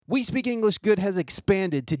We Speak English Good has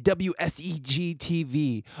expanded to WSEG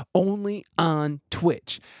TV, only on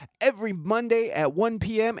Twitch. Every Monday at 1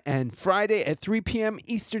 p.m. and Friday at 3 p.m.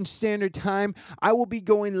 Eastern Standard Time, I will be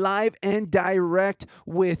going live and direct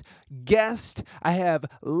with guests. I have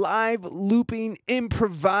live looping,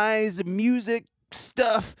 improvised music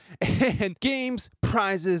stuff and games,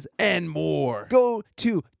 prizes, and more. Go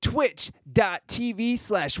to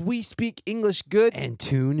twitch.tv/We Speak English Good and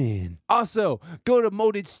tune in. Also, go to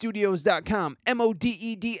modedstudios.com,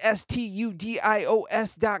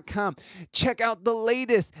 MODEDSTUDIOS.com. Check out the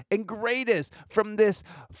latest and greatest from this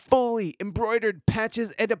fully embroidered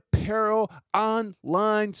patches and apparel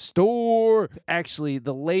online store. Actually,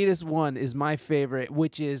 the latest one is my favorite,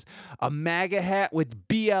 which is a MAGA hat with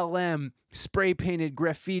BLM spray painted,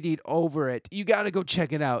 graffitied over it. You got to go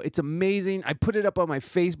check it out. It's amazing. I put it up on my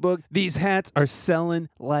Facebook. These hats are selling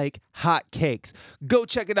like hotcakes. Go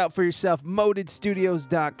check it out for yourself.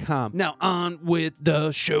 ModedStudios.com. Now on with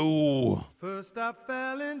the show. First I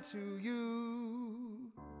fell into you,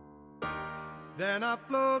 then I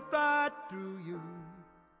flowed right through you.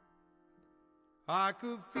 I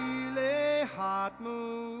could feel a heart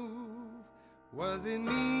move. Was it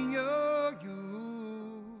me or you?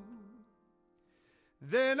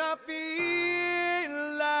 Then I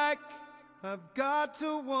feel like I've got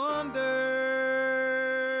to wonder,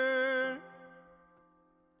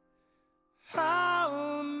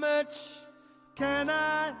 how much can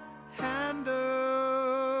I handle?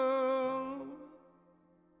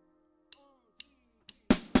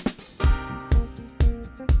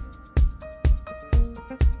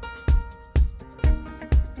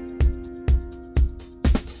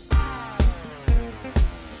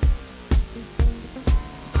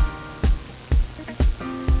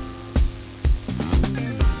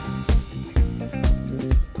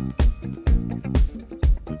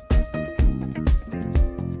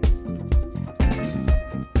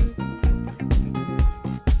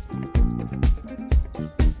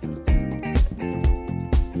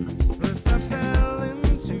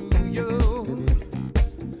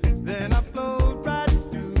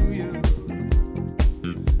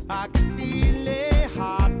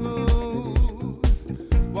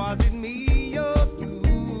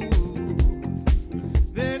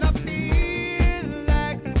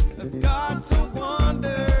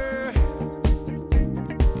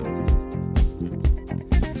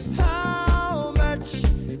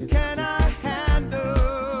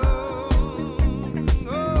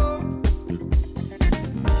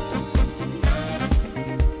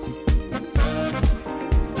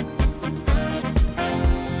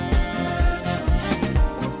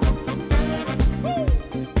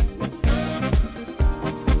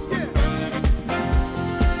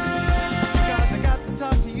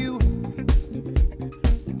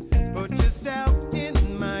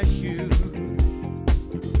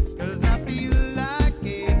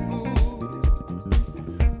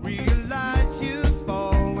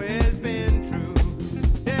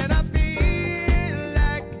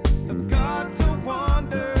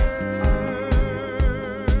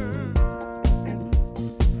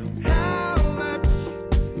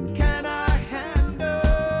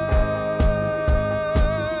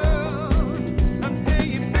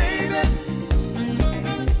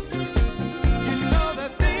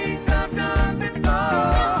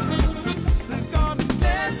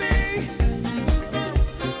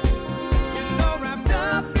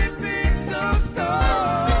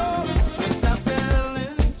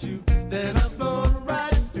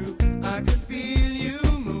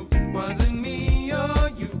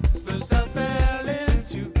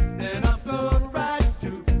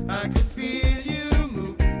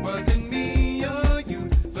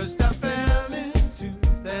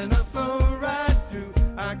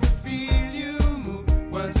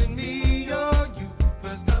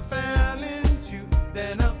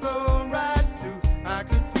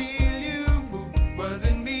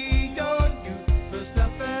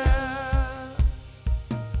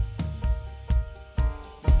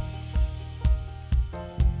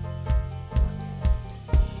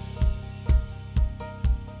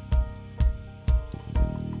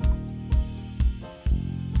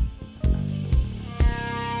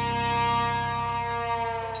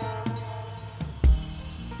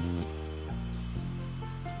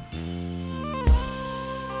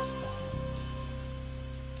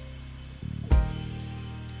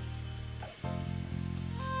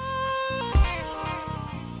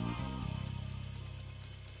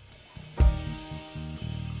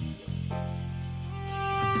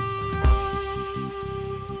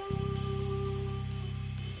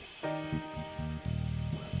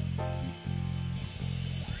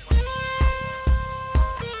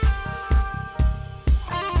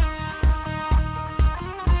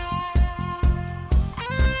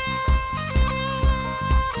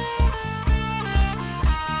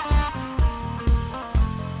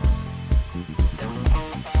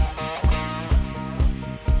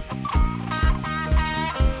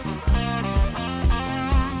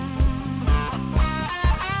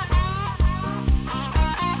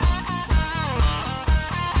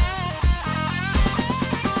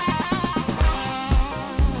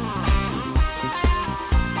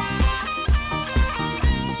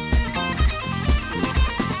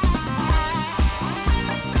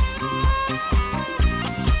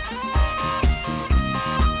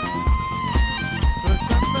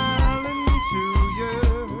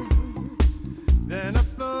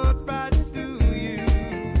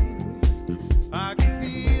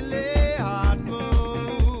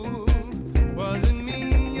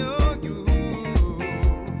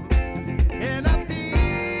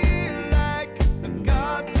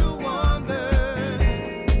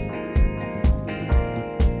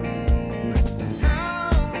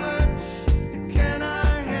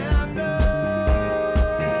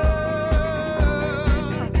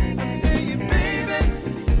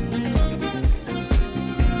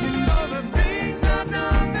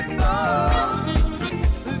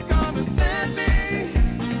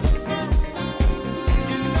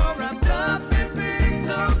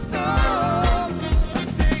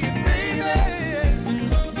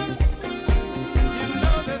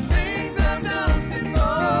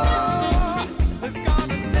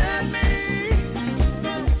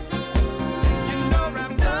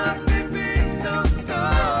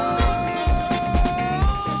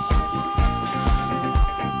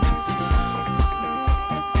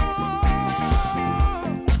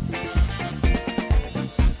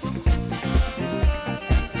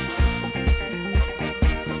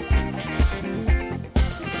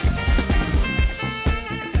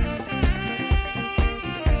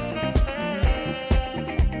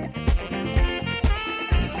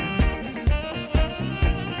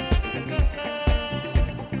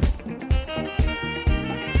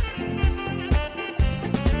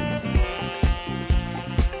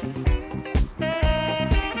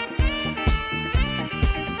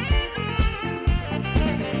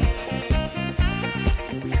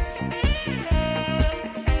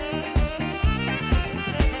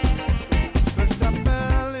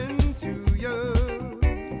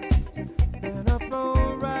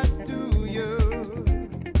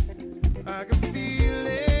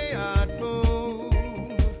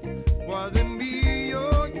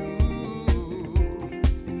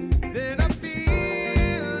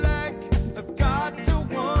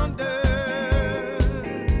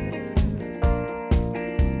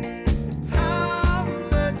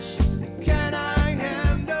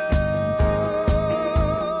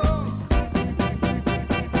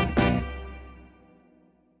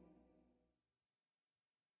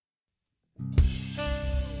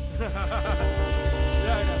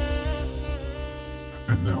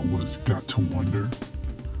 And that was Got to Wonder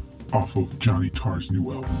off of Johnny Tarr's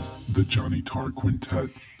new album, The Johnny Tarr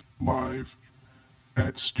Quintet, live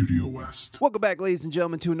at Studio West. Welcome back, ladies and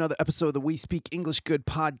gentlemen, to another episode of the We Speak English Good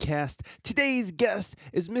podcast. Today's guest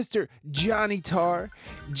is Mr. Johnny Tarr.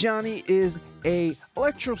 Johnny is a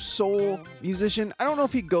electro soul musician. I don't know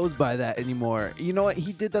if he goes by that anymore. You know what?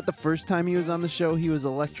 He did that the first time he was on the show. He was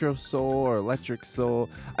electro soul or electric soul.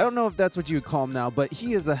 I don't know if that's what you would call him now, but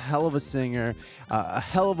he is a hell of a singer, a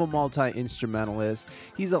hell of a multi-instrumentalist.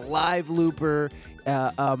 He's a live looper.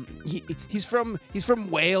 He's from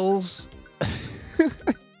Wales.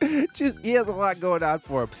 He has a lot going on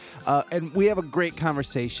for him, and we have a great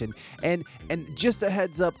conversation. And just a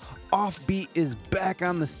heads up, Offbeat is back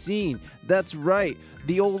on the scene. That's right,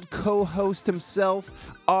 the old co-host himself,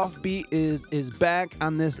 Offbeat, is back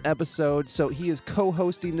on this episode. So he is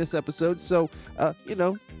co-hosting this episode. So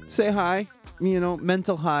say hi.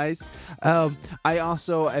 Mental highs. I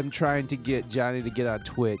also am trying to get Johnny to get on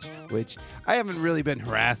Twitch, which I haven't really been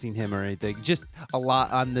harassing him or anything, just a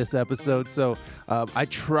lot on this episode. So I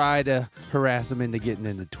try to harass him into getting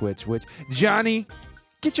into Twitch, which, Johnny,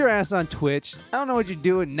 get your ass on Twitch. I don't know what you're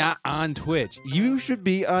doing not on Twitch. You should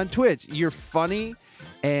be on Twitch. You're funny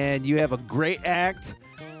and you have a great act.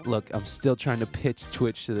 Look, I'm still trying to pitch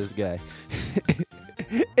Twitch to this guy.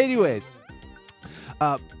 Anyways,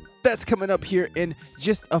 that's coming up here in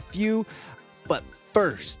just a few. But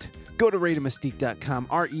first, go to ReinaMystique.com,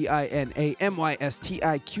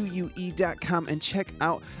 ReinaMystique.com, and check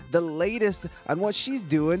out the latest on what she's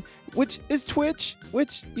doing, which is Twitch,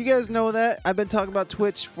 which you guys know that. I've been talking about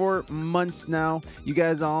Twitch for months now. You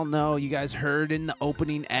guys all know. You guys heard in the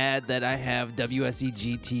opening ad that I have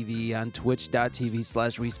WSEG TV on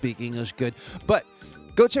twitch.tv/WeSpeakEnglishGood. But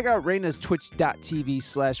go check out Reina's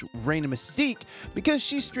twitch.tv/ReinaMystique because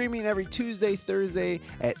she's streaming every Tuesday, Thursday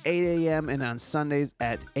at 8 a.m. and on Sundays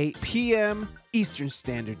at 8 p.m. Eastern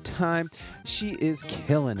Standard Time. She is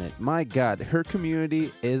killing it. My God, her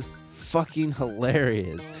community is fucking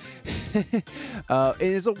hilarious. And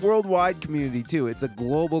it's a worldwide community too. It's a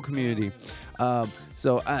global community.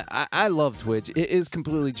 So I love Twitch. It has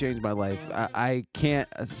completely changed my life. I can't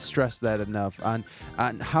stress that enough on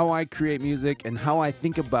how I create music and how I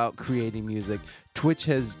think about creating music. Twitch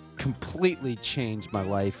has completely changed my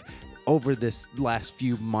life over this last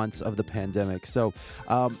few months of the pandemic. So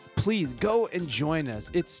please go and join us.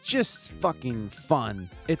 It's just fucking fun.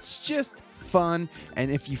 It's just fun. And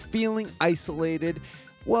if you're feeling isolated,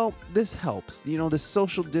 well, this helps. The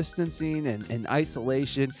social distancing and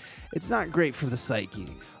isolation, it's not great for the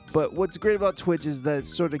psyche. But what's great about Twitch is that it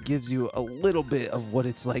sort of gives you a little bit of what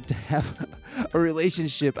it's like to have a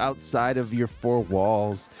relationship outside of your four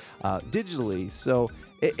walls digitally. So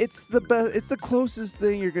it's the best. It's the closest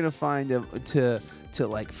thing you're gonna find to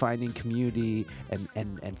like finding community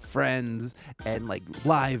and friends and like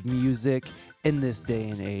live music in this day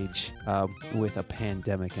and age with a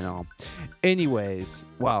pandemic and all. Anyways,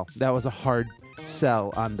 wow, that was a hard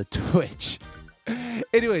sell on the Twitch.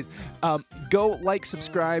 Anyways, go like,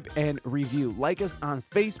 subscribe, and review. Like us on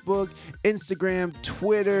Facebook, Instagram,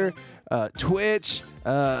 Twitter, Twitch,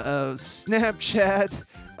 Snapchat,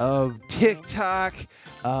 TikTok,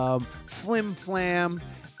 Flim Flam,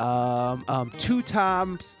 Two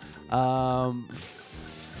Toms,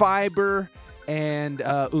 Fiber, and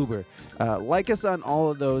Uber. Like us on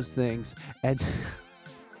all of those things. And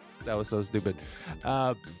that was so stupid.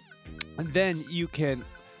 And then you can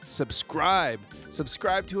subscribe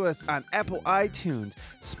to us on Apple iTunes,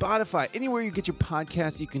 Spotify, anywhere you get your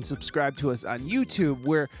podcasts. You can subscribe to us on YouTube,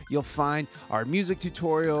 where you'll find our music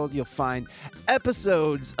tutorials. You'll find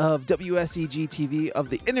episodes of WSEG TV of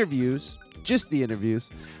the interviews, just the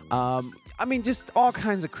interviews. Just all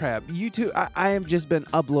kinds of crap. YouTube, I have just been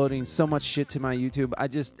uploading so much shit to my YouTube. I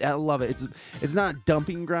love it. It's not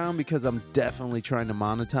dumping ground because I'm definitely trying to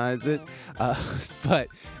monetize it, but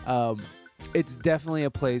it's definitely a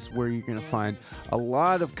place where you're going to find a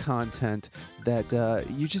lot of content that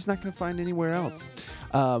you're just not going to find anywhere else.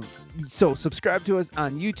 So subscribe to us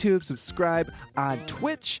on YouTube, subscribe on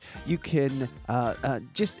Twitch. You can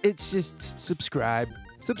just subscribe.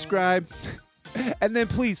 And then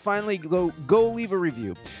please finally go leave a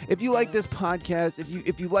review. If you like this podcast,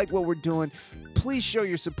 if you like what we're doing, please show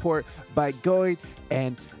your support by going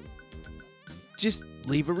and just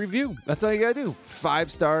leave a review. That's all you gotta do. 5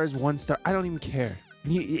 stars, 1 star. I don't even care.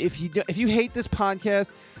 If you hate this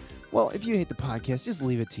podcast, well, if you hate the podcast, just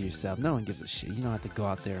leave it to yourself. No one gives a shit. You don't have to go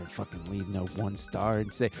out there and fucking leave no 1 star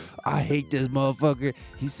and say, I hate this motherfucker.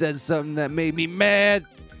 He said something that made me mad.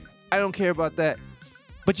 I don't care about that.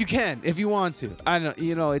 But you can if you want to. I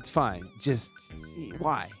know, it's fine. Just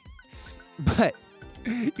why? But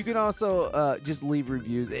You can also just leave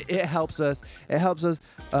reviews. It helps us. It helps us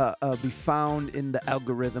be found in the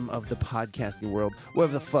algorithm of the podcasting world,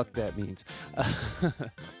 whatever the fuck that means.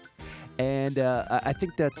 And I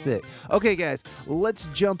think that's it. Okay, guys, let's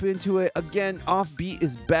jump into it. Again, Offbeat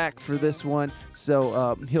is back for this one,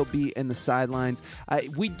 so he'll be in the sidelines.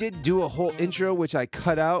 We did do a whole intro, which I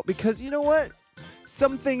cut out because, you know what?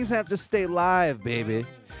 Some things have to stay live, baby.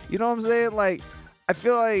 You know what I'm saying? Like, I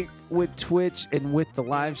feel like with Twitch and with the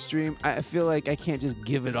live stream, I feel like I can't just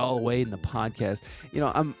give it all away in the podcast. You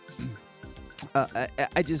know,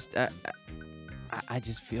 I just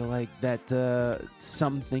feel like that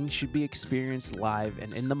some things should be experienced live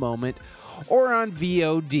and in the moment or on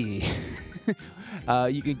VOD.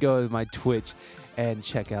 You can go to my Twitch and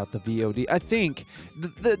check out the VOD. I think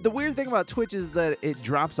the weird thing about Twitch is that it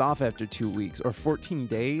drops off after 2 weeks or 14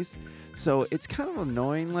 days. So it's kind of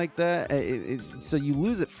annoying like that. So you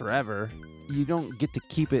lose it forever. You don't get to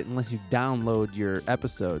keep it unless you download your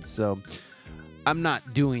episodes. So I'm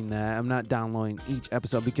not doing that. I'm not downloading each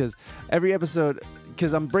episode because every episode,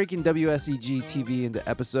 because I'm breaking WSEG TV into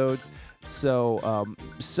episodes. So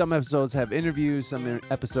some episodes have interviews, some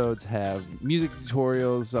episodes have music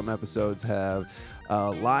tutorials, some episodes have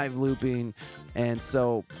live looping. And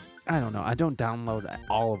so I don't know. I don't download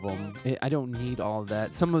all of them. I don't need all of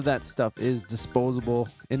that. Some of that stuff is disposable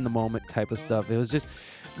in the moment type of stuff. It was just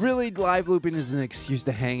really live looping is an excuse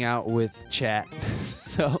to hang out with chat.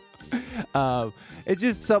 So it's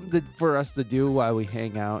just something for us to do while we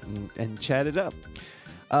hang out and chat it up.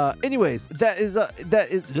 Anyways, that is all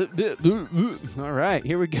right.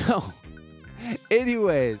 Here we go.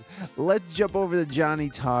 Anyways, let's jump over to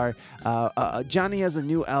Johnny Tarr. Johnny has a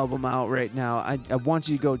new album out right now. I want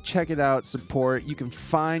you to go check it out, support. You can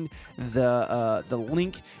find the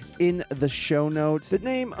link in the show notes. The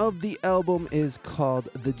name of the album is called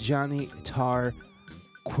The Johnny Tarr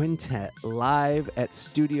Quintet, live at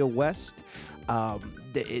Studio West.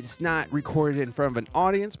 It's not recorded in front of an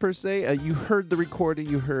audience per se. You heard the recording.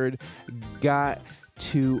 You heard Got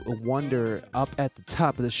to Wonder up at the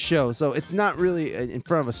top of the show. So it's not really in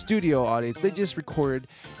front of a studio audience. They just recorded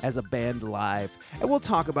as a band live. And we'll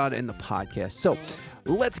talk about it in the podcast. So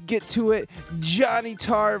let's get to it. Johnny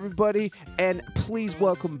Tarr, everybody. And please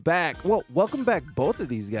welcome back. Well, welcome back both of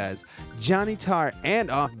these guys. Johnny Tarr and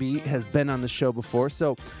Offbeat has been on the show before.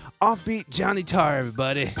 So Offbeat, Johnny Tarr,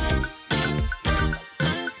 everybody.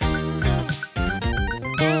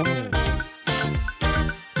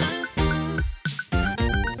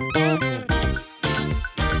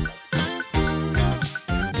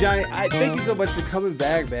 Johnny, I thank you so much for coming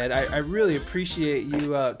back, man. I really appreciate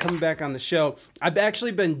you coming back on the show. I've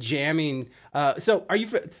actually been jamming. So are you,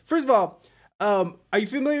 first of all, are you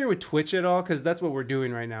familiar with Twitch at all? Because that's what we're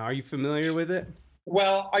doing right now. Are you familiar with it?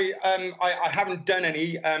 Well, I haven't done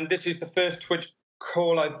any. This is the first Twitch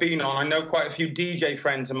call I've been on. I know quite a few DJ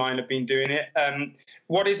friends of mine have been doing it.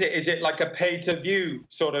 What is it? Is it like a pay-to-view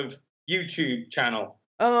sort of YouTube channel?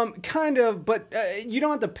 Kind of, but you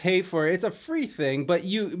don't have to pay for it. It's a free thing, but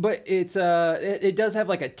it's it does have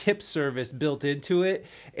like a tip service built into it.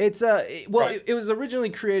 It's right. It was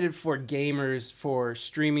originally created for gamers for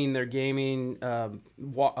streaming their gaming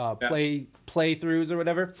playthroughs or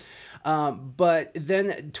whatever. But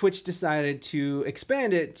then Twitch decided to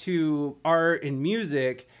expand it to art and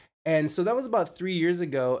music. And so that was about 3 years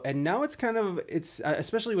ago, and now it's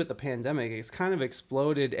especially with the pandemic, it's kind of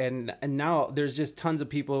exploded, and now there's just tons of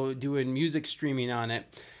people doing music streaming on it,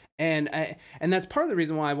 and that's part of the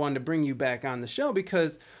reason why I wanted to bring you back on the show,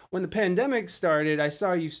 because when the pandemic started, I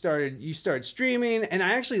saw you started streaming, and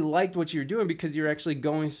I actually liked what you're doing because you're actually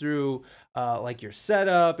going through like your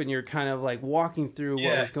setup, and you're kind of like walking through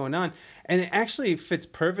what was going on. And it actually fits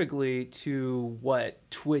perfectly to what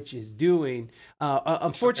Twitch is doing.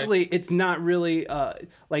 Unfortunately, it's not really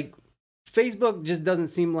like Facebook just doesn't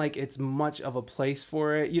seem like it's much of a place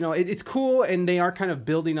for it. You know, it's cool, and they are kind of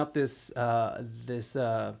building up this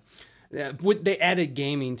they added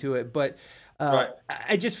gaming to it, but right.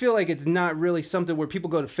 I just feel like it's not really something where people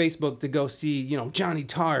go to Facebook to go see, you know, Johnny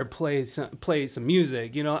Tarr play some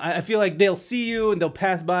music. You know, I feel like they'll see you and they'll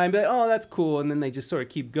pass by and be like, oh, that's cool, and then they just sort of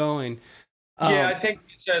keep going. Yeah, I think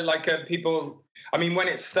it's people. I mean, when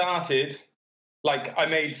it started, like I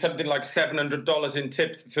made something like $700 in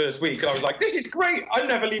tips the first week, and I was like, "This is great! I'm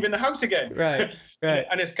never leaving the house again." Right, right.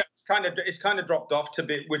 And it's kind of dropped off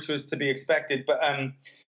which was to be expected. But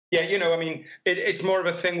yeah, you know, I mean, it's more of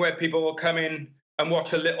a thing where people will come in and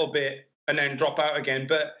watch a little bit and then drop out again.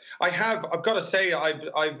 But I've got to say, I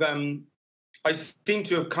seem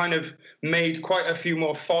to have kind of made quite a few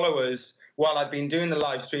more followers while I've been doing the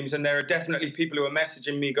live streams, and there are definitely people who are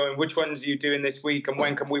messaging me going, which ones are you doing this week, and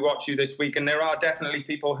when can we watch you this week? And there are definitely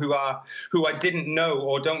people who I didn't know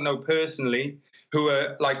or don't know personally who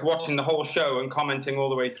are like watching the whole show and commenting all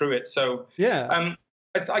the way through it. So yeah,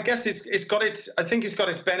 I guess it's got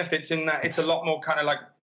its benefits in that it's a lot more kind of like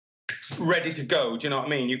ready to go. Do you know what I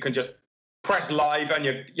mean? You can just press live and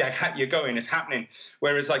you're going, it's happening.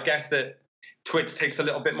 Whereas I guess that Twitch takes a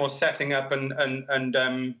little bit more setting up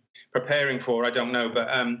and preparing for. I don't know, but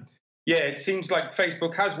yeah, it seems like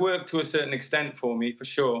Facebook has worked to a certain extent for me, for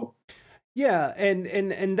sure. yeah,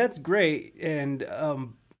 and that's great, and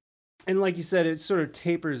like you said, it sort of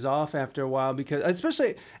tapers off after a while because,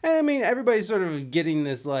 especially, and I mean, everybody's sort of getting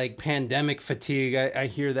this like pandemic fatigue. I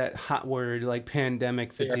hear that hot word, like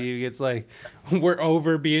pandemic fatigue. Yeah. It's like we're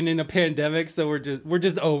over being in a pandemic, so we're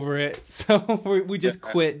just over it. So we just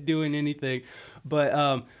quit doing anything.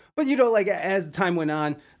 But you know, like as time went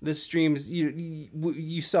on, the streams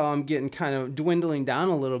you saw them getting kind of dwindling down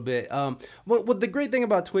a little bit. What the great thing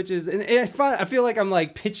about Twitch is, and I feel like I'm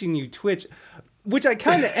like pitching you Twitch. Which I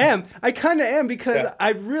kind of am. Because I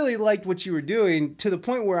really liked what you were doing to the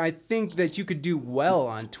point where I think that you could do well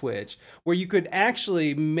on Twitch, where you could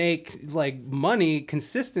actually make like money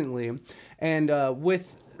consistently. And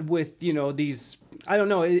with you know these, I don't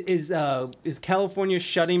know, is California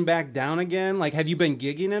shutting back down again? Like, have you been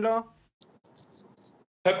gigging at all?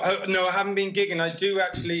 No, I haven't been gigging. I do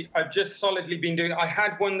actually. I've just solidly been doing. I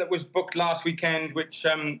had one that was booked last weekend, which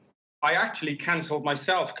I actually cancelled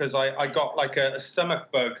myself because I got like a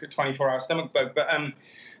stomach bug, a 24-hour stomach bug. But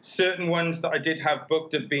certain ones that I did have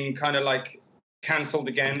booked have been kind of like cancelled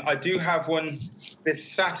again. I do have one this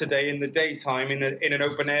Saturday in the daytime in an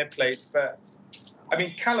open air place. But I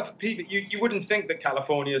mean, you wouldn't think that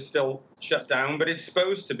California is still shut down, but it's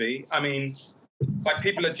supposed to be. I mean, like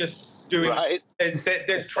people are just doing. Right.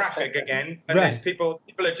 There's traffic again, and there's people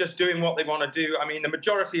are just doing what they want to do. I mean, the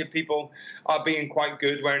majority of people are being quite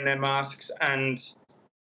good wearing their masks, and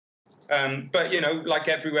but you know, like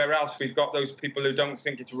everywhere else, we've got those people who don't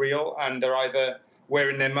think it's real, and they're either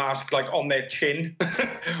wearing their mask like on their chin,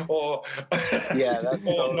 or that's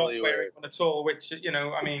or totally not wearing weird. one at all. Which, you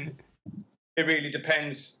know, I mean, it really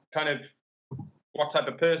depends, kind of what type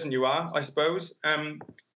of person you are, I suppose.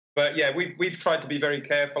 But yeah, we've tried to be very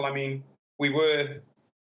careful. I mean, we were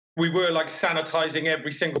like sanitizing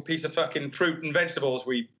every single piece of fucking fruit and vegetables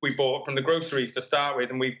we bought from the groceries to start with,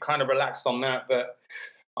 and we've kind of relaxed on that. But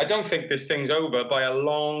I don't think this thing's over by a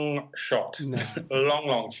long shot. No. A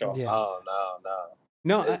long shot. Yeah. Oh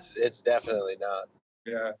no. It's definitely not.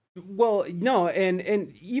 Yeah. Well, no,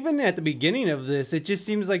 and even at the beginning of this, it just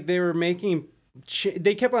seems like they were making.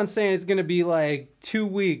 They kept on saying it's going to be like 2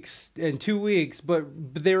 weeks, but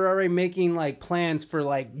they were already making like plans for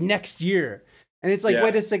like next year. And it's like,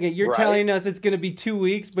 wait a second, you're telling us it's going to be 2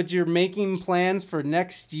 weeks, but you're making plans for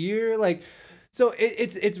next year? Like, so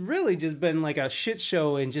it's really just been like a shit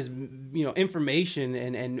show and just, you know, information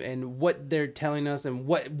and what they're telling us and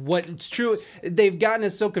what's true. They've gotten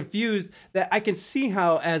us so confused that I can see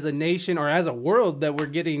how as a nation or as a world that we're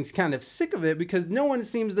getting kind of sick of it because no one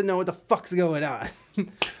seems to know what the fuck's going on.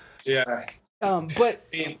 Yeah. But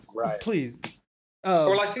please.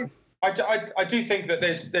 Well, I think I do think that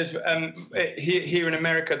there's here in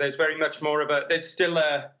America there's very much more of there's still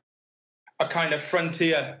a kind of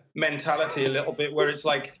frontier mentality a little bit where it's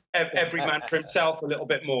like every man for himself a little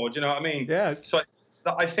bit more. Do you know what I mean? Yes. So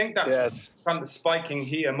I think that's kind of spiking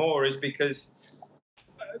here more is because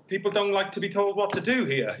people don't like to be told what to do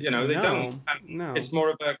here. You know, they don't. No. It's more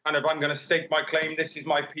of a kind of, I'm going to stake my claim. This is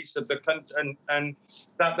my piece of the country. And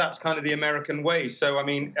that's kind of the American way. So, I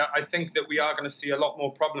mean, I think that we are going to see a lot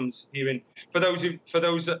more problems here. For those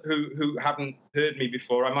who haven't heard me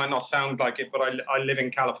before, I might not sound like it, but I live in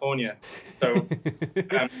California. So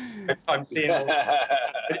I'm seeing,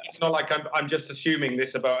 it's not like I'm just assuming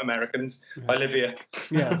this about Americans. I live here.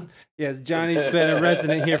 Yes. Johnny's been a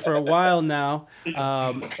resident here for a while now.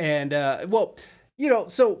 Well, you know,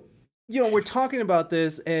 so, you know, we're talking about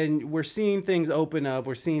this and we're seeing things open up.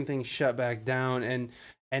 We're seeing things shut back down.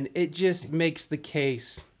 And it just makes the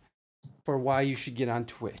case for why you should get on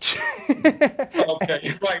Twitch.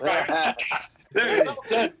 Okay, right.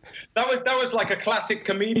 That was like a classic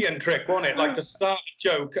comedian trick, wasn't it? Like to start a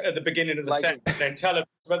joke at the beginning of the sentence, then tell a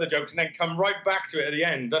some other jokes, and then come right back to it at the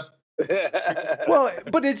end. Well,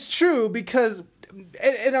 but it's true because,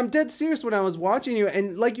 and I'm dead serious when I was watching you,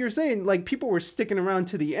 and like you're saying, like people were sticking around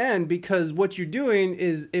to the end because what you're doing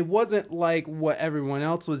is, it wasn't like what everyone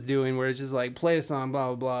else was doing, where it's just like play a song,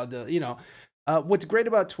 blah blah blah. You know, What's great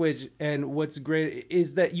about Twitch and what's great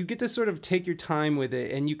is that you get to sort of take your time with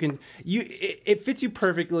it, and it fits you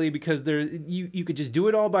perfectly because you could just do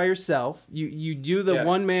it all by yourself. You do the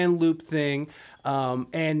one man loop thing,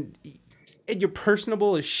 and you're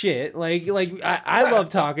personable as shit. Like I love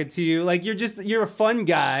talking to you. Like you're a fun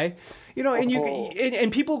guy. You know, and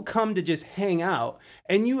and people come to just hang out,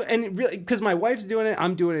 and really, because my wife's doing it,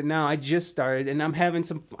 I'm doing it now. I just started, and I'm having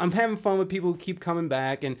fun with people who keep coming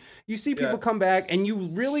back, and you see people come back, and you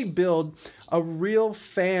really build a real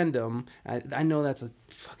fandom. I know that's a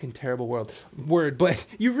fucking terrible word, but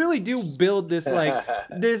you really do build this like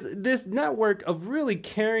this network of really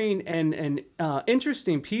caring and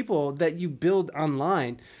interesting people that you build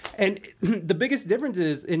online, and the biggest difference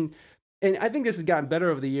is and I think this has gotten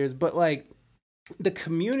better over the years, but like the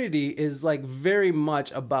community is like very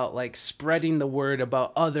much about like spreading the word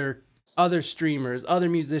about other streamers, other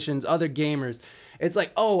musicians, other gamers. It's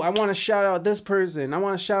like, oh, I want to shout out this person. I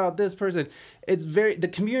want to shout out this person. The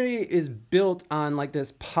community is built on like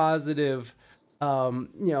this positive, you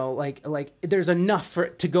know, like there's enough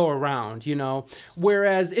to go around, you know,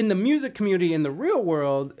 whereas in the music community in the real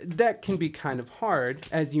world, that can be kind of hard,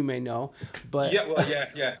 as you may know, but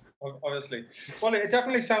yeah, obviously. Well, it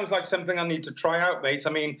definitely sounds like something I need to try out, mate.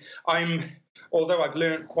 I mean, although I've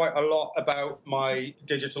learned quite a lot about my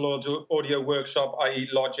digital audio workshop, i.e.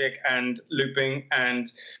 Logic and looping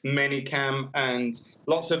and Minicam and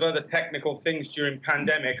lots of other technical things during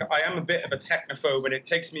pandemic, I am a bit of a technophobe, and it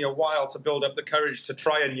takes me a while to build up the courage to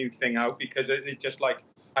try a new thing out because it's just like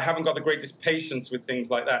I haven't got the greatest patience with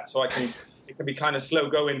things like that, so it can be kind of slow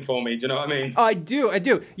going for me. Do you know what I mean? I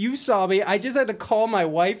do. You saw me. I just had to call my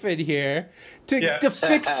wife in here to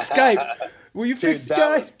fix Skype. Will you fix Skype?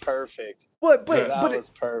 That was perfect. But was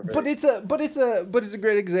perfect. But it's a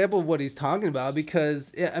great example of what he's talking about,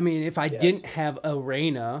 because I mean, if I didn't have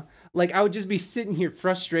Arena, like I would just be sitting here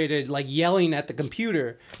frustrated, like yelling at the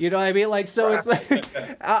computer. You know what I mean? Like, so it's like,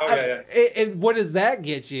 what does that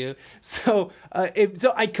get you? So,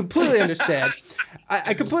 so I completely understand.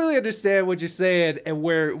 I completely understand what you're saying, and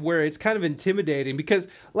where it's kind of intimidating, because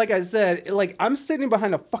like I said, like I'm sitting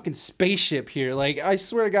behind a fucking spaceship here. Like I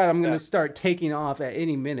swear to God, I'm gonna start taking off at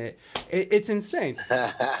any minute. It's insane.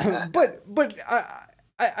 but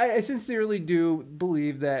I sincerely do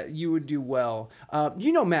believe that you would do well.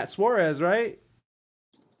 You know Matt Suarez, right?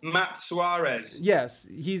 Matt Suarez. Yes,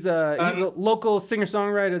 he's a local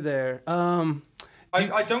singer-songwriter there.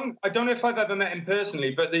 I don't know if I've ever met him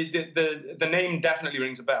personally, but the name definitely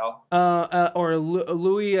rings a bell. Or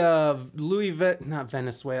Louis not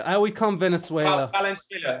Venezuela. I always call him Venezuela.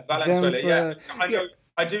 Valenzuela. Yeah.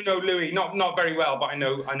 I do know Louis, not very well, but I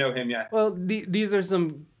know him. Yeah. Well, these are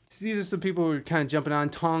some people who are kind of jumping on.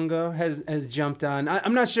 Tonga has jumped on.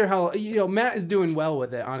 I'm not sure how, you know, Matt is doing well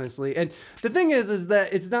with it, honestly. And the thing is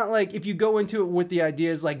that it's not like if you go into it with the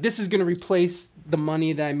ideas like this is going to replace the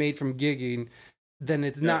money that I made from gigging, then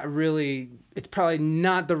it's not really, it's probably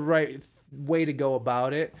not the right way to go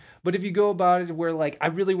about it. But if you go about it where like I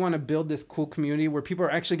really want to build this cool community where people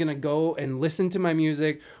are actually going to go and listen to my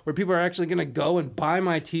music, where people are actually going to go and buy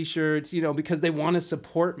my t-shirts, you know, because they want to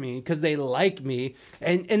support me, because they like me,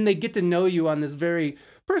 and they get to know you on this very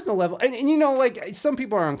personal level. And you know, like some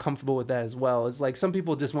people are uncomfortable with that as well. It's like some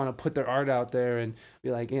people just want to put their art out there and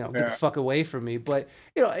be like, you know, get the fuck away from me. But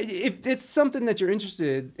you know, if it's something that you're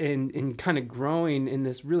interested in kind of growing in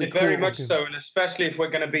this really cool, very much so, and especially if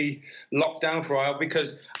we're going to be locked down for a while,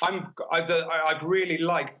 because I've really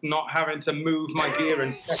liked not having to move my gear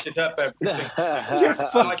and set it up everything. You're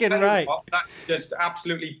fucking right. That's just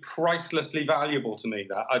absolutely pricelessly valuable to me.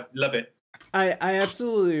 That I love it. I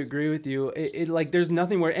absolutely agree with you. It like there's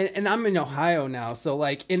nothing where, and I'm in Ohio now, so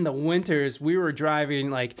like in the winters we were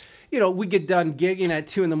driving, like, you know, we get done gigging at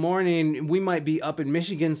 2 a.m. We might be up in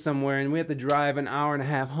Michigan somewhere, and we have to drive an hour and a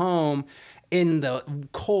half home in the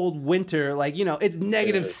cold winter. Like, you know, it's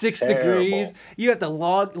negative 6 degrees. You have to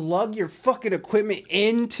lug your fucking equipment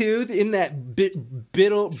in that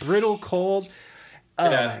brittle cold.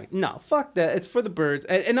 No, fuck that. It's for the birds.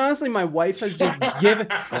 And honestly, my wife has just given.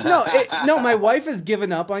 My wife has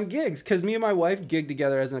given up on gigs, because me and my wife gig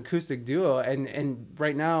together as an acoustic duo, and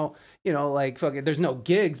right now, you know, like fuck it, there's no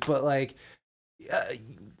gigs, but like,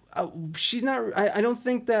 she's not. I don't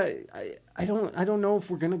think that. I don't know if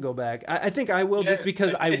we're gonna go back. I think I will, just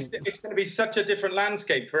because it's going to be such a different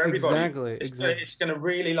landscape for everybody. Exactly. It's going to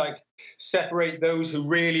really like separate those who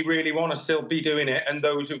really, really want to still be doing it, and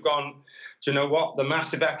those who've gone, do you know what, the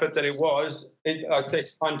massive effort that it was,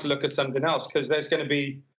 it's time to look at something else, because there's going to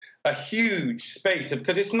be a huge spate of,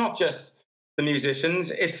 because it's not just the musicians,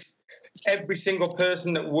 it's every single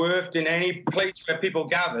person that worked in any place where people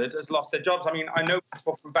gathered has lost their jobs. I mean, I know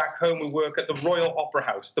people from back home who work at the Royal Opera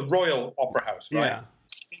House, right? Yeah.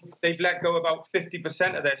 They've let go about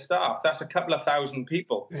 50% of their staff. That's a couple of thousand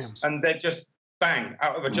people. Yeah. And they're just bang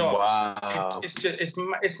out of a job. Wow.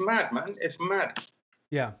 It's mad, man. It's mad.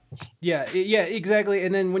 Yeah, exactly.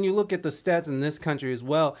 And then when you look at the stats in this country as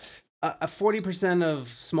well, 40%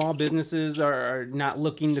 of small businesses are not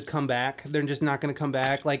looking to come back. They're just not going to come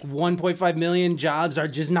back. Like 1.5 million jobs are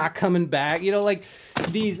just not coming back. You know, like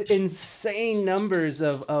these insane numbers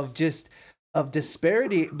of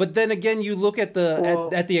disparity. But then again, you look at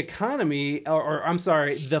at the economy, or I'm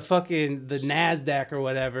sorry, the NASDAQ or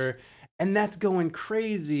whatever. And that's going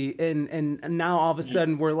crazy, and now all of a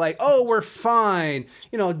sudden we're like, oh, we're fine.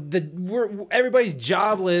 You know, everybody's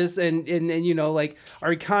jobless, and you know, like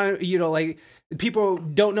our economy, you know, like people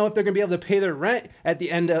don't know if they're gonna be able to pay their rent at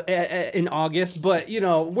the end of in August, but you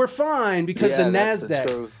know, we're fine because the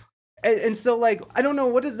NASDAQ. And so, like, I don't know,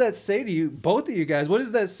 what does that say to you, both of you guys? What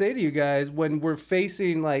does that say to you guys when we're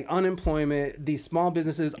facing, like, unemployment, these small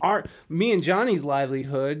businesses aren't, me and Johnny's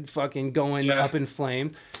livelihood fucking going up in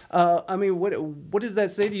flames. I mean, what does that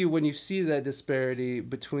say to you when you see that disparity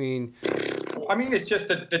between... I mean, it's just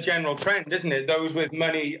the general trend, isn't it? Those with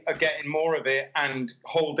money are getting more of it and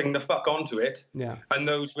holding the fuck onto it. Yeah. And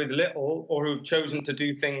those with little, or who've chosen to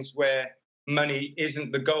do things where money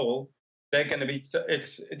isn't the goal, they're going to be.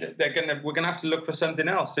 We're going to have to look for something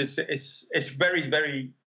else. It's very, very.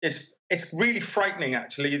 It's really frightening,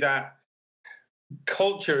 actually, that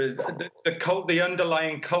culture is the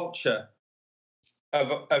underlying culture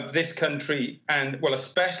of this country, and well,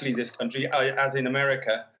 especially this country, as in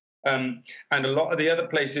America, and a lot of the other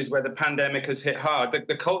places where the pandemic has hit hard.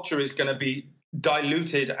 The culture is going to be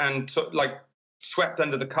diluted and like swept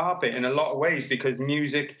under the carpet in a lot of ways, because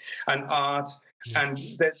music and art. And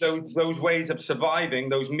those ways of surviving,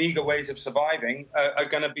 those meager ways of surviving, are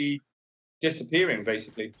going to be disappearing,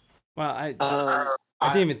 basically. Well, I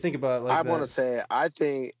didn't even think about it like that. I want to say,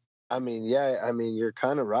 I mean, you're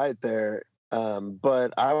kind of right there.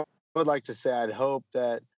 But I would like to say, I'd hope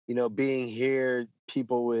that, you know, being here,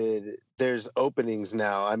 there's openings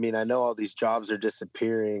now. I mean, I know all these jobs are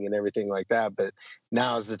disappearing and everything like that, but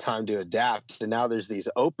now is the time to adapt. And now there's these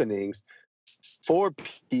openings for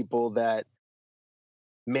people that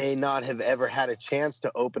may not have ever had a chance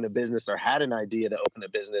to open a business or had an idea to open a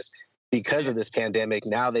business because of this pandemic.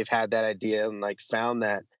 Now they've had that idea and like found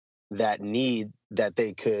that need that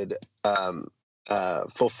they could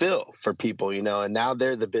fulfill for people, you know, and now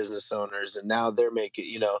they're the business owners, and now they're making,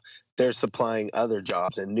 you know, they're supplying other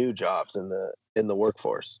jobs and new jobs in the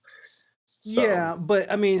workforce. So, yeah,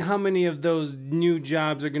 but I mean, how many of those new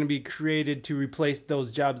jobs are going to be created to replace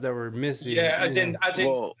those jobs that were missing? Yeah, as in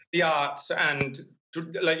the arts and,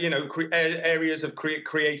 like, you know, areas of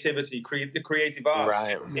creativity, the creative arts,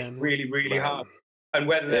 right? Really, really hard. And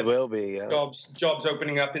whether there will be jobs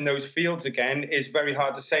opening up in those fields again is very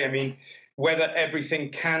hard to say. I mean, whether everything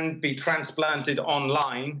can be transplanted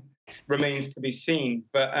online remains to be seen.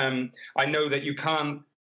 But I know that you can't.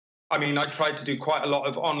 I mean, I tried to do quite a lot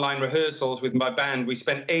of online rehearsals with my band. We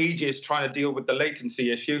spent ages trying to deal with the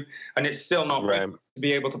latency issue, and it's still not right to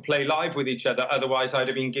be able to play live with each other. Otherwise, I'd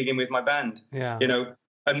have been gigging with my band. Yeah. You know,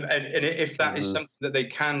 and if that is something that they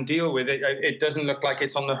can deal with, it doesn't look like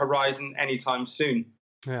it's on the horizon anytime soon.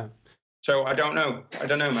 Yeah. So I don't know,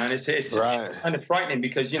 man. It's kind of frightening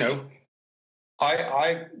because, you know,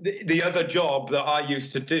 the other job that I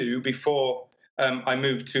used to do before I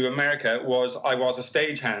moved to America was I was a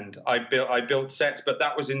stagehand. I built sets, but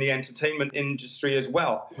that was in the entertainment industry as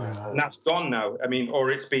well. And that's gone now. I mean, or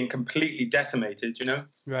it's been completely decimated, you know?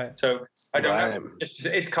 Right. So I don't know.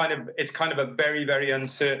 It's kind of a very, very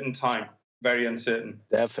uncertain time. Very uncertain.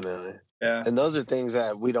 Definitely. Yeah. And those are things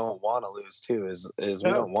that we don't want to lose too, is we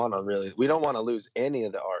don't want to lose any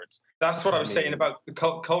of the arts. That's what I was saying about the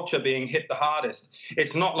culture being hit the hardest.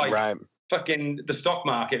 It's not like fucking the stock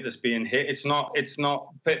market that's being hit. It's not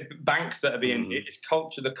banks that are being hit. It's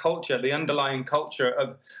the underlying culture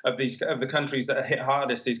of the countries that are hit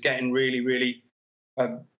hardest is getting really, really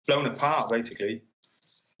blown apart, basically.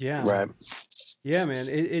 Yeah. Right. Yeah, man.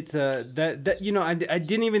 It's that you know, I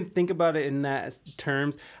didn't even think about it in that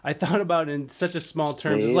terms. I thought about it in such a small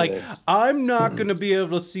terms. It's like, I'm not going to be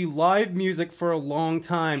able to see live music for a long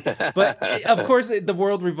time. But of course, the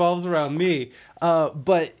world revolves around me.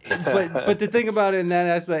 But to think about it in that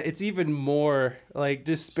aspect, it's even more like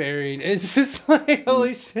despairing. It's just like,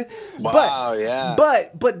 holy shit. Wow, yeah.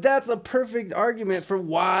 But that's a perfect argument for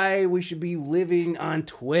why we should be living on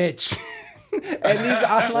Twitch. And these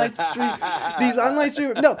online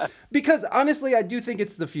stream, no, because honestly, I do think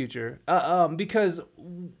it's the future. Because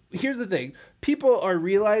here's the thing: people are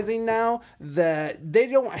realizing now that they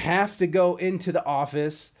don't have to go into the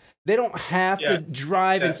office. They don't have to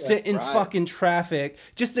drive and sit in fucking traffic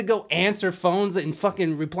just to go answer phones and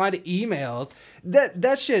fucking reply to emails.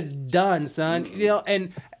 That shit's done, son. You know,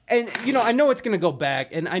 and you know, I know it's gonna go back,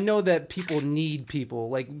 and I know that people need people.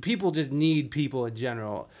 Like, people just need people in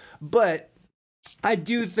general. But I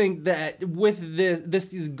do think that with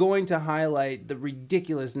this is going to highlight the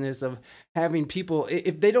ridiculousness of having people,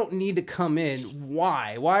 if they don't need to come in,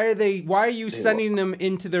 why? Why are you sending them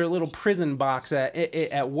into their little prison box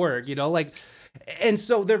at work, you know? Like, and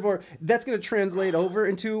so therefore that's going to translate over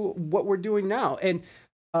into what we're doing now. And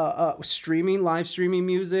live streaming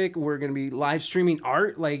music. We're gonna be live streaming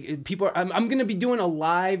art. Like, people are, I'm gonna be doing a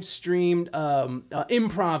live streamed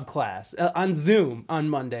improv class on Zoom on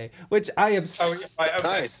Monday, which I am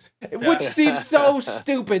Nice. Which seems so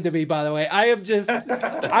stupid to me, by the way. I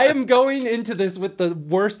am going into this with the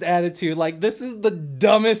worst attitude. Like, this is the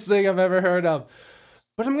dumbest thing I've ever heard of.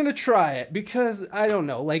 But I'm gonna try it because I don't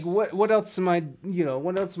know. Like, what else am I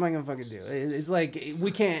gonna fucking do? It's like,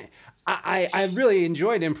 we can't. I really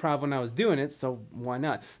enjoyed improv when I was doing it, so why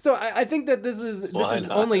not? So I think that this is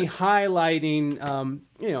only highlighting,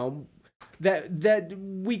 you know, that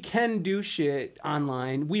we can do shit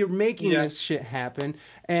online. We are making this shit happen,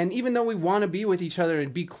 and even though we want to be with each other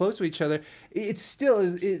and be close to each other, it still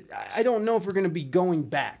is. I don't know if we're going to be going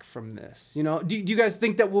back from this. You know, do you guys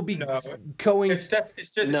think that we'll be going? It's just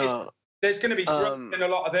there's going to be growth in a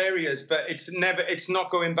lot of areas, but it's not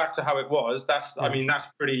going back to how it was. I mean,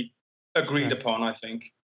 that's pretty agreed upon, I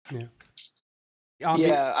think.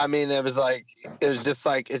 Yeah. I mean, it's just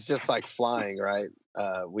like flying, right?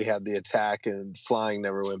 We had the attack, and flying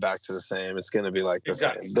never went back to the same. It's going to be like the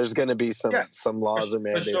same. There's going to be some laws or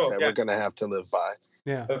mandates that we're going to have to live by.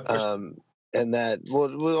 Yeah. And that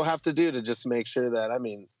we'll have to do to just make sure that, I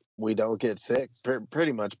mean, we don't get sick,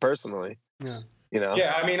 pretty much personally. Yeah. You know?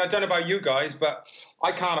 Yeah, I mean, I don't know about you guys, but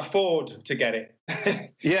I can't afford to get it.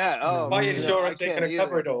 Yeah. Oh, my insurance ain't going to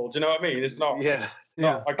cover it all. Do you know what I mean? It's not. Yeah.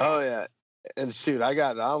 Oh, yeah. And shoot, I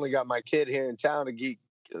only got my kid here in town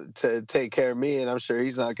to take care of me, and I'm sure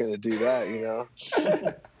he's not going to do that, you know?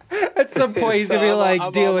 At some point, he's going to be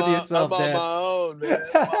like, deal with yourself, Dad. I'm on my own, man.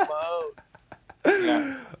 I'm on my own.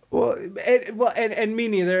 Yeah. And me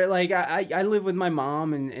neither. Like, I live with my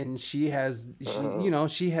mom, and she has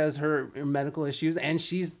her medical issues, and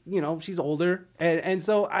she's older, and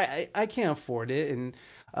so I can't afford it, and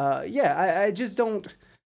I just don't.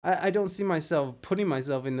 I don't see myself putting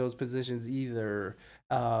myself in those positions either.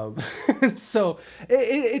 So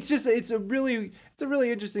it's a really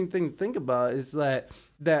interesting thing to think about. Is that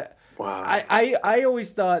wow. I always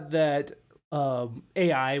thought that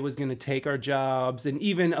AI was going to take our jobs and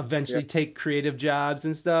even eventually take creative jobs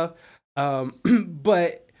and stuff.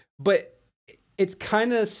 But it's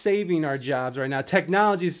kind of saving our jobs right now.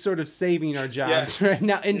 Technology is sort of saving our jobs right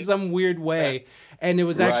now in some weird way. And it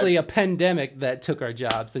was actually a pandemic that took our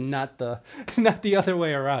jobs, and not the other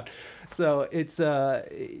way around. So it's I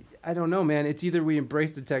don't know, man. It's either we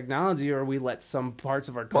embrace the technology or we let some parts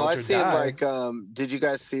of our culture die. Well, I see, did you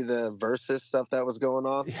guys see the Versus stuff that was going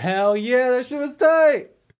on? Hell yeah, that shit was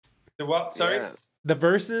tight. The what? Sorry. Yeah. The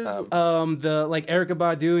Versus, the like Erykah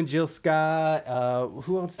Badu and Jill Scott.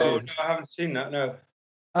 Who else did? Oh, no, I haven't seen that. No.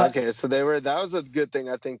 Okay, so that was a good thing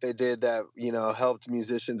I think they did that, you know, helped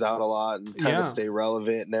musicians out a lot and kind of stay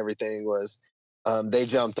relevant and everything was they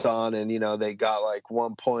jumped on and, you know, they got like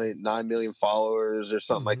 1.9 million followers or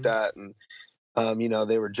something like that. And, you know,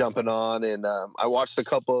 they were jumping on and I watched a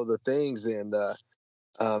couple of the things and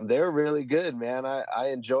they were really good, man.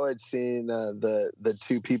 I enjoyed seeing the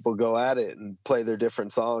two people go at it and play their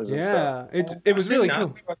different songs and stuff. It was really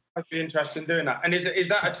cool. I'd be interested in doing that. And is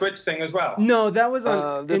that a Twitch thing as well? No, that was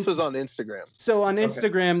on. This was on Instagram. So on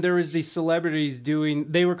Instagram, there was these celebrities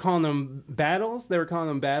doing. They were calling them battles. Yeah, they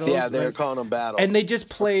were calling them battles. And they just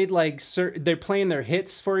played they're playing their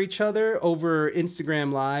hits for each other over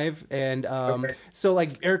Instagram Live. And so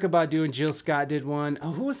like Erykah Badu and Jill Scott did one.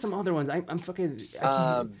 Oh, who was some other ones? I'm fucking.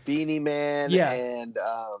 Beanie Man and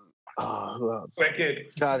who else?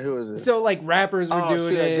 Wicked. God, who is this? So like rappers were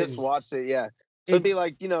doing it. I just watched it. Yeah. So it'd be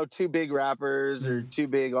like, you know, two big rappers or two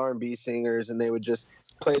big R&B singers, and they would just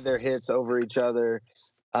play their hits over each other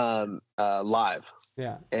live.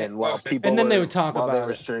 Yeah. And while people and then they would talk about they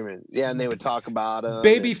were streaming. Yeah, and they would talk about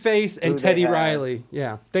Babyface and Teddy Riley.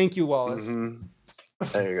 Yeah. Thank you, Wallace. Mm-hmm.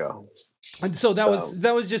 There you go. And so that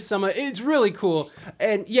was just some. It's really cool,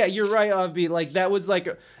 and yeah, you're right, Avi. Like that was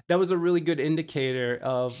a really good indicator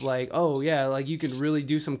of like, oh yeah, like you can really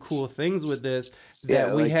do some cool things with this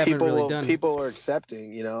that we haven't really done. People are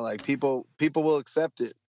accepting, you know, like people will accept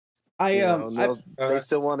it. They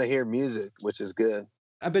still want to hear music, which is good.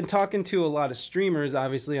 I've been talking to a lot of streamers.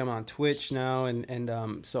 Obviously, I'm on Twitch now,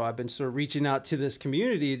 and so I've been sort of reaching out to this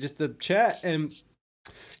community just to chat and.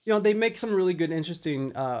 You know, they make some really good,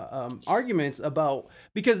 interesting arguments about,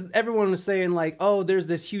 because everyone was saying like, oh, there's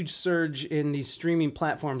this huge surge in these streaming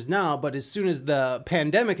platforms now, but as soon as the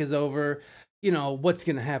pandemic is over, you know, what's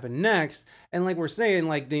going to happen next? And like we're saying,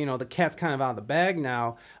 like, the cat's kind of out of the bag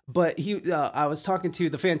now. But I was talking to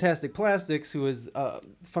the Fantastic Plastics, who is a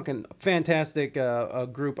fucking fantastic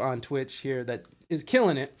group on Twitch here that is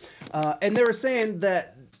killing it. And they were saying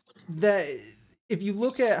that if you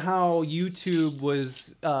look at how YouTube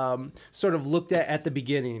was sort of looked at the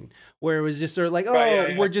beginning, where it was just sort of like,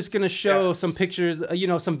 we're just going to show some pictures,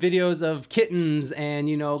 some videos of kittens and,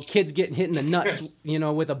 kids getting hit in the nuts,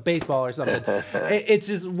 with a baseball or something. It's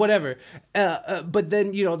just whatever. But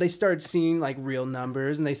then, they started seeing like real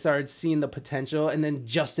numbers and they started seeing the potential. And then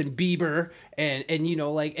Justin Bieber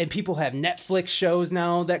and people have Netflix shows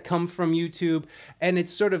now that come from YouTube. And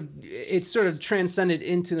it's sort of transcended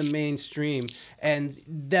into the mainstream. And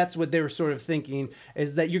that's what they were sort of thinking,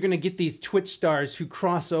 is that you're going to get these Twitch stars who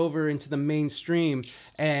cross over into the mainstream,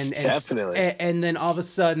 and definitely, and then all of a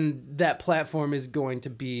sudden that platform is going to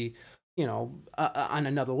be, on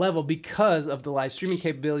another level because of the live streaming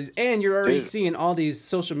capabilities. And you're already seeing all these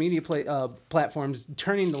social media platforms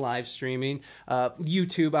turning to live streaming,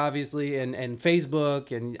 YouTube obviously, and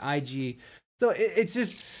Facebook and IG. So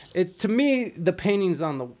it's to me, the painting's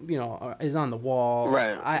on the is on the wall.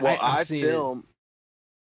 Right.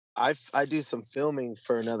 I do some filming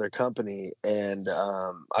for another company, and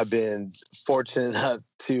I've been fortunate enough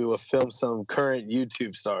to film some current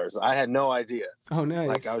YouTube stars. I had no idea. Oh, nice.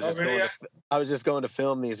 Like I was just going to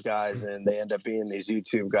film these guys, and they end up being these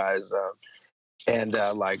YouTube guys. And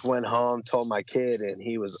went home, told my kid, and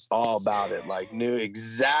he was all about it. Like knew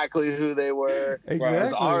exactly who they were. Exactly.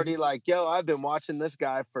 Was already like, yo, I've been watching this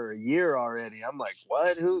guy for a year already. I'm like,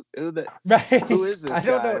 what? Who is this guy? I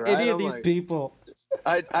don't know any of these people.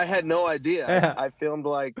 I had no idea. Yeah. I filmed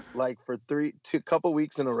like for couple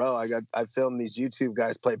weeks in a row. I filmed these YouTube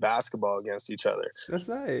guys play basketball against each other. That's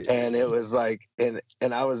nice. And it was like, and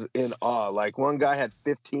I was in awe. Like one guy had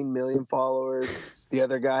 15 million followers, the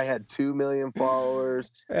other guy had 2 million followers.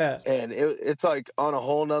 Yeah. And it's like on a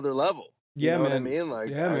whole nother level. You know what I mean?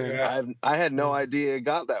 Like I had no idea it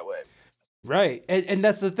got that way. Right. And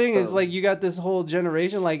that's the thing, is like you got this whole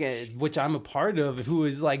generation, like, which I'm a part of, who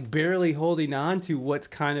is like barely holding on to what's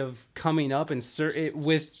kind of coming up and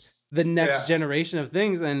with the next generation of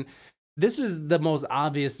things. And this is the most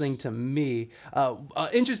obvious thing to me.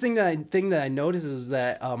 Interesting thing that I noticed is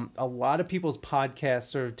that a lot of people's podcasts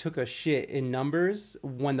sort of took a shit in numbers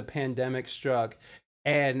when the pandemic struck,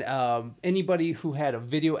 and anybody who had a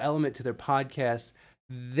video element to their podcast,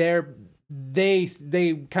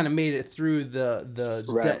 they kind of made it through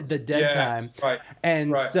the dead time. Right.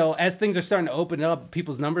 And so as things are starting to open up,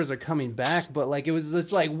 people's numbers are coming back. But like, it was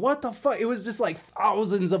just like, what the fuck? It was just like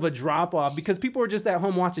thousands of a drop off because people were just at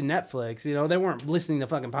home watching Netflix. They weren't listening to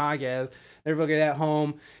fucking podcasts. They're fucking at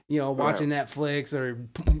home, watching Netflix or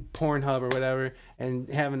Pornhub or whatever and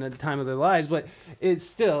having the time of their lives. But it's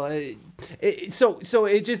still, so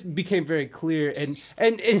it just became very clear.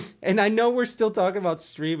 And I know we're still talking about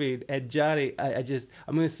streaming. And Johnny, I'm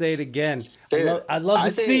going to say it again. I'd love to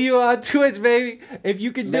see you on Twitch, baby. If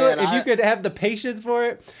you could do it, if you could have the patience for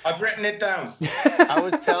it. I've written it down. I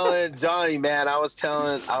was telling Johnny, man, I was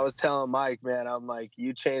telling Mike, man, I'm like,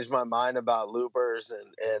 you changed my mind about loopers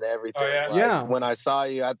and everything. Oh, yeah. Like, when I saw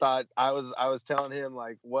you, I thought I was telling him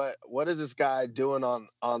like, what is this guy doing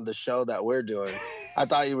on the show that we're doing? I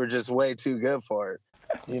thought you were just way too good for it.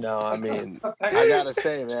 I mean, I gotta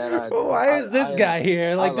say, man. Why is this guy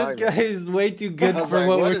here? Like, this guy is way too good for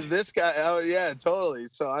what is this guy? Oh yeah, totally.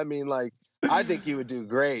 So I mean, like, I think you would do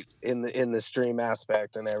great in the stream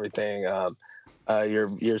aspect and everything.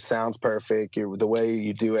 Your sound's perfect. The way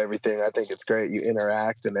you do everything, I think it's great. You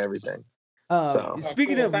interact and everything.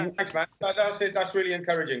 Speaking of, thanks, man. That's it. That's really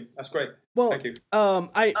encouraging. That's great. Well, thank you.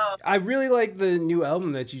 I really like the new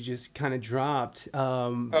album that you just kind of dropped.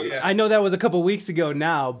 I know that was a couple weeks ago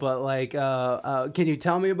now, but like, can you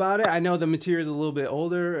tell me about it? I know the material is a little bit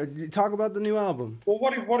older. Talk about the new album. Well,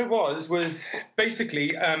 what it was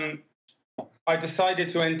basically, I decided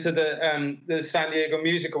to enter the San Diego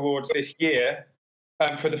Music Awards this year.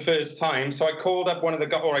 for the first time. So I called up one of the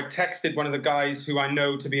guys, or I texted one of the guys who I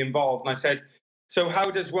know to be involved, and I said, "So how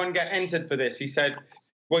does one get entered for this?" He said,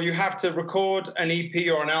 "Well, you have to record an EP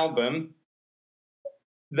or an album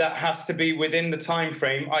that has to be within the time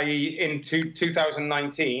frame, i.e. in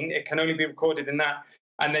 2019. It can only be recorded in that,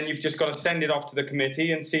 and then you've just got to send it off to the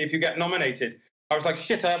committee and see if you get nominated." I was like,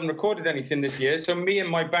 shit, I haven't recorded anything this year. So me and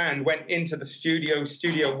my band went into the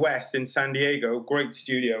Studio West in San Diego, great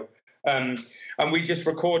studio, and we just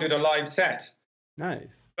recorded a live set.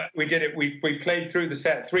 Nice. But we did it. We played through the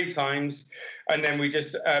set 3 times, and then we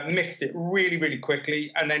just mixed it really, really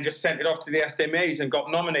quickly, and then just sent it off to the SMAs and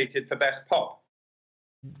got nominated for Best Pop.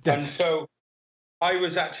 And so I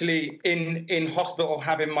was actually in hospital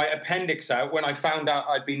having my appendix out when I found out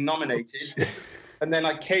I'd been nominated. And then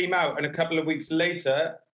I came out, and a couple of weeks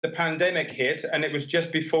later, the pandemic hit, and it was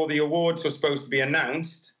just before the awards were supposed to be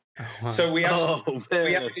announced. Oh, wow. So we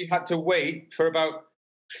actually had to wait for about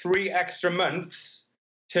 3 extra months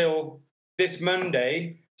till this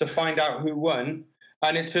Monday to find out who won.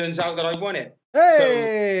 And it turns out that I won it.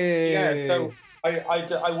 Hey! So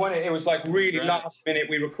I won it. It was like really last minute.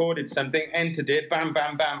 We recorded something, entered it, bam,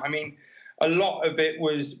 bam, bam. I mean, a lot of it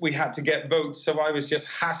was we had to get votes. So I was just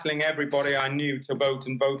hassling everybody I knew to vote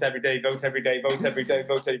and vote every day, vote every day, vote every day,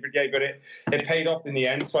 vote every day. But it paid off in the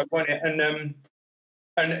end. So I won it.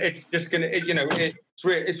 And it's just going to,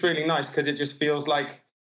 it's really nice because it just feels like,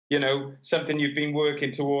 something you've been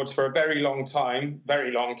working towards for a very long time.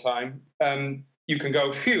 You can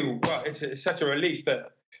go, phew, well, it's such a relief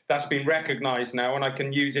that that's been recognized now, and I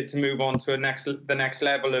can use it to move on to the next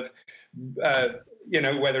level of,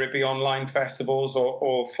 whether it be online festivals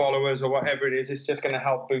or followers or whatever it is. It's just going to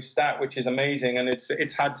help boost that, which is amazing. And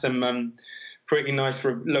it's had some pretty nice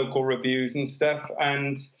local reviews and stuff.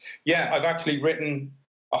 And yeah, I've actually written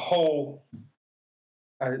a whole,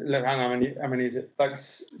 hang on, how many is it? Like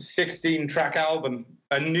 16-track album,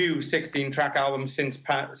 a new 16-track album since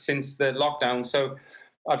the lockdown. So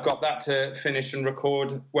I've got that to finish and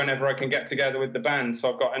record whenever I can get together with the band.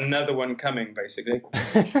 So I've got another one coming, basically.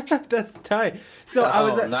 That's tight. So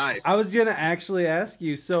nice. I was gonna actually ask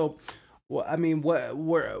you. So,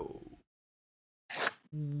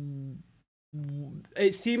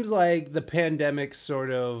 it seems like the pandemic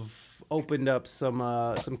sort of opened up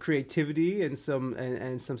some creativity and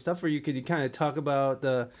some stuff where you could kind of talk about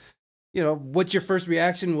what your first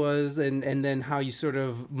reaction was and then how you sort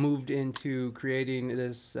of moved into creating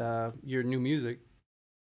this your new music.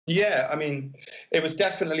 Yeah, I mean, it was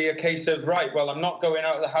definitely a case of, right, well, I'm not going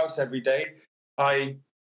out of the house every day. I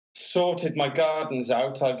sorted my gardens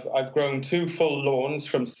out. I've grown 2 full lawns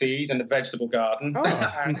from seed and a vegetable garden.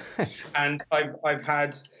 Oh, and I've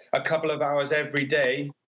had a couple of hours every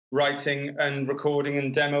day writing and recording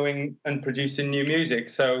and demoing and producing new music.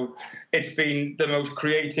 So it's been the most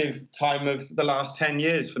creative time of the last 10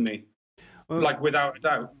 years for me, like without a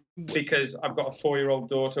doubt, because I've got a 4-year-old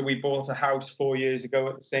daughter. We bought a house 4 years ago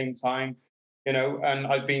at the same time, and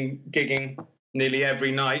I've been gigging nearly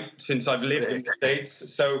every night since I've lived in the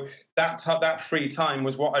States. So that free time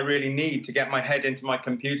was what I really need to get my head into my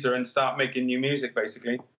computer and start making new music,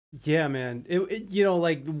 basically. Yeah, man. It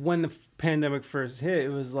like when the pandemic first hit, it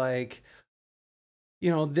was like,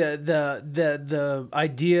 the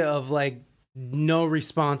idea of like no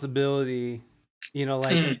responsibility,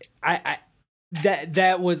 I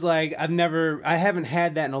that was like I haven't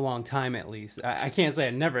had that in a long time, at least. I can't say I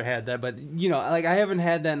never had that, but like I haven't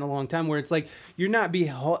had that in a long time where it's like you're not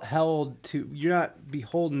beholden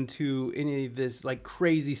to any of this like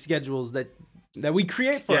crazy schedules that we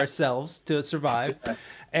create for ourselves to survive.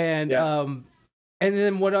 And and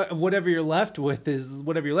then whatever you're left with is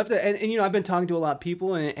whatever you're left with. And I've been talking to a lot of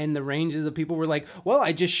people, and the ranges of people were like, well,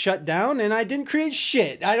 I just shut down and I didn't create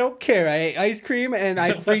shit. I don't care. I ate ice cream and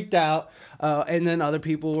I freaked out. And then other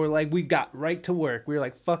people were like, we got right to work. We were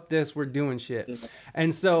like, fuck this, we're doing shit.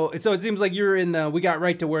 And so it seems like you're in the we got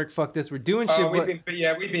right to work, fuck this, we're doing shit. We've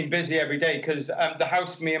been busy every day because the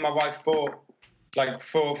house me and my wife bought like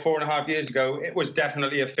 4.5 years ago, it was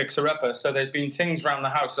definitely a fixer-upper. So there's been things around the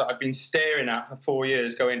house that I've been staring at for 4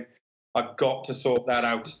 years going, I've got to sort that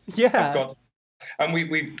out. Yeah. And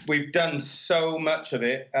we've done so much of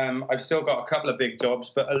it. I've still got a couple of big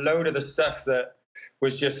jobs, but a load of the stuff that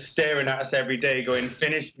was just staring at us every day going,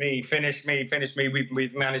 finish me,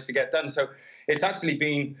 we've managed to get done. So it's actually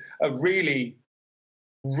been a really,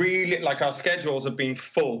 really, like our schedules have been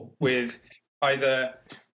full with either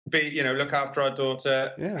look after our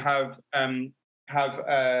daughter, have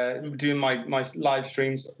doing my live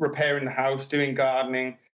streams, repairing the house, doing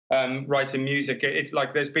gardening, writing music. It's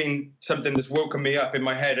like there's been something that's woken me up in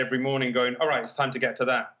my head every morning, going, "All right, it's time to get to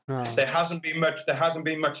that." Oh. There hasn't been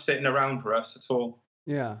much sitting around for us at all.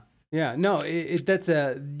 Yeah. No, that's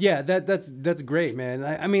great, man.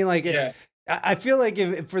 I mean, like, I feel like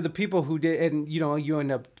if for the people who did, and you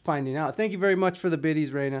end up finding out. Thank you very much for the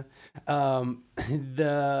biddies, Raina.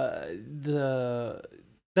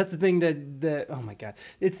 That's the thing that oh my god,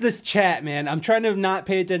 it's this chat, man. I'm trying to not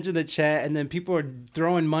pay attention to the chat, and then people are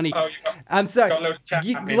throwing money. I'm sorry.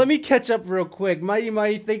 Let me catch up real quick.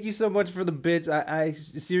 Mighty, thank you so much for the bits. I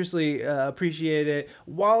seriously appreciate it.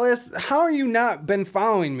 Wallace, how are you not been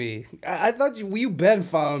following me? I thought you been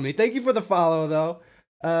following me. Thank you for the follow though.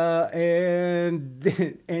 And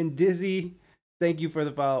Dizzy, thank you for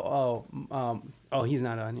the follow. Oh, he's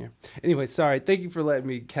not on here. Anyway, sorry. Thank you for letting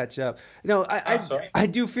me catch up. I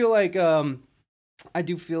do feel like that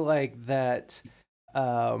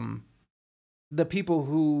the people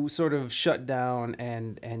who sort of shut down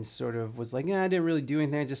and sort of was like, I didn't really do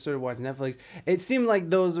anything. I just sort of watched Netflix. It seemed like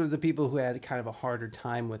those were the people who had kind of a harder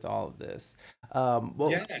time with all of this. What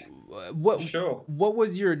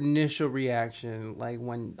was your initial reaction like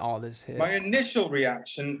when all this hit? My initial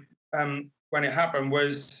reaction when it happened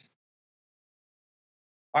was,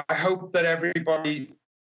 I hope that everybody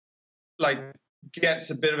like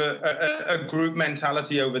gets a bit of a group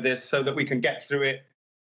mentality over this so that we can get through it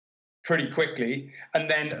pretty quickly. And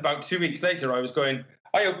then about 2 weeks later, I was going,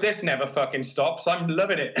 I hope this never fucking stops. I'm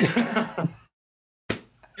loving it.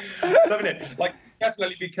 Loving it. Like,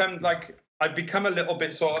 definitely I've become a little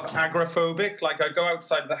bit sort of agoraphobic. Like, I go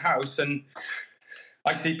outside the house and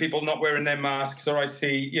I see people not wearing their masks, or I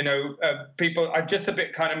see, people. I'm just a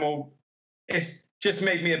bit kind of more. It's just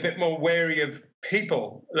made me a bit more wary of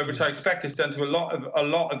people, which I expect it's done to a lot of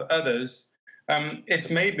others.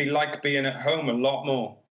 It's made me like being at home a lot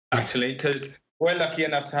more, actually, because we're lucky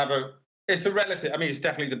enough to have it's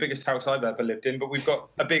definitely the biggest house I've ever lived in, but we've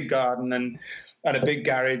got a big garden and a big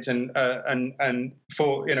garage and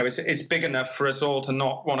for, it's big enough for us all to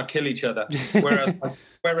not want to kill each other.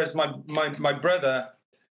 Whereas my brother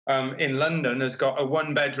in London has got a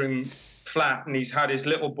 1-bedroom flat, and he's had his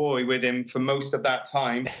little boy with him for most of that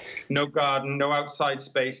time. No garden, no outside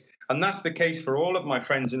space. And that's the case for all of my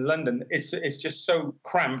friends in London. It's just so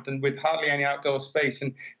cramped and with hardly any outdoor space.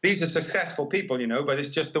 And these are successful people, but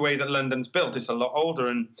it's just the way that London's built. It's a lot older.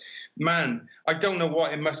 And man, I don't know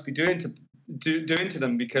what it must be doing to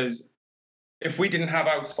them, because if we didn't have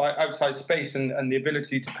outside space and the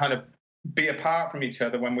ability to kind of be apart from each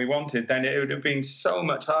other when we wanted, then it would have been so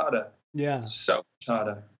much harder. Yeah. So much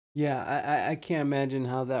harder. Yeah, I can't imagine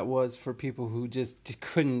how that was for people who just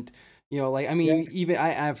couldn't, even I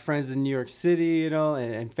have friends in New York City,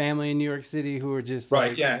 and family in New York City who are just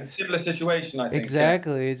right. Similar situation, I think.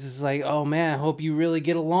 Exactly. Yeah. It's just like, oh man, I hope you really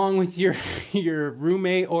get along with your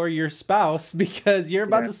roommate or your spouse, because you're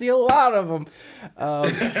about to see a lot of them.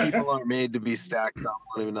 People aren't made to be stacked on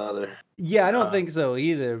one another. Yeah, I don't think so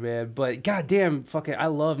either, man. But goddamn, fucking, I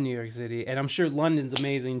love New York City, and I'm sure London's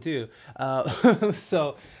amazing too.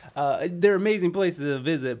 So. They're amazing places to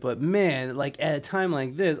visit, but man, like at a time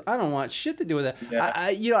like this, I don't want shit to do with that.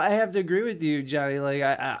 Yeah. I have to agree with you, Johnny. Like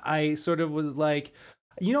I sort of was like,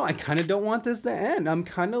 I kind of don't want this to end. I'm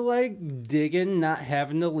kind of like digging not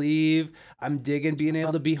having to leave. I'm digging being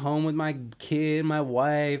able to be home with my kid, my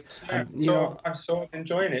wife. I'm sort of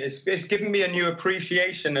enjoying it. It's given me a new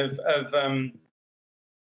appreciation of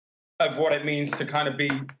what it means to kind of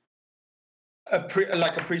be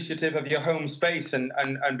appreciative of your home space and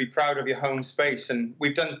be proud of your home space. And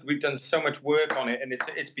we've done so much work on it, and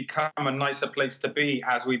it's become a nicer place to be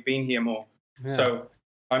as we've been here more. Yeah. So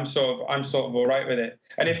I'm sort of all right with it.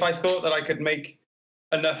 And if I thought that I could make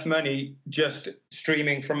enough money just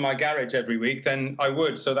streaming from my garage every week, then I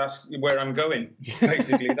would. So that's where I'm going.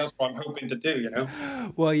 Basically, that's what I'm hoping to do.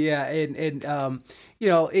 Well, yeah, and I'll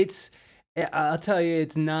tell you,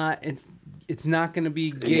 it's not going to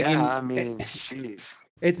be gigging. Yeah, I mean, jeez.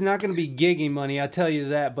 It's not going to be gigging money, I'll tell you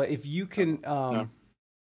that. But if you can,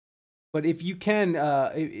 if you can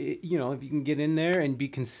get in there and be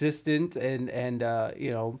consistent and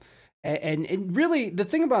really the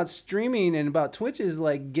thing about streaming and about Twitch is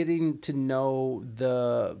like getting to know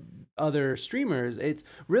the other streamers. It's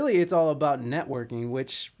all about networking,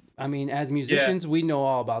 which, I mean, as musicians, we know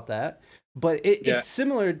all about that. But it's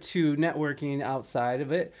similar to networking outside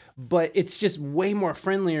of it, but it's just way more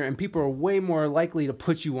friendlier, and people are way more likely to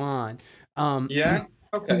put you on.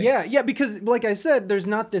 Okay. Yeah, because like I said, there's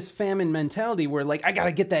not this famine mentality where like I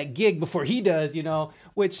gotta get that gig before he does,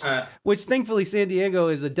 which thankfully San Diego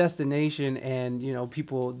is a destination, and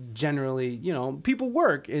people generally, people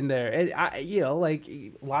work in there, and like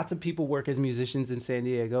lots of people work as musicians in San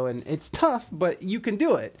Diego, and it's tough, but you can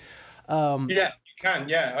do it. Yeah, you can.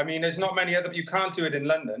 Yeah, I mean, there's not many other. You can't do it in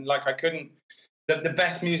London. Like I couldn't. The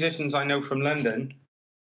best musicians I know from London,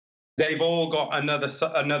 they've all got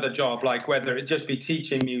another job, like whether it just be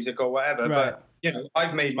teaching music or whatever. Right. But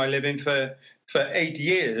I've made my living for 8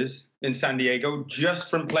 years in San Diego just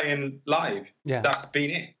from playing live. Yeah. That's been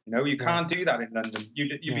it. You can't do that in London.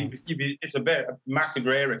 It's a massive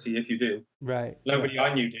rarity if you do. Right. Nobody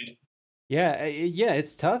I knew did. Yeah,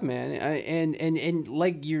 it's tough, man. And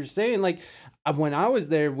like you're saying, like when I was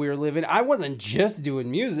there, I wasn't just doing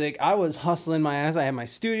music. I was hustling my ass. I had my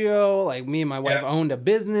studio. Like me and my wife owned a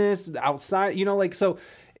business outside. Like so.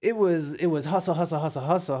 It was hustle.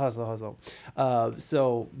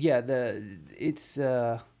 So yeah,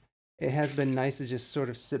 it has been nice to just sort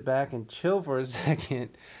of sit back and chill for a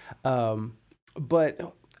second.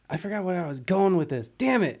 But I forgot what I was going with this.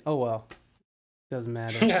 Damn it! Oh well. Doesn't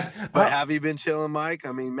matter. But have you been chilling, Mike?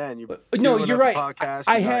 I mean, man, no, you're right. Podcast,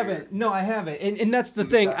 I haven't. No, I haven't. And that's the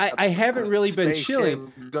thing. I haven't really been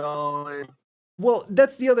chilling. Well,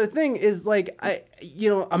 that's the other thing is like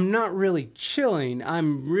I'm not really chilling.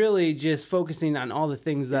 I'm really just focusing on all the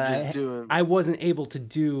things that I wasn't able to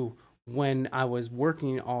do when I was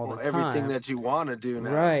working all the time. Everything that you want to do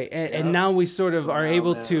now. Right. And now we sort of are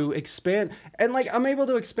able to expand. And like I'm able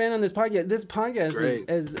to expand on this podcast. This podcast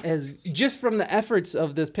is just from the efforts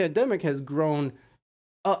of this pandemic has grown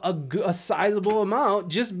a sizable amount,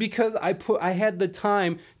 just because I had the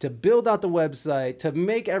time to build out the website, to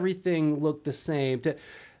make everything look the same,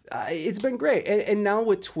 it's been great. And now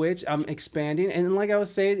with Twitch, I'm expanding. And like I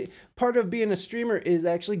was saying, part of being a streamer is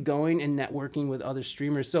actually going and networking with other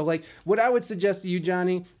streamers. So like what I would suggest to you,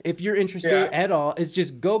 Johnny, if you're interested at all, is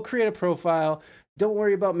just go create a profile. Don't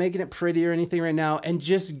worry about making it pretty or anything right now. And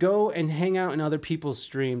just go and hang out in other people's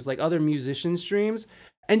streams, like other musician streams.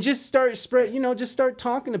 And just start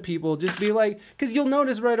talking to people. Just be like, because you'll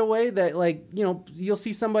notice right away that like, you'll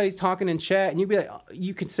see somebody talking in chat and you'll be like,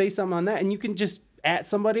 you can say something on that and you can just at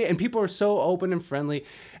somebody, and people are so open and friendly,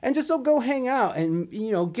 and just so go hang out and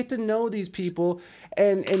get to know these people,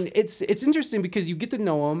 and it's interesting because you get to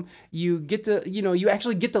know them, you get to you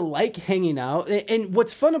actually get to like hanging out, and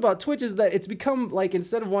what's fun about Twitch is that it's become like,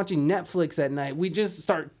 instead of watching Netflix at night, we just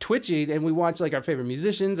start twitching and we watch like our favorite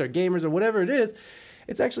musicians or gamers or whatever it is.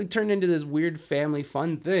 It's actually turned into this weird family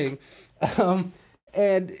fun thing.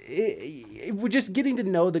 And we're just getting to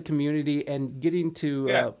know the community and getting to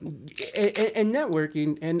and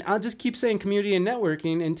networking. And I'll just keep saying community and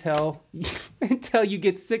networking until you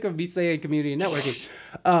get sick of me saying community and networking.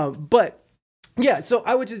 But yeah, so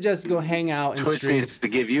I would suggest go hang out and Twitch stream. needs to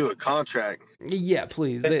give you a contract. Yeah,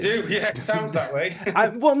 please. They do. Yeah, it sounds that way.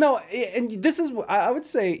 Well, no, and this is, I would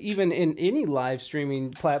say, even in any live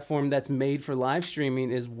streaming platform that's made for live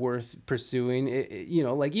streaming is worth pursuing.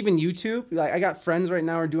 Like even YouTube. Like I got friends right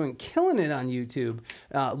now who are killing it on YouTube,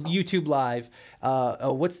 YouTube Live.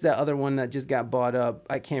 What's that other one that just got bought up?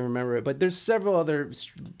 I can't remember it, but there's several other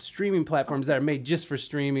streaming platforms that are made just for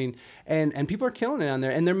streaming, and people are killing it on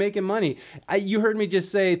there, and they're making money. You heard me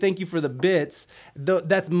just say thank you for the bits.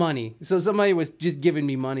 That's money. So somebody was just giving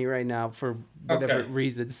me money right now for whatever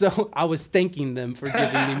reason. So I was thanking them for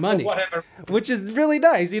giving me money, which is really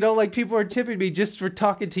nice. Like people are tipping me just for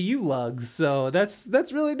talking to you lugs. So that's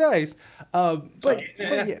really nice. But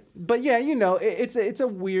yeah, it's a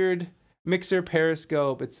weird Mixer,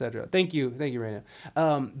 Periscope, etc. Thank you, Raina.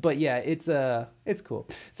 But yeah, it's cool.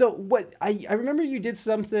 So what I remember you did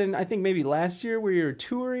something, I think maybe last year, where you were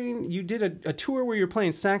touring. You did a tour where you're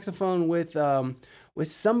playing saxophone with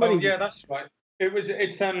somebody. Oh yeah, that's right.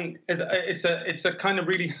 It's a kind of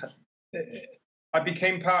really. I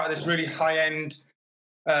became part of this really high end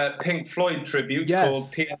Pink Floyd tribute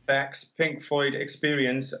called PFX, Pink Floyd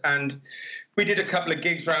Experience, and we did a couple of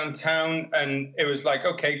gigs around town, and it was like,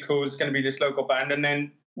 okay, cool, it's going to be this local band. And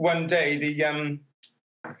then one day, the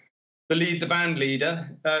band leader,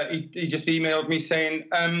 he just emailed me saying,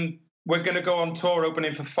 we're going to go on tour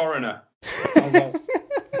opening for Foreigner.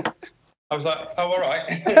 I was like, oh, all right.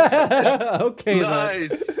 Okay.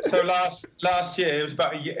 Nice. So last year, it was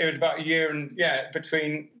about a year, and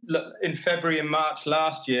in February and March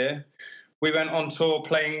last year, we went on tour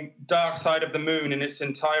playing Dark Side of the Moon in its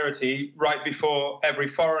entirety right before every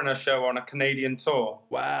Foreigner show on a Canadian tour.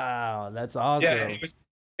 Wow, that's awesome. Yeah,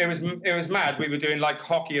 it was mad. We were doing like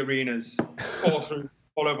hockey arenas all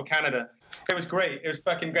over Canada. It was great. It was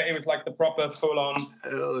fucking great. It was like the proper full-on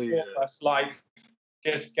bus life,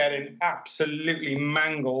 just getting absolutely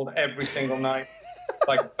mangled every single night,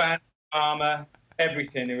 like band armor,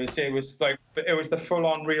 everything. It was the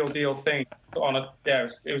full-on real deal thing.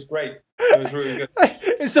 It was great. It was really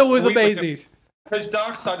good. So it was amazing. Because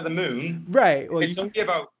Dark Side of the Moon, right? Well, it's only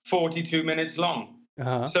about 42 minutes long.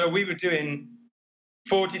 So we were doing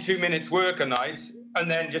 42 minutes work a night, and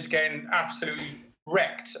then just getting absolutely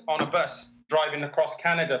wrecked on a bus driving across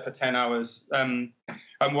Canada for 10 hours, and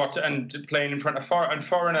playing in front of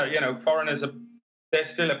foreigners. They're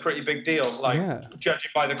still a pretty big deal,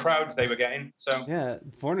 judging by the crowds they were getting. So yeah,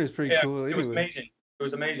 Foreigner's pretty cool. It was amazing. It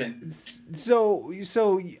was amazing. So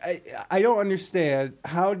I don't understand.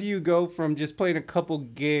 How do you go from just playing a couple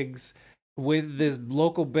gigs with this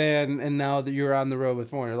local band and now that you're on the road with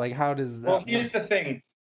Foreigner? Like, how does that Well, here's the thing.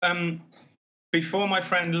 Before my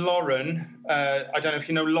friend Lauren, I don't know if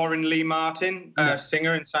you know Lauren Lee Martin,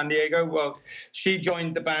 singer in San Diego. Well, she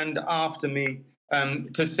joined the band after me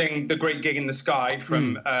to sing The Great Gig in the Sky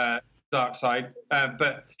from Dark Side.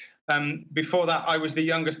 But before that, I was the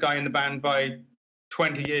youngest guy in the band by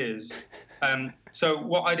 20 years. So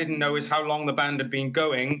what I didn't know is how long the band had been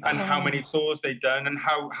going and how many tours they'd done and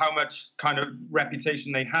how much kind of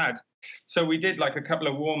reputation they had. So we did like a couple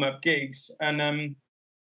of warm-up gigs, and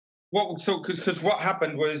because what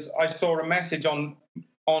happened was I saw a message on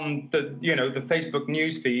the the Facebook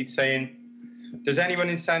news feed saying, does anyone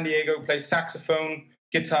in San Diego play saxophone,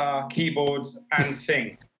 guitar, keyboards, and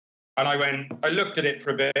sing? And I looked at it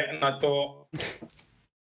for a bit and I thought,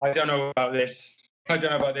 I don't know about this.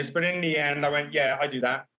 But in the end, I went, yeah, I do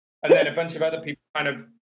that. And then a bunch of other people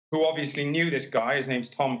who obviously knew this guy, his name's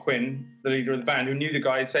Tom Quinn, the leader of the band, who knew the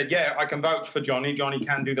guy, and said, yeah, I can vouch for Johnny. Johnny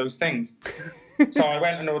can do those things. So I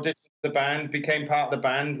went and auditioned for the band, became part of the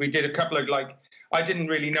band. We did a couple of, I didn't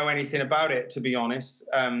really know anything about it, to be honest.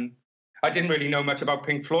 I didn't really know much about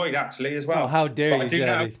Pink Floyd, actually, as well. Oh, how dare you,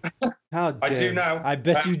 Johnny? How dare I do now. I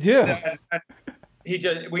bet you do. And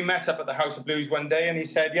we met up at the House of Blues one day, and he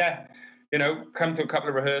said, yeah, come to a couple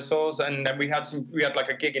of rehearsals. And then we had like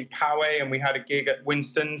a gig in Poway, and we had a gig at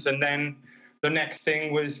Winston's. And then the next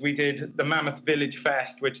thing was we did the Mammoth Village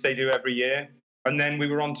Fest, which they do every year. And then we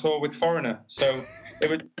were on tour with Foreigner. So it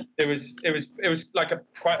was like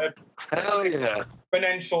quite a hell yeah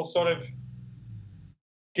exponential sort of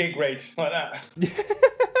gig rate like that.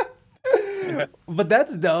 But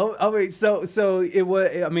that's dope. I mean, so it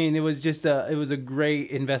was. I mean, it was a great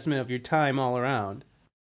investment of your time all around.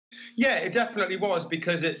 Yeah, it definitely was,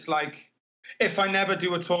 because it's like, if I never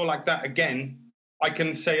do a tour like that again, I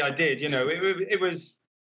can say I did. It was,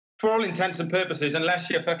 for all intents and purposes, unless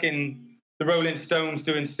you're fucking the Rolling Stones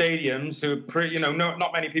doing stadiums, who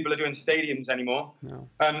not many people are doing stadiums anymore. No.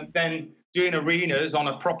 Then doing arenas on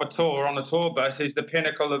a proper tour, on a tour bus, is the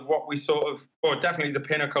pinnacle of what we or definitely the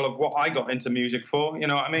pinnacle of what I got into music for. You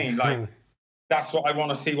know what I mean? Like, that's what I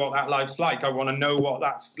want to see, what that life's like. I want to know what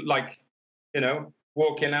that's like,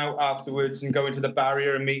 walking out afterwards and going to the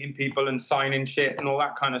barrier and meeting people and signing shit and all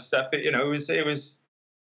that kind of stuff. It was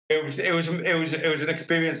an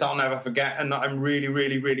experience I'll never forget, and that I'm really,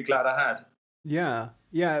 really, really glad I had. Yeah.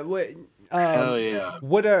 hell yeah.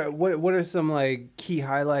 What are some like key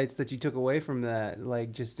highlights that you took away from that?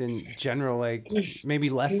 Like, just in general, like maybe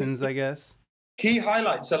lessons, I guess. Key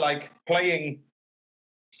highlights are like playing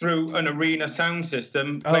through an arena sound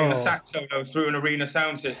system, playing a sax solo through an arena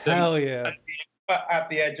sound system. Hell yeah. At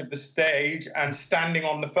the edge of the stage and standing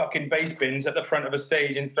on the fucking bass bins at the front of a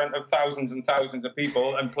stage in front of thousands and thousands of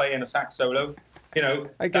people and playing a sax solo.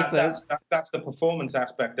 I guess that's the performance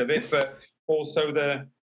aspect of it, but also the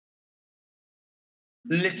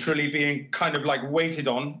literally being kind of like waited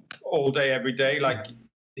on all day, every day. Like,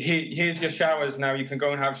 here's your showers now. You can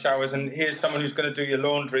go and have showers, and here's someone who's going to do your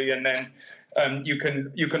laundry, and then you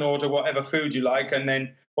can order whatever food you like, and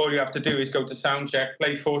then all you have to do is go to sound check,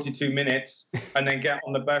 play 42 minutes, and then get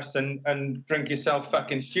on the bus and drink yourself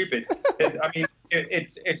fucking stupid.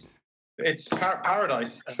 It's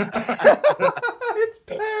paradise. It's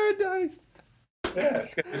paradise. Yeah,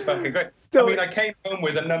 it's fucking great. I came home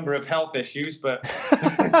with a number of health issues, but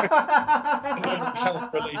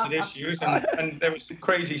health-related issues, and there was some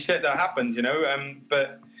crazy shit that happened,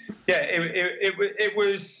 But yeah, it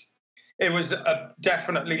was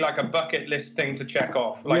definitely like a bucket list thing to check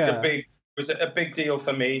off. It was a big deal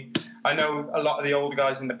for me. I know a lot of the older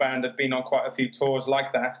guys in the band have been on quite a few tours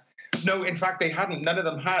like that. No, in fact, they hadn't. None of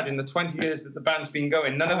them had in the 20 years that the band's been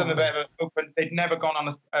going. None of them have ever opened. They'd never gone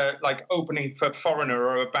on opening for Foreigner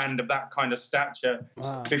or a band of that kind of stature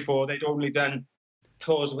before. They'd only done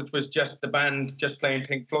tours which was just the band just playing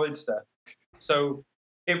Pink Floyd stuff. So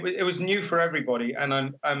it was new for everybody,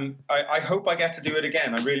 and I hope I get to do it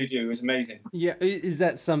again. I really do. It was amazing. Yeah, is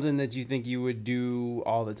that something that you think you would do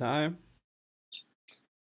all the time?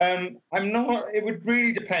 I'm not. It would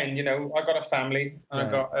really depend. You know, I got a family, and I've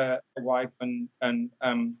got a wife, and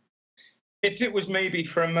if it was maybe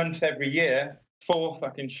for a month every year, for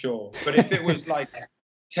fucking sure. But if it was like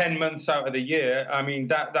 10 months out of the year, I mean,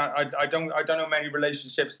 that I don't know many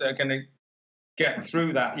relationships that are going to get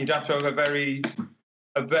through that. You'd have to have a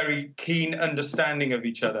very keen understanding of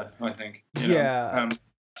each other, I think. You know?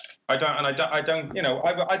 I don't, you know,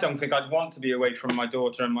 I don't think I'd want to be away from my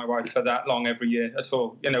daughter and my wife for that long every year at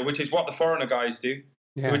all. You know, which is what the foreigner guys do.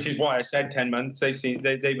 Yeah. Which is why I said 10 months.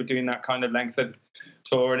 They were doing that kind of length of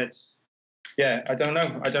tour, and it's, yeah, I don't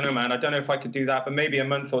know, man. I don't know if I could do that, but maybe a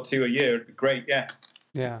month or two a year would be great. Yeah.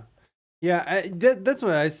 Yeah, that's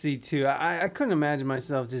what I see too. I couldn't imagine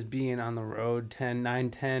myself just being on the road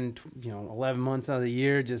 9, 10, 11 months out of the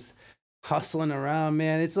year, just hustling around,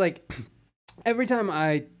 man. It's like every time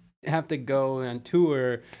I have to go on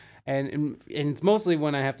tour, and it's mostly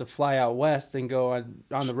when I have to fly out west and go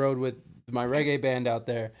on the road with my reggae band out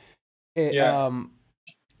there.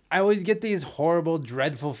 I always get these horrible,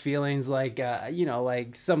 dreadful feelings like,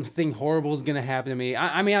 like something horrible is going to happen to me.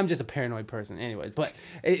 I mean, I'm just a paranoid person anyways, but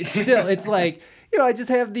it's like, I just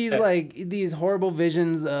have these these horrible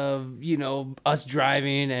visions of, us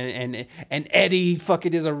driving and Eddie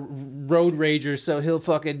fucking is a road rager. So he'll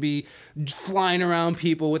fucking be flying around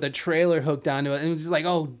people with a trailer hooked onto it. And it's just like,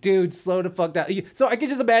 oh dude, slow the fuck down. So I can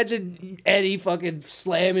just imagine Eddie fucking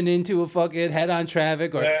slamming into a fucking head on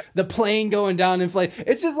traffic or the plane going down in flight.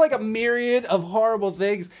 It's just like a myriad of horrible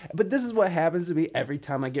things. But this is what happens to me every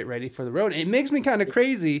time I get ready for the road. It makes me kind of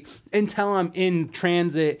crazy until I'm in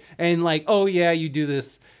transit and like, oh yeah, you do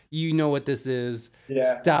this, you know what this is.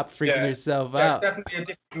 Stop freaking yourself out. It's definitely a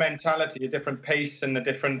different mentality, a different pace, and a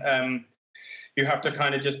different you have to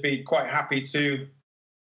kind of just be quite happy to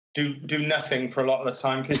do nothing for a lot of the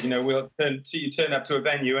time, because you turn up to a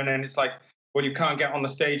venue and then it's like, well, you can't get on the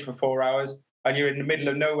stage for 4 hours and you're in the middle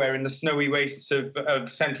of nowhere in the snowy wastes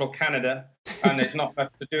of central Canada, and there's not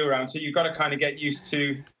much to do around, so you've got to kind of get used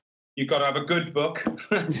to. You've got to have a good book,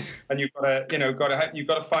 and you've got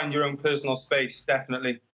to find your own personal space.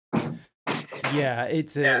 Definitely. Yeah,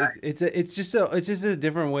 it's just a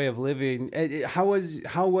different way of living. How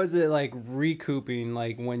was it like recouping?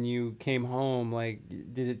 Like when you came home, like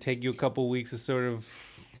did it take you a couple weeks to sort of?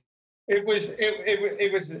 It was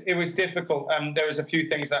difficult. There was a few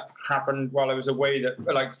things that happened while I was away, that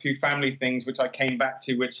like a few family things which I came back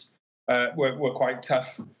to, which were quite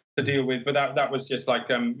tough to deal with, but that was just like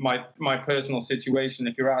my personal situation.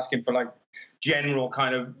 If you're asking for like general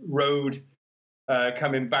kind of road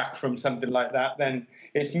coming back from something like that, then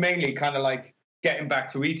it's mainly kind of like getting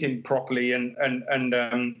back to eating properly and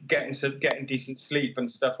getting decent sleep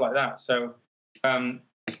and stuff like that. So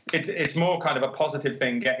it's more kind of a positive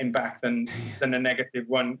thing getting back than a negative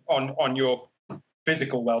one on your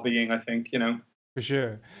physical well-being, I think. For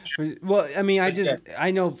sure. Well, I mean,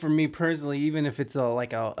 I know for me personally, even if it's a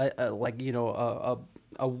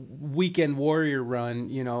weekend warrior run,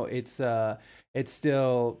 it's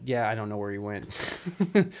still, I don't know where he went,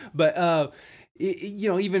 but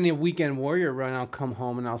even a weekend warrior run, I'll come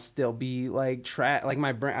home and I'll still be like like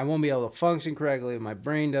my brain, I won't be able to function correctly. My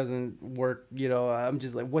brain doesn't work. I'm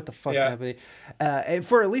just like, what the fuck's happening?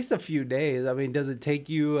 For at least a few days. I mean, does it take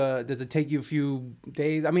you a few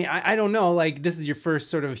days? I mean, I don't know. Like, this is your first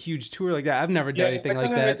sort of huge tour like that. I've never done anything like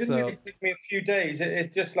that. It didn't really take me a few days.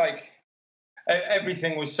 It's just like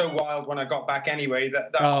everything was so wild when I got back anyway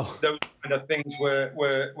that those kind of things were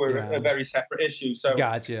a very separate issue. So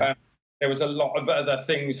gotcha. There was a lot of other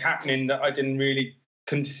things happening that I didn't really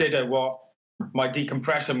consider what my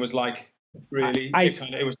decompression was like. Really,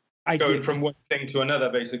 it was going from one thing to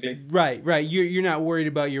another, basically. Right. You're not worried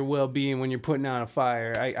about your well-being when you're putting out a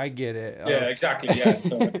fire. I get it. Yeah, exactly. Yeah.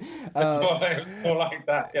 So, more like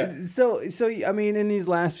that. Yeah. So I mean, in these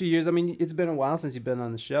last few years, I mean, it's been a while since you've been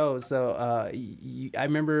on the show. So I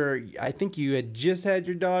remember, I think you had just had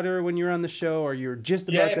your daughter when you were on the show, or you were just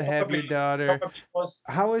about to have your daughter.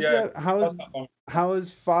 How is that? How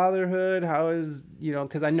is fatherhood? How is,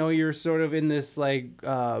 because I know you're sort of in this like.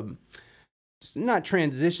 Not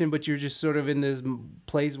transition, but you're just sort of in this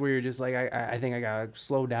place where you're just like, I think I gotta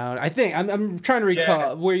slow down. I think I'm trying to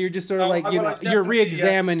recall where you're just sort of like, you're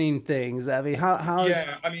re-examining things. I mean, how?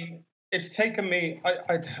 I mean, it's taken me.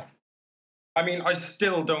 I mean, I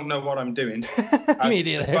still don't know what I'm doing. Me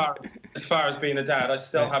neither. As far as being a dad, I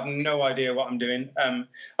still have no idea what I'm doing.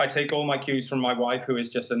 I take all my cues from my wife, who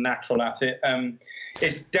is just a natural at it.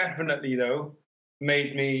 It's definitely though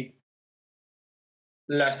made me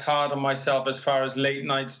less hard on myself as far as late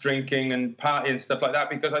nights drinking and partying and stuff like that,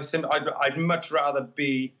 because I'd much rather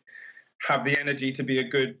have the energy to be a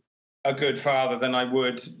good father than I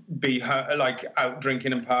would be like out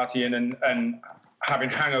drinking and partying and having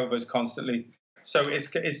hangovers constantly. So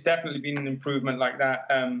it's definitely been an improvement like that.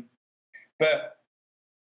 But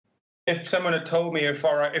if someone had told me if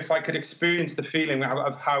I could experience the feeling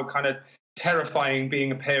of how kind of terrifying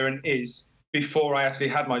being a parent is before I actually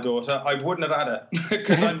had my daughter, I wouldn't have had her,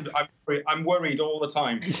 because I'm worried all the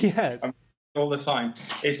time. Yes. All the time.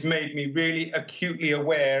 It's made me really acutely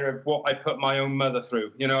aware of what I put my own mother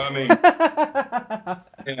through. You know what I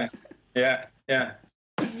mean? Yeah.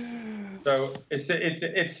 So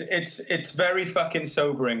it's very fucking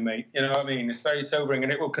sobering, mate. You know what I mean? It's very sobering,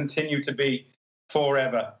 and it will continue to be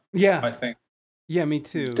forever. Yeah, I think. Yeah, me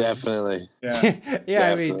too. Definitely. Yeah.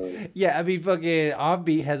 Yeah, I mean, fucking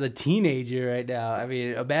Offbeat has a teenager right now. I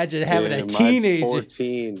mean, imagine having a teenager. Mine's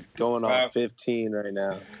 14, going on 15 right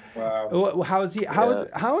now. Wow. How is he?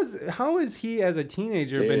 How is he as a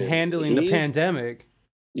teenager been handling the pandemic?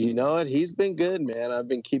 You know what? He's been good, man. I've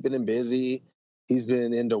been keeping him busy. He's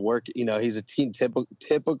been into work. You know, he's a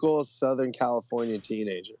typical Southern California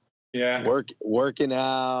teenager. Yeah. Working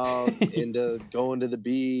out, into going to the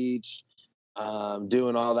beach,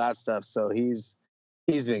 doing all that stuff. So he's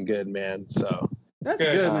been good, man. So that's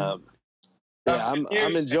good.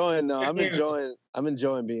 I'm enjoying though. I'm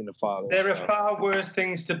enjoying being a father. There are far worse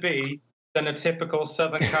things to be than a typical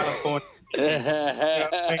Southern California.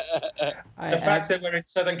 The fact that we're in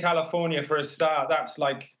Southern California for a start, that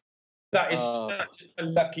is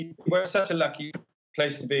such a lucky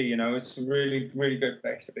place to be. You know, it's a really, really good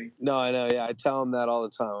place to be. No, I know. Yeah, I tell him that all the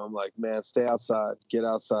time. I'm like, man, stay outside, get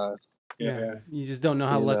outside. Yeah. You just don't know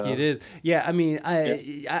how lucky it is. Yeah, I mean,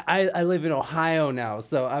 I live in Ohio now,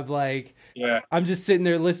 so I'm like, I'm just sitting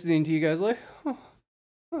there listening to you guys like,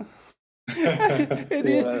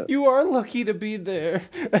 you are lucky to be there.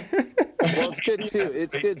 Well,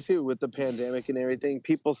 it's good too with the pandemic and everything.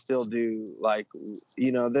 People still do, like,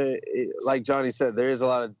 you know, like Johnny said, there is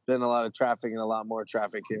been a lot of traffic and a lot more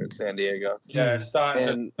traffic here in San Diego. Yeah, it's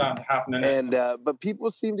starting to happen. But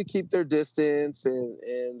people seem to keep their distance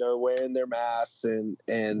and are wearing their masks and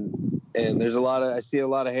there's I see a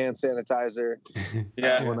lot of hand sanitizer.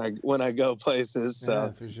 When I go places.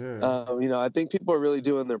 So for sure. You know, I think people are really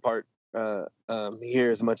doing their part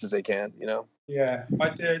here as much as they can. You know. Yeah,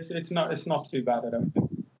 it's not too bad, I don't think.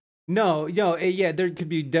 No, there could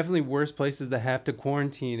be definitely worse places to have to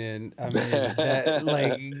quarantine in. I mean,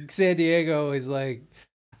 like San Diego is like,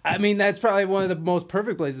 I mean, that's probably one of the most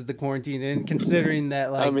perfect places to quarantine in, considering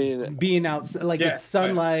that, like, being out, like, it's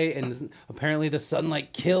sunlight, and apparently the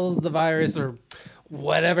sunlight kills the virus or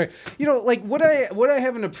whatever. You know, like, what I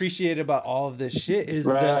haven't appreciated about all of this shit is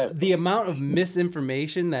the amount of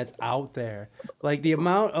misinformation that's out there. Like, the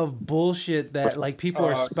amount of bullshit that, like, people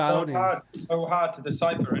are spouting. So hard to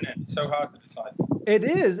decipher, isn't it? So hard to decipher. It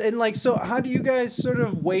is. And, like, so how do you guys sort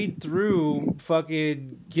of wade through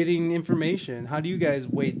fucking getting information? How do you guys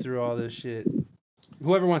wade through all this shit?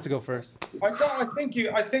 Whoever wants to go first. I think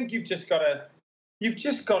you've just got to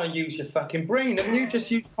use your fucking brain, and you just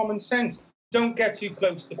use common sense. Don't get too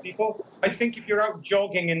close to people. I think if you're out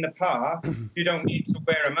jogging in the park, you don't need to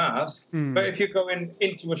wear a mask. But if you're going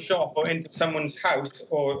into a shop or into someone's house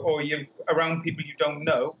or you're around people you don't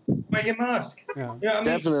know, wear your mask. Yeah. You know what I mean?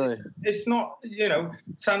 Definitely. It's not,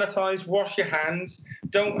 sanitize, wash your hands,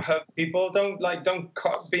 don't hug people, don't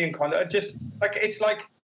be in contact. Just like, it's like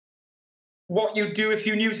what you do if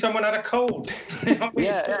you knew someone had a cold. You know what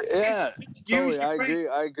I mean? Totally.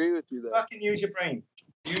 I agree with you there. Fucking use your brain.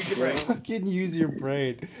 Use your brain. Fucking use your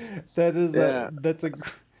brain. That is that's a.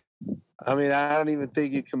 I mean, I don't even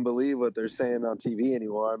think you can believe what they're saying on TV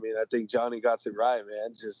anymore. I mean, I think Johnny got it right,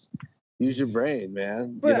 man. Just use your brain,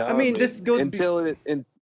 man. But I mean, this goes until it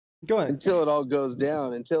all goes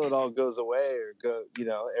down, until it all goes away, or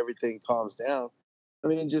everything calms down. I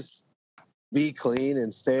mean, just be clean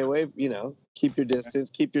and stay away. Keep your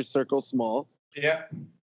distance, keep your circle small. Yeah.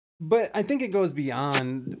 But I think it goes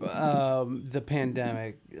beyond the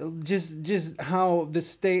pandemic. Just how the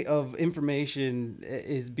state of information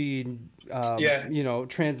is being,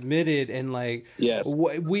 transmitted, and like, yes,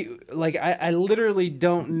 I literally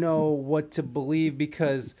don't know what to believe,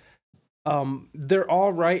 because they're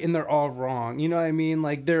all right and they're all wrong. You know what I mean?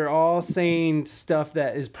 Like, they're all saying stuff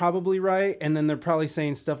that is probably right, and then they're probably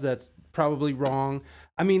saying stuff that's probably wrong.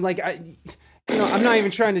 I mean, like, I'm not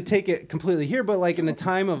even trying to take it completely here, but like in the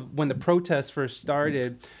time of when the protests first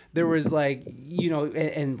started, there was like,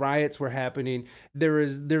 and riots were happening. There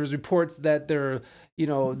was reports that they're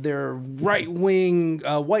right wing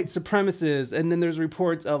white supremacists, and then there's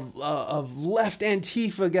reports of left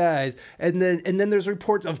Antifa guys, and then there's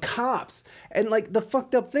reports of cops. And like the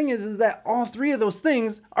fucked up thing is that all three of those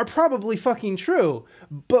things are probably fucking true.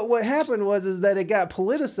 But what happened is that it got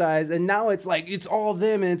politicized, and now it's like it's all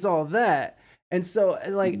them and it's all that. And so,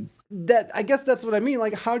 like, that, I guess that's what I mean.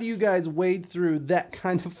 Like, how do you guys wade through that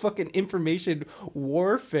kind of fucking information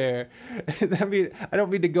warfare? I mean, I don't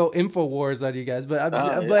mean to go InfoWars on you guys, but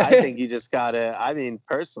I think you just gotta. I mean,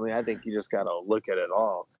 personally, I think you just gotta look at it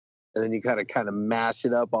all, and then you gotta kind of mash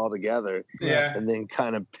it up all together, and then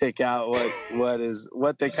kind of pick out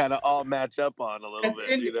what they kind of all match up on a little bit.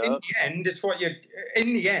 In the end, it's what you.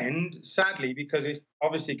 In the end, sadly, because it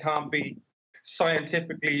obviously can't be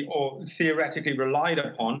scientifically or theoretically relied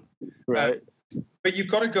upon, right? But you've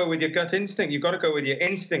got to go with your gut instinct. You've got to go with your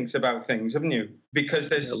instincts about things, haven't you? Because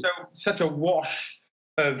there's such a wash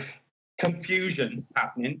of confusion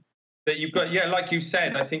happening that you've got. Yeah, like you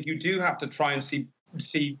said, I think you do have to try and see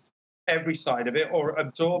every side of it, or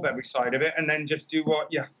absorb every side of it, and then just do what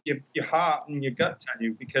your heart and your gut tell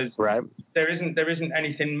you. Because there isn't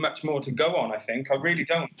anything much more to go on. I think I really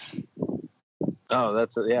don't. Oh,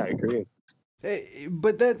 I agree.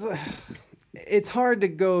 But it's hard to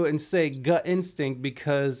go and say gut instinct,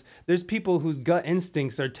 because there's people whose gut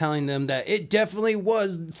instincts are telling them that it definitely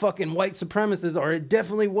was fucking white supremacists, or it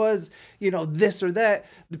definitely was, this or that.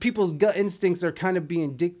 The people's gut instincts are kind of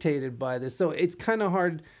being dictated by this. So it's kind of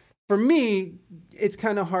hard. For me, it's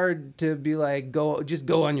kind of hard to be like, go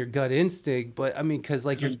on your gut instinct. But I mean, because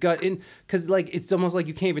like because like it's almost like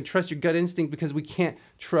you can't even trust your gut instinct, because we can't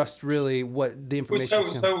trust really what the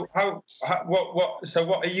information. So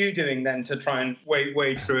what are you doing then to try and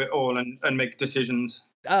wade through it all and make decisions?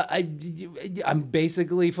 I'm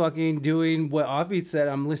basically fucking doing what Offbeat said.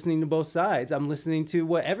 I'm listening to both sides. I'm listening to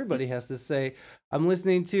what everybody has to say. I'm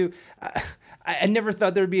listening to. I never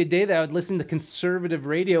thought there would be a day that I would listen to conservative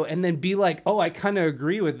radio and then be like, oh, I kind of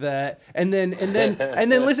agree with that, and then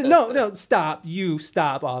listen. No, stop,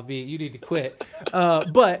 Offbeat. You need to quit.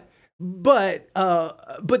 But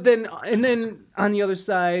then on the other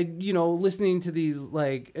side, listening to these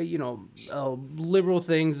like liberal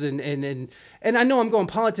things and I know I'm going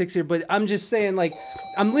politics here, but I'm just saying, like,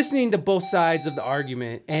 I'm listening to both sides of the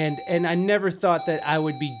argument, and I never thought that I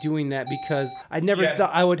would be doing that, because I never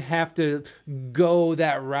thought I would have to go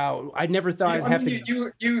that route. I never thought I'd have to.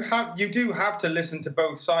 You do have to listen to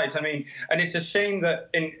both sides. I mean, and it's a shame that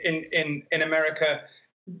in America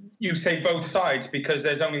you say both sides, because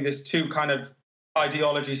there's only this two kind of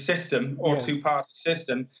ideology system or two-party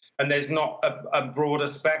system, and there's not a broader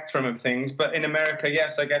spectrum of things. But in America,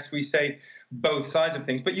 yes, I guess we say both sides of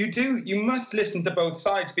things. But you must listen to both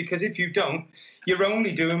sides, because if you don't, you're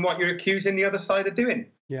only doing what you're accusing the other side of doing.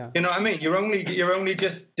 Yeah. You know what I mean? You're only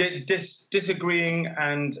just disagreeing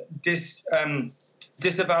and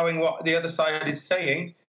disavowing what the other side is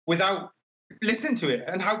saying without listening to it.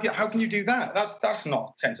 And how can you do that? That's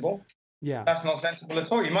not sensible. Yeah. That's not sensible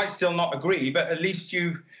at all. You might still not agree, but at least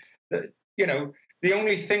the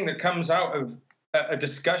only thing that comes out of a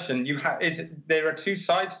discussion is there are two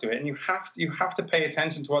sides to it, and you have to pay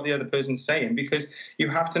attention to what the other person's saying, because you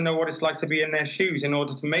have to know what it's like to be in their shoes in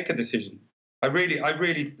order to make a decision. I really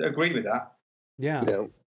agree with that. Yeah.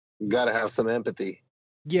 You got to have some empathy.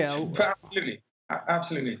 Yeah.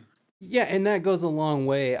 Absolutely. Yeah, and that goes a long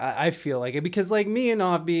way. I feel like it, because like me and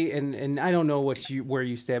Offbeat, and I don't know where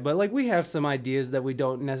you stand, but like we have some ideas that we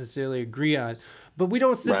don't necessarily agree on, but we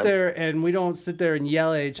don't sit there and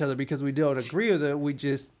yell at each other because we don't agree with it. We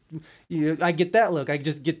just, I get that look. I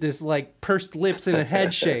just get this like pursed lips and a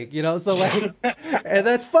head shake, so like, and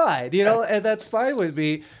that's fine, and that's fine with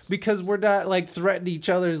me, because we're not like threatening each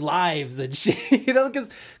other's lives and shit, because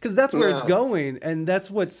that's where it's going, and that's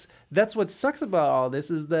what sucks about all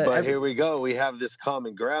this is that. But here we go. We have this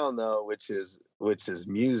common ground though, which is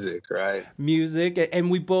music, right? Music,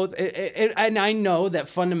 and we both, and I know that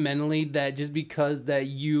fundamentally that just because that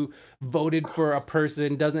you voted for a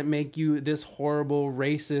person doesn't make you this horrible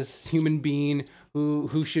racist human being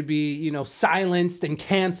who should be silenced and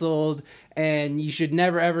canceled, and you should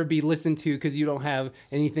never ever be listened to because you don't have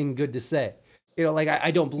anything good to say. Like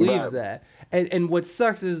I don't believe that. And what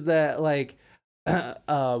sucks is that like.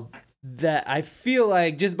 That I feel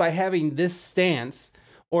like just by having this stance,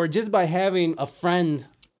 or just by having a friend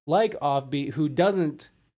like Offbeat who doesn't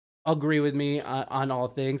agree with me on all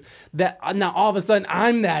things, that now all of a sudden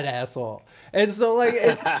I'm that asshole. And so like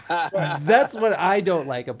that's what I don't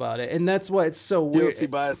like about it, and that's why it's so weird. Guilty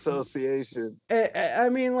by association. I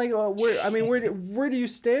mean, like, where do you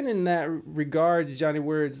stand in that regards, Johnny?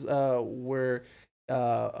 Words, where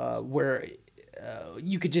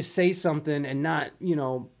you could just say something and not,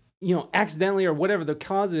 accidentally or whatever the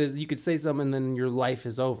cause is, you could say something and then your life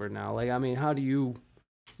is over now. Like, I mean, how do you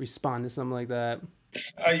respond to something like that?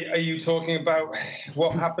 Are you talking about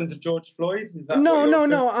what happened to George Floyd?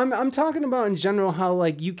 No. I'm talking about in general how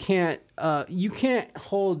like you can't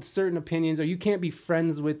hold certain opinions, or you can't be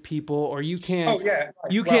friends with people, or you can't. Oh yeah.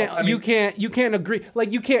 You can't agree.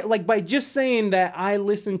 Like you can't, like, by just saying that I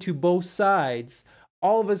listen to both sides,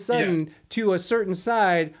 all of a sudden to a certain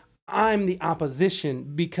side, I'm the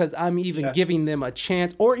opposition because I'm even giving them a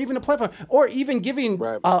chance, or even a platform, or even giving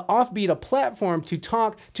Offbeat a platform to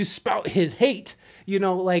talk, to spout his hate.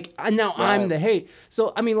 Like now I'm the hate.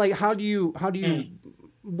 So I mean, like, what's your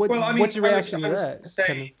reaction to that?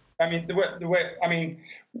 The way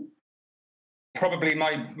probably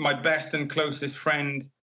my best and closest friend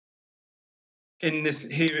in this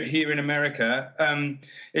here in America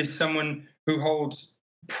is someone who holds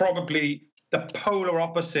probably the polar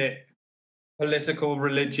opposite political,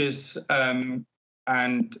 religious,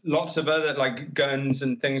 and lots of other, like, guns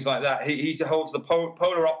and things like that. He holds the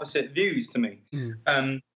polar opposite views to me.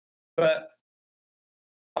 But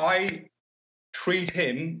I treat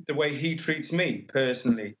him the way he treats me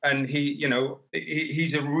personally, and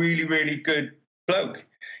he's a really, really good bloke.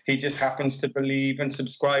 He just happens to believe and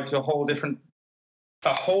subscribe to a whole different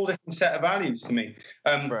set of values to me.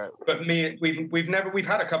 But we've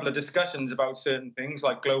had a couple of discussions about certain things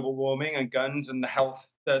like global warming and guns and the health,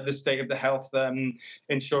 the state of the health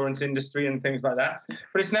insurance industry and things like that.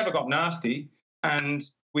 But it's never got nasty, and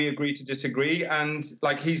we agree to disagree. And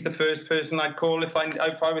like, he's the first person I'd call if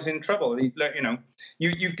I was in trouble. You've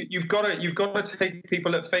got to take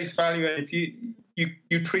people at face value, and if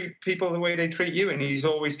you treat people the way they treat you, and he's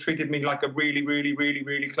always treated me like a really, really, really,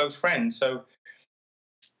 really close friend. So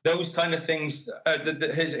those kind of things,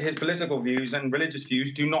 his political views and religious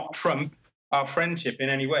views do not trump our friendship in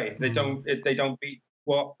any way. They don't beat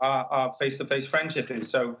what our face-to-face friendship is.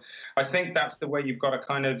 So I think that's the way you've got to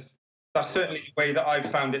kind of. That's certainly the way that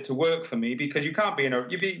I've found it to work for me, because you can't be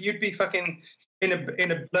you'd be fucking in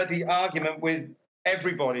a bloody argument with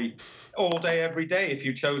everybody all day, every day, if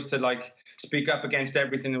you chose to, like, speak up against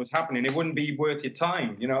everything that was happening. It wouldn't be worth your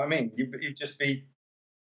time. You know what I mean?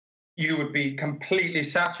 You would be completely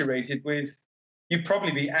saturated with. You'd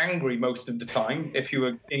probably be angry most of the time if you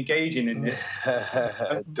were engaging in it.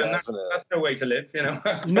 Definitely. That's no way to live,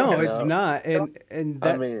 No, it's not. And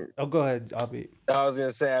that, go ahead, Offbeat. I was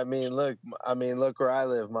gonna say, look where I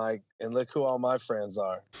live, Mike, and look who all my friends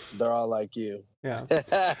are. They're all like you. Yeah.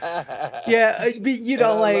 Yeah,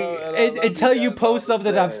 until you post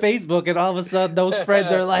something on Facebook, and all of a sudden those friends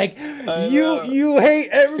are like, you hate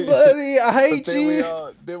everybody. I hate you.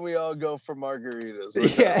 Then we all go for margaritas.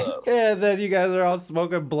 Yeah. Then you guys are all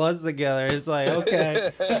smoking blunts together. It's like,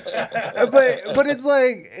 okay, but it's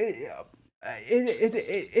like. I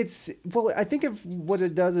think what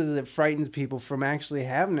it does is it frightens people from actually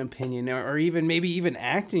having an opinion, or even maybe even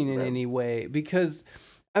acting in any way, because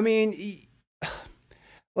I mean,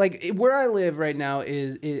 like, where I live right now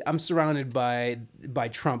is I'm surrounded by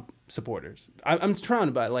Trump supporters. I'm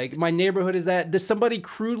surrounded by, like, my neighborhood is that there's somebody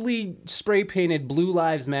crudely spray painted Blue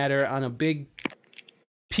Lives Matter on a big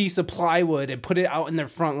piece of plywood and put it out in their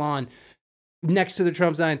front lawn next to the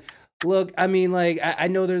Trump sign. Look, I mean, like, I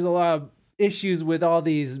know there's a lot of issues with all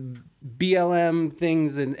these BLM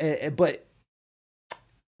things, but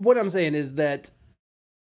what I'm saying is that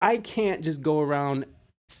I can't just go around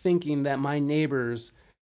thinking that my neighbors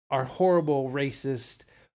are horrible racist,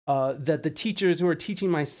 that the teachers who are teaching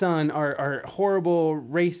my son are horrible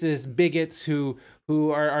racist bigots who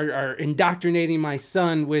are indoctrinating my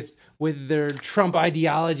son with their Trump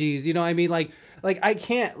ideologies. You know what I mean? Like I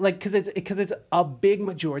can't, like, because it's a big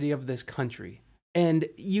majority of this country. And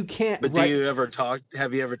you can't. But have you ever talked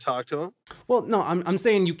to him? Well, no, I'm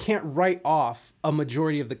saying you can't write off a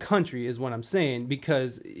majority of the country, is what I'm saying,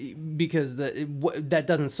 because that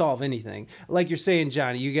doesn't solve anything. Like you're saying,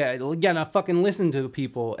 Johnny, you gotta fucking listen to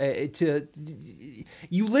people.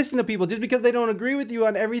 You listen to people. Just because they don't agree with you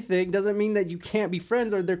on everything doesn't mean that you can't be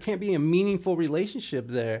friends, or there can't be a meaningful relationship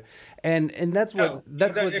there. And that's what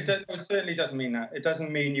it certainly doesn't mean that. It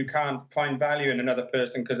doesn't mean you can't find value in another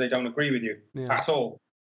person because they don't agree with you at all.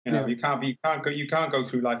 You can't go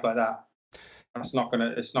through life like that. It's not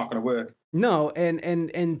gonna work. No,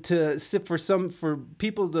 and to sit for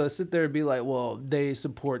people to sit there and be like, well, they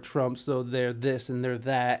support Trump, so they're this and they're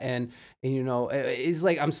that, and you know, it's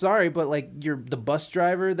like, I'm sorry, but like, you're the bus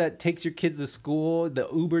driver that takes your kids to school, the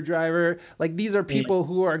Uber driver, like, these are people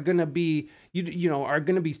who are gonna be you know, are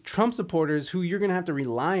gonna be Trump supporters who you're gonna have to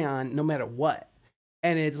rely on no matter what.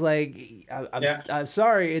 And it's like, I'm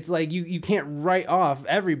sorry, it's like, you can't write off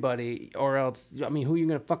everybody, or else, I mean, who are you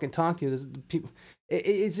gonna fucking talk to? This is people.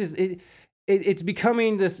 It's just it's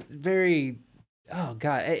becoming this very, oh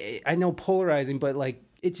god, I know, polarizing, but like,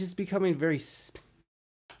 it's just becoming very,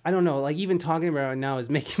 I don't know, like, even talking about it now is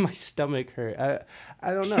making my stomach hurt.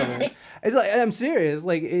 I don't know, man. It's like, I'm serious,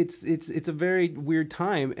 like, it's a very weird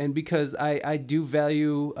time, and because I do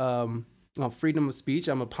value freedom of speech.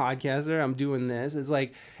 I'm a podcaster. I'm doing this. It's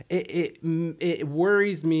like, it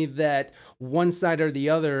worries me that one side or the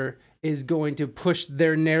other is going to push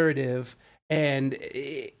their narrative, and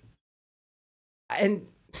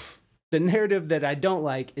the narrative that I don't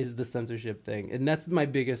like is the censorship thing. And that's my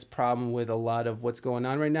biggest problem with a lot of what's going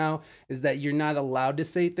on right now, is that you're not allowed to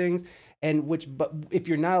say things. But if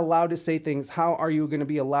you're not allowed to say things, how are you going to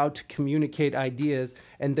be allowed to communicate ideas?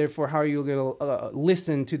 And therefore, how are you going to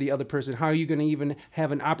listen to the other person? How are you going to even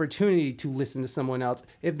have an opportunity to listen to someone else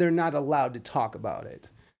if they're not allowed to talk about it?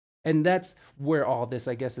 And that's where all this,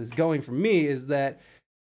 I guess, is going for me, is that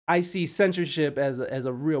I see censorship as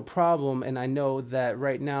a real problem. And I know that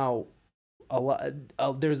right now,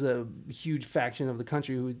 there's a huge faction of the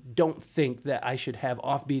country who don't think that I should have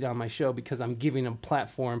Offbeat on my show because I'm giving him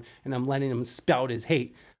what and I'm letting him spout his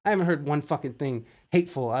hate. I haven't heard one fucking thing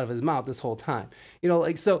hateful out of his mouth this whole time. You know,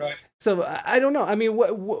 like, so, right. So I don't know. I mean,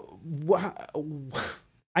 what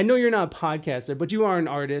I know you're not a podcaster, but you are an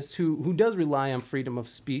artist who does rely on freedom of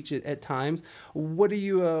speech at times. What are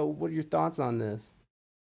your thoughts on this?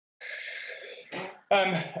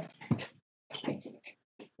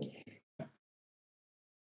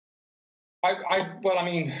 Well, I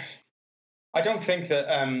mean, I don't think that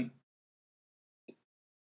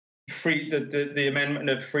the amendment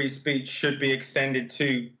of free speech should be extended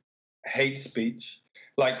to hate speech.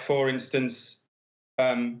 Like, for instance,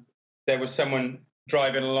 there was someone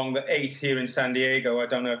driving along the 8 here in San Diego. I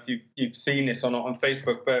don't know if you've seen this or not on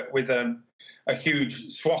Facebook, but with a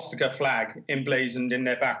huge swastika flag emblazoned in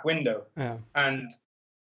their back window. Yeah. And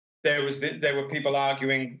there were people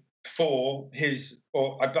arguing for his,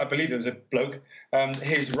 or I believe it was a bloke,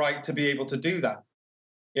 his right to be able to do that,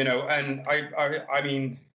 you know. And I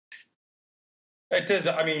mean, it does.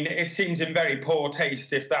 I mean, it seems in very poor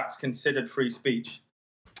taste if that's considered free speech,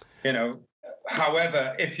 you know.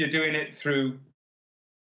 However, if you're doing it through,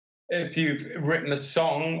 if you've written a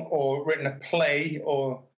song or written a play,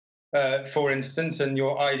 or for instance, and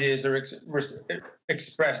your ideas are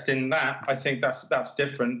expressed in that, I think that's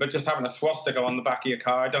different. But just having a swastika on the back of your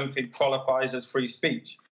car, I don't think qualifies as free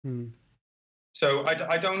speech. So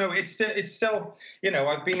I don't know. It's still, you know,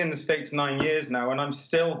 I've been in the States 9 years now, and I'm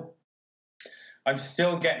still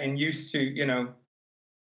getting used to, you know,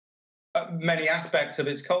 many aspects of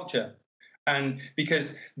its culture. And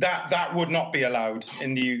because that would not be allowed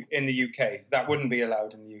in the UK, that wouldn't be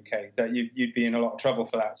allowed in the UK. That you'd be in a lot of trouble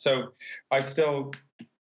for that. So I still,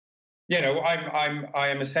 you know, I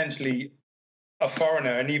am essentially a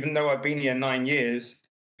foreigner, and even though I've been here 9 years,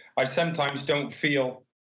 I sometimes don't feel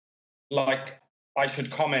like I should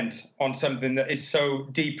comment on something that is so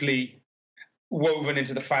deeply woven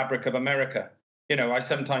into the fabric of America. You know, I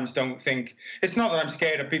sometimes don't think, it's not that I'm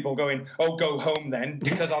scared of people going, oh, go home then,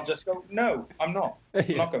 because I'll just go, no, I'm not.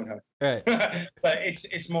 I'm not going home. Right. But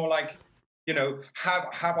it's more like, you know,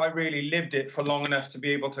 have I really lived it for long enough to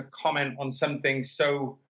be able to comment on something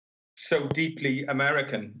so deeply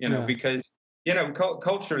American, you know, because, you know,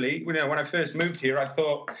 culturally, you know, when I first moved here, I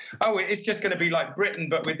thought, oh, it's just going to be like Britain,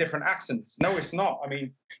 but with different accents. No, it's not. I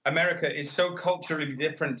mean, America is so culturally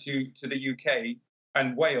different to the UK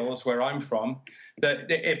and Wales, where I'm from, that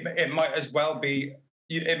it might as well be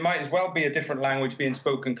a different language being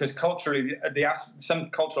spoken, because culturally some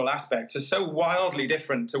cultural aspects are so wildly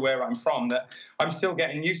different to where I'm from that I'm still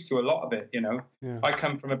getting used to a lot of it, you know. Yeah. I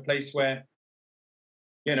come from a place where,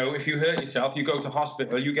 you know, if you hurt yourself, you go to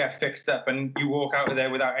hospital, you get fixed up, and you walk out of there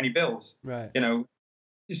without any bills. Right. You know,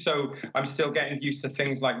 so I'm still getting used to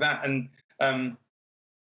things like that. And I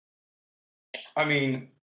mean,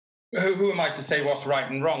 who am I to say what's right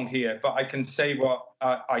and wrong here? But I can say what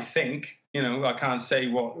I think. You know, I can't say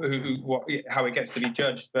how it gets to be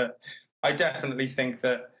judged. But I definitely think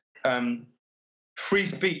that free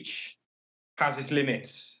speech has its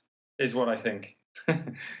limits, is what I think.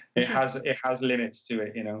 It has limits to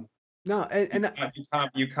it, you know. No,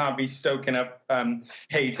 You can't be stoking up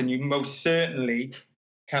hate, and you most certainly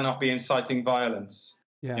cannot be inciting violence.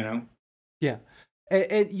 yeah, You know. yeah.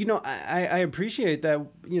 And you know, I appreciate that,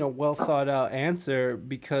 you know, well thought out answer,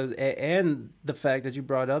 because and the fact that you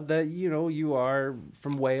brought up that, you know, you are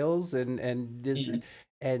from Wales, and this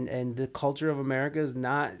and the culture of America is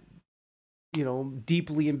not, you know,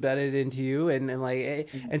 deeply embedded into you, and like,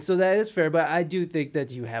 and so that is fair. But I do think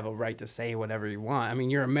that you have a right to say whatever you want. I mean,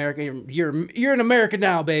 you're American. You're in America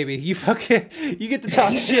now, baby. You fucking, you get to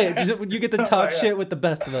talk shit. You get to talk shit with the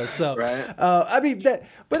best of us. So Right. I mean that,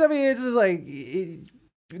 but I mean, it's just like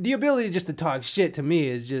the ability just to talk shit to me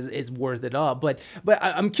is just, it's worth it all. But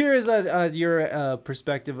I'm curious on your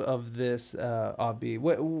perspective of this, Obby.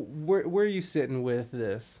 Where are you sitting with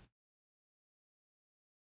this?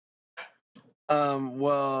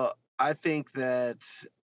 Well, I think that,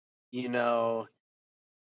 you know,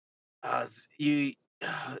 you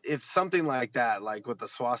if something like that, like with the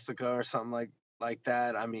swastika or something like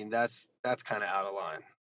that, I mean, that's kind of out of line.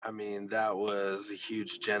 I mean, that was a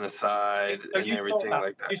huge genocide So and you saw everything that?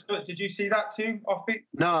 like that. Did you see that too, Offbeat?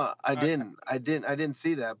 No, I Okay. didn't. I didn't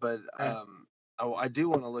see that, but Yeah. I do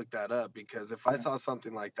want to look that up, because if I saw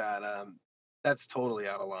something like that, that's totally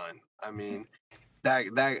out of line. I mean, that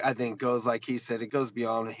I think goes, like he said, it goes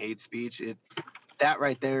beyond hate speech. That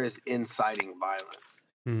right there is inciting violence.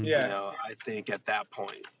 Hmm. Yeah. You know, I think at that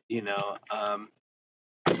point, you know,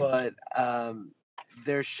 but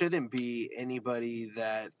there shouldn't be anybody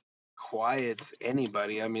that quiets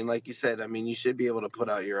anybody. I mean, like you said, I mean, you should be able to put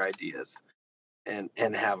out your ideas and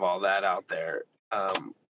have all that out there.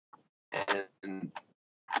 And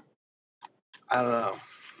I don't know.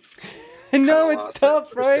 I know Kinda it's lost it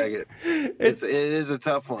tough, for a right? second. It is a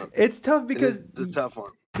tough one. It's tough It is because a tough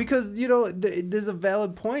one. you know, there's a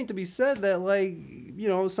valid point to be said that, like, you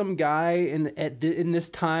know, some guy in this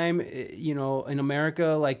time, you know, in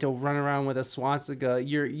America, like, to run around with a swastika,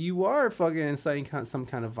 you are fucking inciting some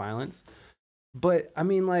kind of violence. But I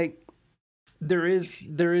mean, like, there is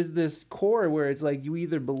this core where it's like you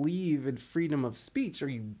either believe in freedom of speech or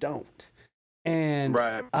you don't. And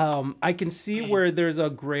Right. I can see where there's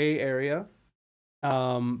a gray area,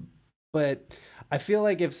 but I feel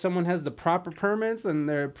like if someone has the proper permits and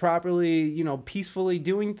they're properly, you know, peacefully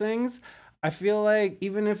doing things, I feel like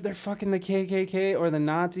even if they're fucking the KKK or the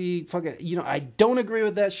Nazi, fucking, you know, I don't agree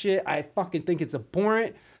with that shit. I fucking think it's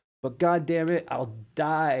abhorrent, but god damn it, I'll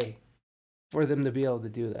die for them to be able to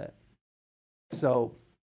do that. So,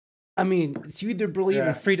 I mean, it's you either believe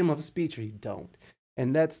in freedom of speech or you don't.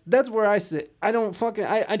 And that's where I sit. I don't fuck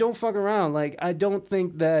around. Like, I don't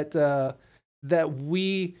think that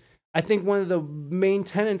I think one of the main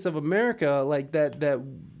tenets of America, like that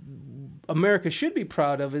America should be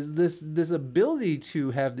proud of, is this ability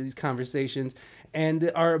to have these conversations, and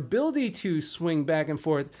our ability to swing back and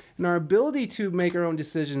forth, and our ability to make our own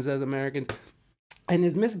decisions as Americans. And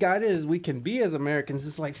as misguided as we can be as Americans,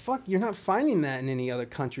 it's like, fuck, you're not finding that in any other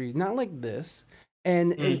country, not like this.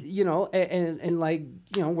 And you know, and like,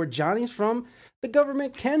 you know, where Johnny's from, the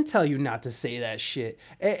government can tell you not to say that shit,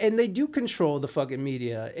 and they do control the fucking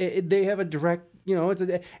media. They have a direct, you know,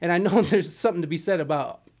 and I know there's something to be said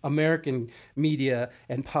about American media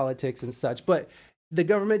and politics and such, but the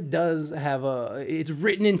government does have it's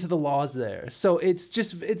written into the laws there. So it's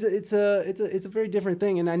just it's a very different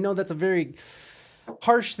thing, and I know that's a very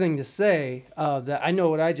harsh thing to say. That I know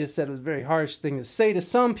what I just said was a very harsh thing to say to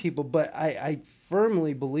some people, but I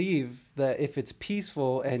firmly believe that if it's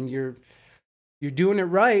peaceful and you're doing it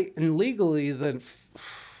right and legally, then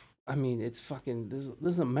I mean, it's fucking this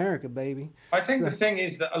is America, baby. I think the thing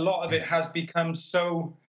is that a lot of it has become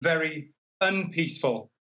so very unpeaceful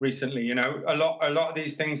recently. You know, a lot of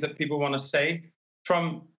these things that people want to say,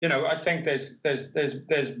 from, you know, I think there's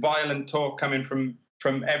violent talk coming from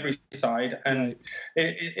every side, and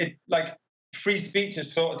it like free speech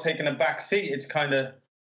has sort of taken a back seat. It's kind of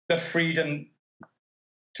the freedom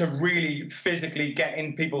to really physically get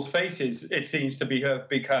in people's faces, it seems to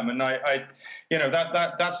become, and I you know,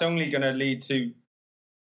 that's only going to lead to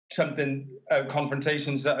something,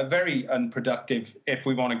 confrontations that are very unproductive if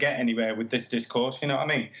we want to get anywhere with this discourse. You know what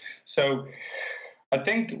I mean? So I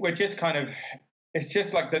think we're just kind of, it's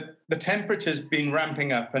just like the temperature's been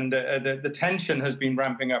ramping up, and the tension has been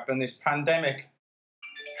ramping up, and this pandemic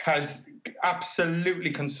has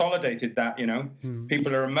absolutely consolidated that. You know,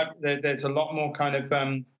 people are there's a lot more kind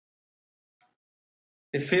of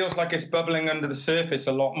it feels like it's bubbling under the surface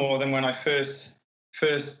a lot more than when I first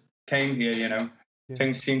came here. You know,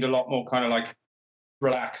 things seemed a lot more kind of like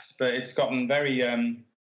relaxed, but it's gotten very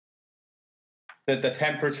that the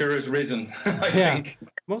temperature has risen. I Yeah. think.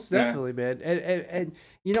 Most definitely, man. And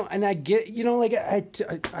you know, and I get, you know, like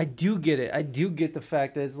I do get it. I do get the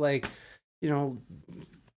fact that it's like, you know,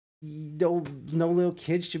 no little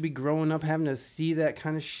kids should be growing up having to see that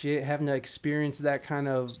kind of shit, having to experience that kind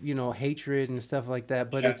of, you know, hatred and stuff like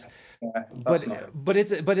that. But it's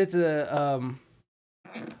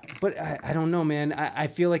but I don't know, man. I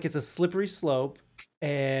feel like it's a slippery slope.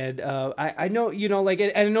 And I know, you know, like,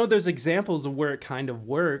 and I know there's examples of where it kind of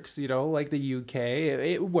works, you know, like the UK,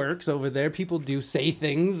 it works over there. People do say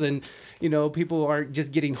things, and, you know, people aren't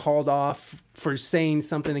just getting hauled off for saying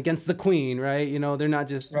something against the Queen, right? You know, they're not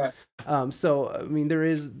just, right. So, I mean, there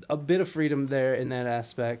is a bit of freedom there in that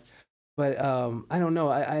aspect. But I don't know.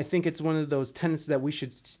 I think it's one of those tenets that we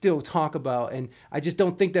should still talk about. And I just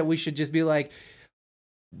don't think that we should just be like,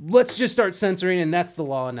 let's just start censoring and that's the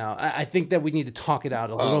law now. I think that we need to talk it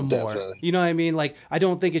out a little more. Definitely. You know what I mean? Like, I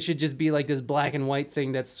don't think it should just be like this black and white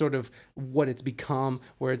thing that's sort of what it's become,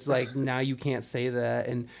 where it's like, now you can't say that.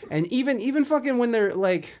 And even fucking when they're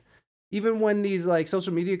like, even when these like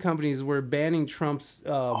social media companies were banning Trump's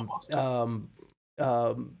videos,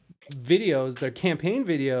 their campaign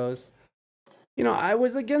videos, you know, I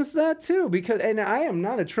was against that too, because, and I am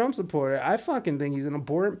not a Trump supporter. I fucking think he's an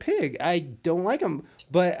abhorrent pig. I don't like him.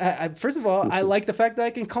 But I first of all, I like the fact that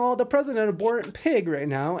I can call the president an abhorrent pig right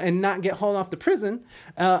now and not get hauled off to prison.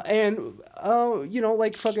 You know,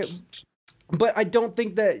 like, fuck it. But I don't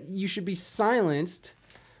think that you should be silenced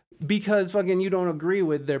because fucking you don't agree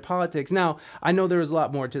with their politics. Now, I know there was a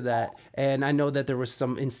lot more to that, and I know that there was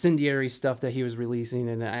some incendiary stuff that he was releasing,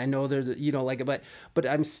 and I know there's, you know, like, but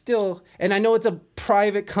I'm still, and I know it's a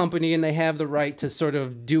private company and they have the right to sort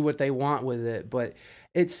of do what they want with it, but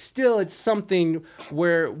it's something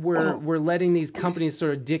where we're letting these companies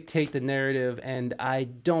sort of dictate the narrative, and I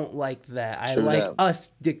don't like that. I like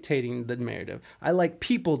us dictating the narrative. I like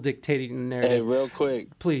people dictating the narrative. Hey, real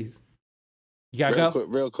quick. Please. You gotta go?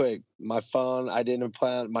 Real quick. My phone, I didn't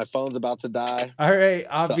plan. My phone's about to die. All right,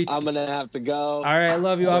 so I'm gonna have to go. All right, I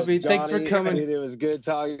love you, Abhi. Thanks for coming. Dude, it was good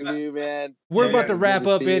talking to you, man. We're about to wrap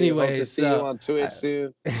up anyway. Hope to see you on Twitch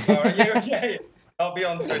soon. All right, okay. I'll be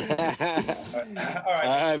on Twitch. All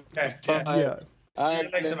right. Yeah. All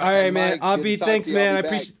right, man. Abhi, thanks, man. I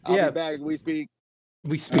appreciate. I'll be back. We speak.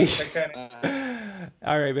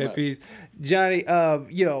 All right, man. Peace, Johnny.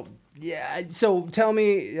 You know. Yeah, so tell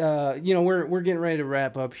me, you know, we're getting ready to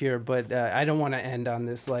wrap up here, but I don't want to end on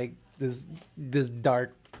this like this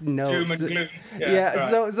dark note. Doom and gloom.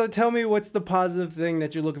 Yeah. Right. So tell me, what's the positive thing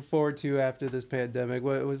that you're looking forward to after this pandemic?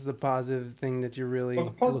 What was the positive thing that you're really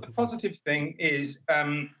looking the positive thing is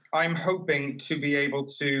I'm hoping to be able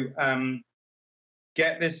to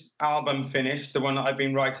get this album finished, the one that I've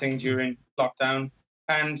been writing during lockdown,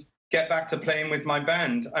 and get back to playing with my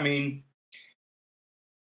band. I mean,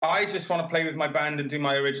 I just want to play with my band and do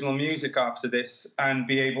my original music after this and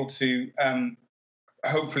be able to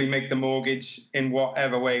hopefully make the mortgage in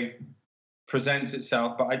whatever way presents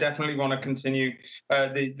itself. But I definitely want to continue.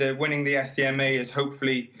 The winning the SDMA is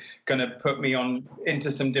hopefully going to put me on into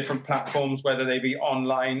some different platforms, whether they be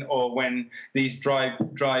online or when these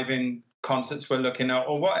drive-in concerts we're looking at,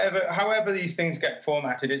 or however these things get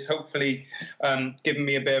formatted, is hopefully giving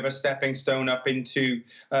me a bit of a stepping stone up into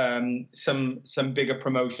some bigger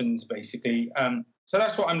promotions, basically. So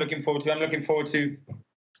that's what I'm looking forward to. I'm looking forward to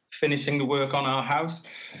finishing the work on our house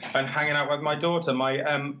and hanging out with my daughter. My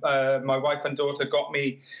wife and daughter got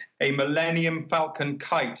me a Millennium Falcon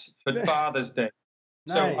kite for Father's Day.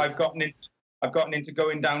 Nice. So I've gotten into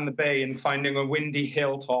going down the bay and finding a windy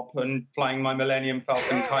hilltop and flying my Millennium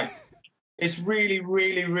Falcon kite. It's really,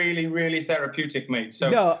 really, really, really therapeutic, mate. So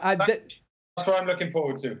no, that's what I'm looking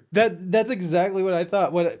forward to. That's exactly what I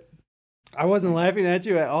thought. I wasn't laughing at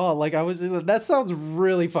you at all. Like, I was just, that sounds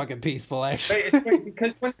really fucking peaceful, actually. It's great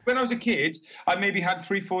because when I was a kid, I maybe had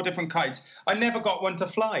 3-4 different kites. I never got one to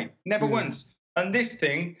fly, never once. And this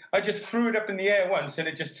thing, I just threw it up in the air once, and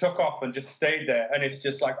it just took off and just stayed there. And it's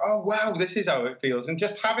just like, oh wow, this is how it feels. And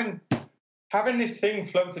just having this thing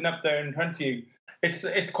floating up there in front of you.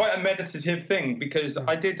 It's quite a meditative thing, because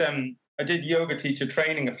I did yoga teacher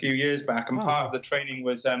training a few years back, and part of the training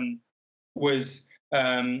was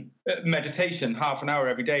meditation, half an hour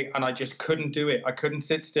every day, and I just couldn't do it. I couldn't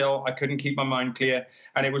sit still. I couldn't keep my mind clear,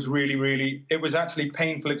 and it was it was actually a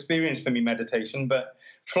painful experience for me, meditation. But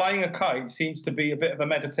flying a kite seems to be a bit of a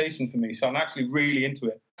meditation for me, so I'm actually really into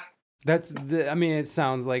it. I mean, it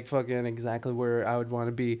sounds like fucking exactly where I would want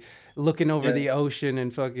to be, looking over the ocean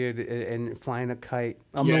and fucking and flying a kite,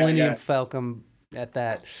 Millennium Falcon at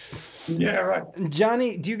that. Yeah, right.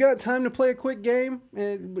 Johnny, do you got time to play a quick game?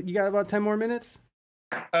 You got about 10 more minutes?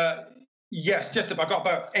 Yes, I got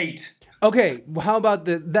about 8. Okay, well, how about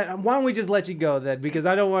this? Why don't we just let you go then? Because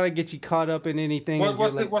I don't want to get you caught up in anything.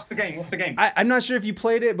 What's the game? What's the game? I'm not sure if you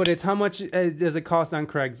played it, but it's how much does it cost on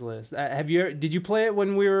Craigslist? Did you play it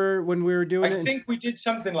when we were doing it? I think we did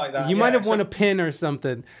something like that. You might have won a pin or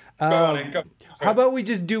something. Go on. How about we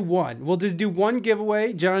just do one? We'll just do one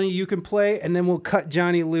giveaway. Johnny, you can play, and then we'll cut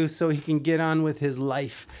Johnny loose so he can get on with his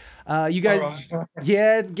life. You guys,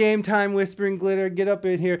 yeah, it's game time. Whispering Glitter, get up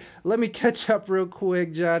in here. Let me catch up real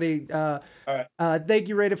quick, Johnny. All right. Thank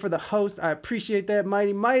you, Raider, for the host. I appreciate that,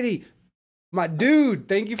 Mighty, my dude.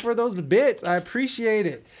 Thank you for those bits. I appreciate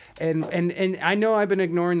it. And I know I've been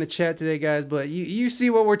ignoring the chat today, guys, but you see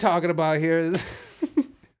what we're talking about here.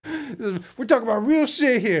 We're talking about real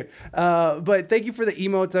shit here. But thank you for the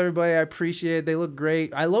emotes, everybody. I appreciate it. They look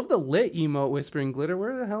great. I love the lit emote, Whispering Glitter.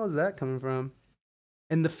 Where the hell is that coming from?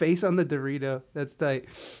 And the face on the Dorito. That's tight.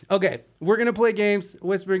 Okay, we're going to play games,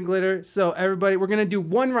 Whispering Glitter. So everybody, we're going to do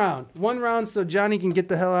one round so Johnny can get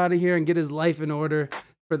the hell out of here and get his life in order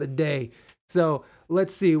for the day. So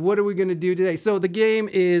let's see, what are we going to do today? So the game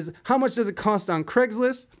is, how much does it cost on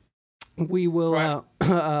Craigslist? We will,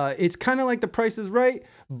 it's kind of like The Price is Right,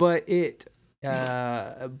 but it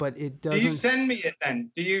doesn't. Do you send me it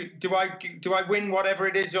then? Do I win whatever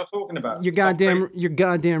it is you're talking about? You're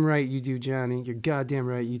goddamn right you do, Johnny. You're goddamn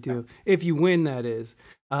right you do. If you win, that is.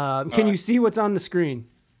 Can you see what's on the screen?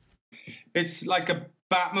 It's like a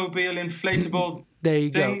Batmobile inflatable there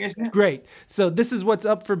you thing, go. Isn't it? Great. So this is what's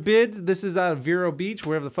up for bids. This is out of Vero Beach,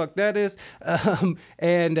 wherever the fuck that is.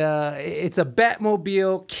 And it's a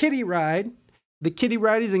Batmobile kiddie ride. The kiddie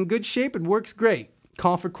ride is in good shape and works great.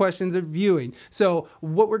 Call for questions or viewing. So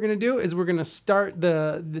what we're gonna do is we're gonna start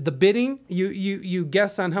the bidding. You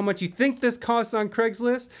guess on how much you think this costs on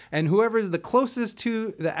Craigslist, and whoever is the closest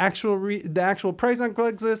to the actual price on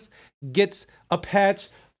Craigslist gets a patch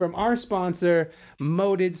from our sponsor,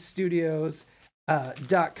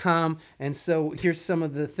 ModedStudios.com. And so here's some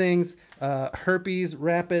of the things: herpes,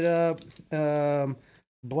 wrap it up.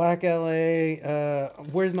 Black LA,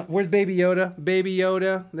 where's Baby Yoda? Baby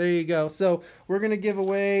Yoda, there you go. So we're gonna give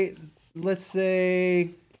away, let's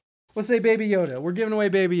say Baby Yoda. We're giving away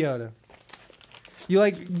Baby Yoda. You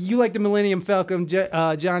like the Millennium Falcon,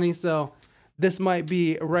 Johnny? So this might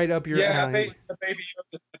be right up your alley. The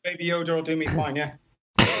Baby Yoda will do me fine. Yeah.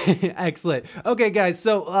 Excellent. Okay, guys.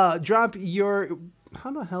 So drop your.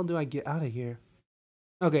 How the hell do I get out of here?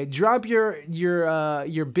 Okay, drop your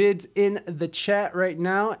bids in the chat right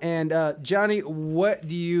now. And Johnny, what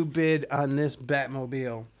do you bid on this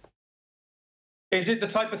Batmobile? Is it the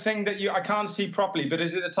type of thing that I can't see properly, but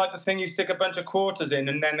is it the type of thing you stick a bunch of quarters in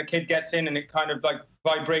and then the kid gets in and it kind of like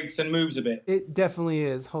vibrates and moves a bit? It definitely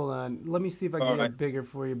is. Hold on. Let me see if I can get it bigger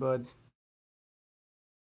for you, bud.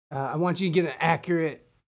 I want you to get an accurate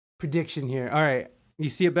prediction here. All right.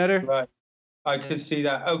 You see it better? Right. I can see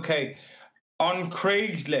that. Okay. On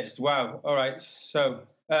Craigslist, wow. All right, so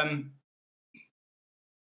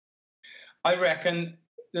I reckon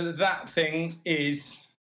that thing is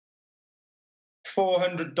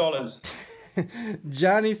 $400.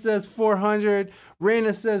 Johnny says 400.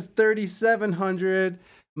 Raina says 3,700.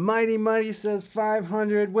 Mighty says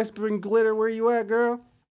 500. Whispering Glitter, where you at, girl?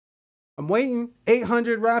 I'm waiting.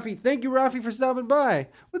 800. Rafi, thank you, Rafi, for stopping by.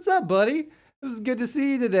 What's up, buddy? It was good to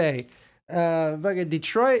see you today. Fucking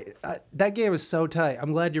Detroit, that game is so tight.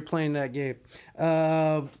 I'm glad you're playing that game.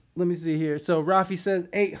 Let me see here. So Rafi says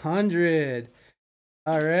 800.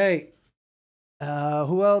 All right.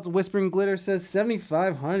 Who else? Whispering Glitter says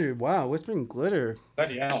 7,500. Wow, Whispering Glitter.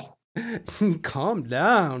 Bloody hell. Calm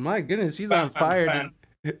down. My goodness, she's on fire.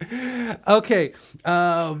 Okay.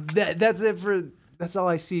 That's it for. That's all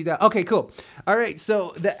I see. Okay, cool. All right.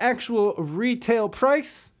 So the actual retail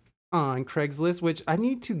price on Craigslist, which I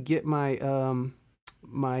need to get my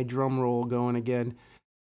my drum roll going again.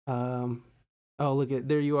 Oh, look at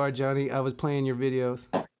there you are, Johnny. I was playing your videos.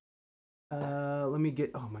 Let me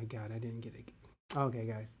get. Oh my God, I didn't get it. Okay,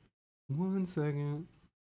 guys, 1 second.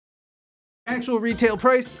 Actual retail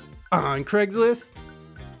price on Craigslist: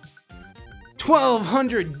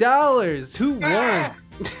 $1,200. Who won?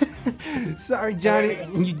 Sorry, Johnny,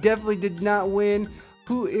 you definitely did not win.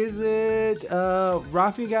 Who is it?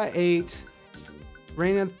 Rafi got 8.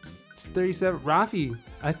 Raina 37. Rafi,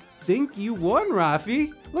 I think you won,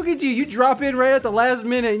 Rafi. Look at you. You drop in right at the last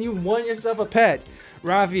minute and you won yourself a patch.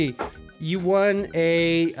 Rafi, you won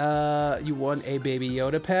a Baby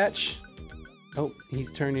Yoda patch. Oh, he's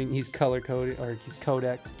color coded, or he's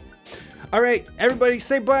codec. All right, everybody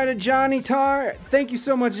say bye to Johnny Tar. Thank you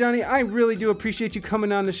so much, Johnny. I really do appreciate you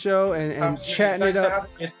coming on the show and chatting it up.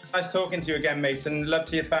 It's nice talking to you again, mate, and love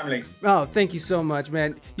to your family. Oh, thank you so much,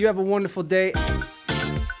 man. You have a wonderful day.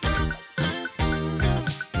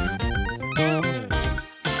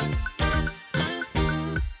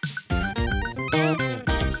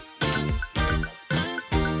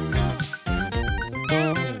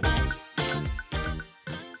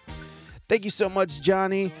 Thank you so much,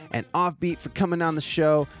 Johnny and Offbeat, for coming on the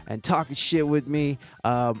show and talking shit with me.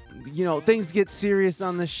 Things get serious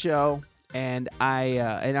on this show, and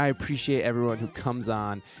I appreciate everyone who comes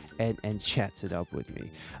on and chats it up with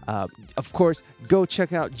me. Of course, go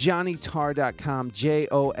check out JohnnyTarr.com,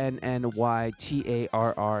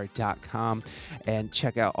 JONNYTARR.com, and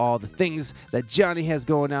check out all the things that Johnny has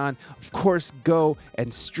going on. Of course, go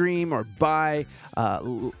and stream or buy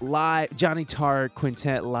live Johnny Tarr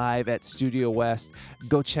Quintet live at Studio West.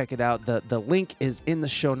 Go check it out. The link is in the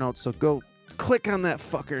show notes, so go click on that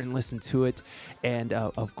fucker and listen to it. And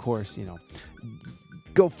of course,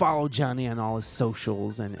 go follow Johnny on all his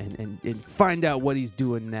socials and find out what he's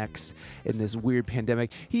doing next in this weird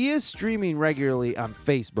pandemic. He is streaming regularly on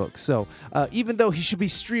Facebook. So even though he should be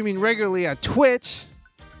streaming regularly on Twitch,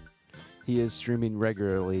 he is streaming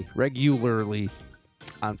regularly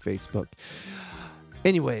on Facebook.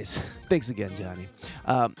 Anyways, thanks again, Johnny.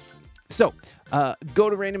 So go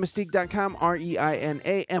to ReinaMystique.com,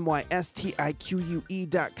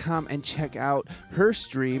 ReinaMystique.com, and check out her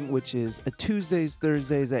stream, which is Tuesdays,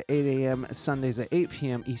 Thursdays at 8 a.m., Sundays at 8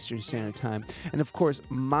 p.m. Eastern Standard Time. And of course,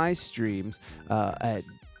 my streams at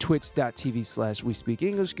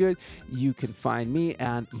twitch.tv/WeSpeakEnglishGood. You can find me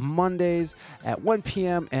on Mondays at 1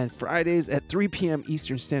 p.m. and Fridays at 3 p.m.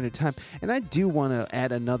 Eastern Standard Time. And I do want to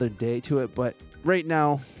add another day to it, but right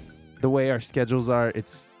now, the way our schedules are,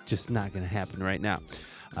 it's just not going to happen right now.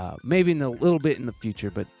 Maybe in a little bit in the future,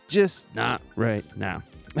 but just not right now.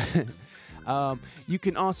 You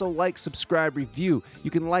can also like, subscribe, review. You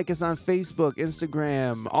can like us on Facebook,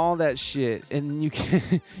 Instagram, all that shit. And you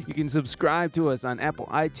can subscribe to us on Apple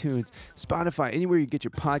iTunes, Spotify, anywhere you get your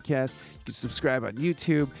podcast. You can subscribe on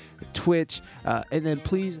YouTube, Twitch, and then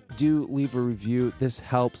please do leave a review. This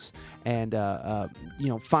helps. And 5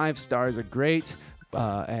 stars are great.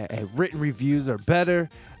 Written reviews are better.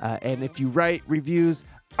 And if you write reviews,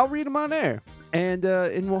 I'll read them on air. And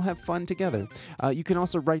we'll have fun together. You can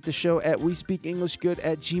also write the show at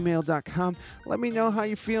WeSpeakEnglishGood@gmail.com. Let me know how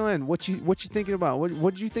you're feeling. What you thinking about?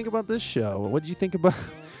 What did you think about this show? What did you think about?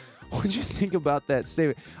 What did you think about that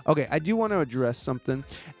statement? Okay, I do want to address something,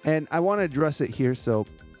 and I want to address it here so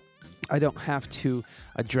I don't have to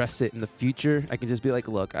address it in the future. I can just be like,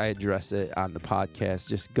 look, I address it on the podcast.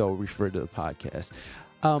 Just go refer to the podcast.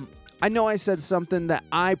 I know I said something that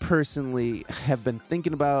I personally have been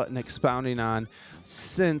thinking about and expounding on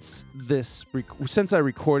since I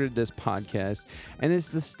recorded this podcast, and it's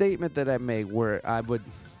the statement that I made where I would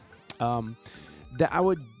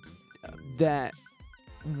that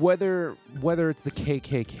whether it's the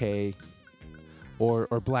KKK or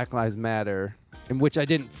Black Lives Matter, in which I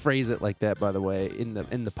didn't phrase it like that, by the way, in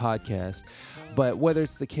the podcast, but whether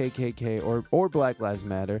it's the KKK or Black Lives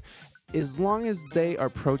Matter, as long as they are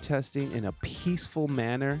protesting in a peaceful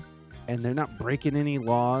manner and they're not breaking any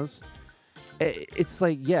laws, it's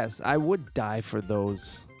like, yes, I would die for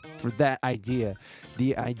that idea.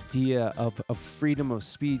 The idea of freedom of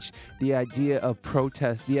speech, the idea of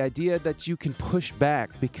protest, the idea that you can push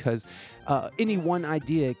back because any one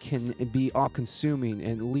idea can be all-consuming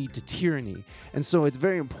and lead to tyranny. And so it's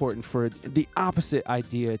very important for the opposite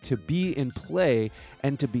idea to be in play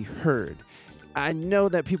and to be heard. I know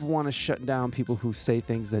that people want to shut down people who say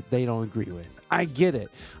things that they don't agree with. I get it.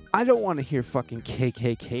 I don't want to hear fucking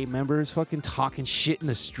KKK members fucking talking shit in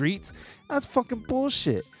the streets. That's fucking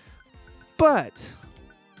bullshit. But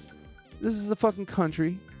this is a fucking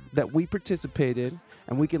country that we participate in,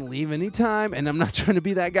 and we can leave anytime. And I'm not trying to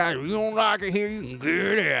be that guy. You don't like it here, you can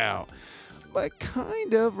get out. But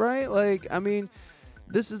kind of, right? Like, I mean,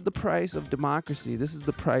 this is the price of democracy. This is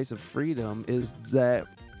the price of freedom, is that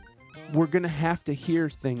we're going to have to hear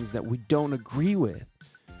things that we don't agree with.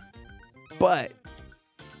 But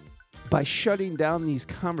by shutting down these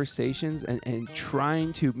conversations and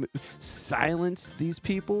trying to silence these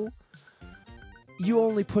people, you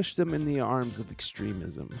only push them in the arms of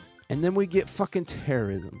extremism. And then we get fucking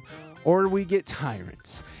terrorism, or we get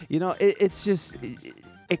tyrants. It's just,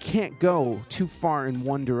 it can't go too far in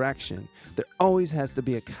one direction. There always has to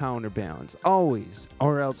be a counterbalance, always,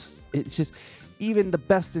 or else it's just, even the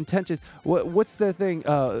best intentions. What's the thing?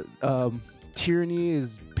 Tyranny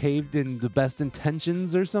is paved in the best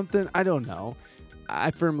intentions or something? I don't know.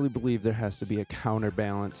 I firmly believe there has to be a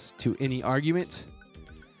counterbalance to any argument.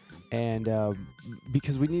 And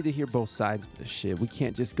because we need to hear both sides of this shit. We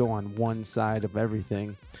can't just go on one side of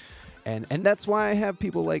everything. And that's why I have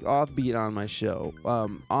people like Offbeat on my show.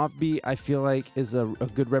 Offbeat, I feel like, is a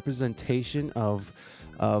good representation of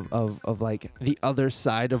like the other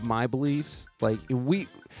side of my beliefs. Like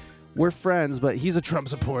we're friends, but he's a Trump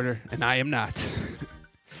supporter and I am not.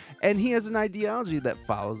 And he has an ideology that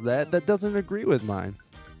follows that doesn't agree with mine.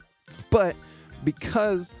 But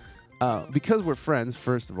because we're friends,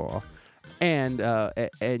 first of all, and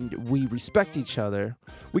we respect each other,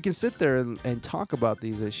 we can sit there and talk about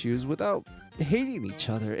these issues without hating each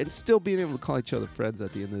other and still being able to call each other friends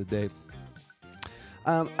at the end of the day.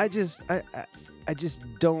 I just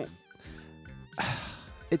don't.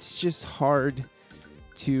 It's just hard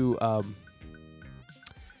to.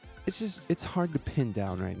 It's hard to pin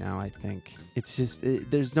down right now. I think it's just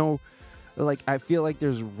there's no. Like, I feel like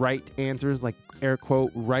there's right answers, like air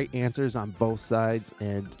quote, right answers on both sides.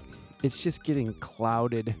 And it's just getting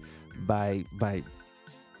clouded by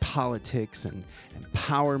politics and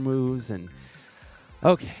power moves. And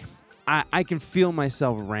okay, I can feel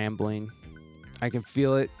myself rambling. I can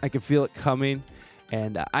feel it. I can feel it coming.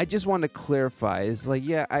 And I just want to clarify. It's like,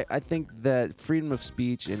 yeah, I think that freedom of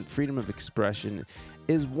speech and freedom of expression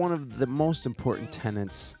is one of the most important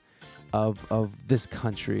tenets of this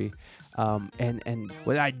country. And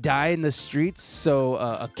would I die in the streets so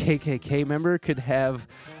a KKK member could have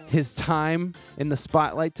his time in the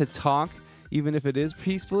spotlight to talk, even if it is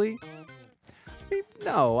peacefully?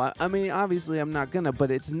 No, I mean, obviously I'm not gonna,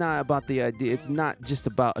 but it's not about the idea. It's not just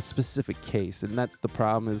about a specific case, and that's the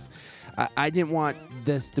problem. Is I didn't want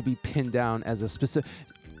this to be pinned down as a specific.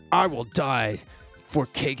 I will die for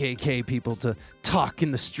KKK people to talk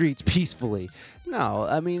in the streets peacefully. No,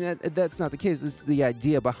 I mean, that's not the case. It's the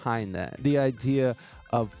idea behind that. The idea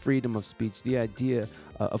of freedom of speech, the idea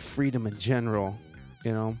of freedom in general,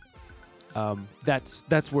 you know,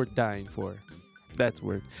 that's worth dying for. That's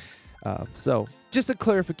worth. So just a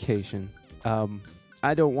clarification.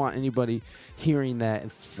 I don't want anybody hearing that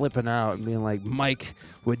and flipping out and being like, Mike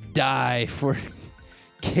would die for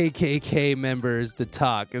KKK members to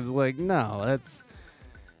talk. It's like, no,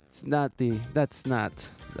 that's not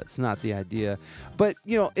the idea. But,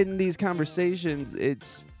 you know, in these conversations,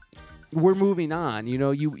 we're moving on. You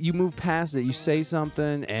know, you move past it. You say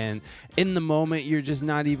something, and in the moment, you're just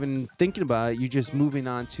not even thinking about it. You're just moving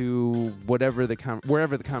on to wherever the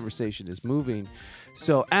conversation is moving.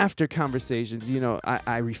 So after conversations, you know,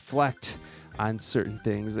 I reflect on certain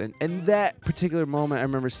things, and that particular moment I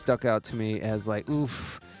remember stuck out to me as like,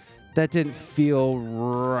 oof, that didn't feel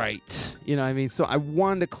right. You know what I mean? So I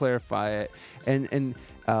wanted to clarify it, and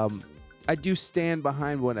I do stand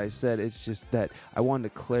behind what I said. It's just that I wanted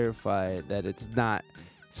to clarify that it's not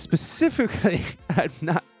specifically. I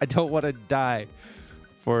don't want to die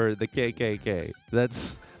for the KKK.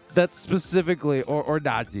 That's specifically or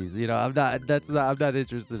Nazis. You know, I'm not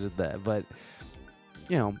interested in that. But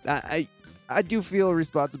you know, I do feel a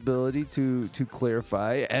responsibility to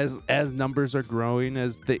clarify as numbers are growing,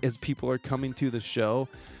 as people are coming to the show.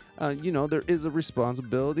 You know, there is a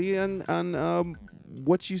responsibility on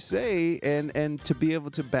what you say and to be able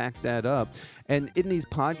to back that up. And in these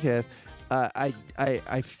podcasts,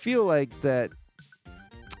 I feel like that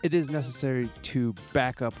it is necessary to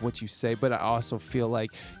back up what you say, but I also feel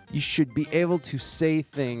like you should be able to say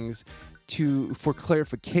things for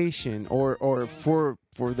clarification or for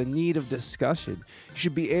the need of discussion. You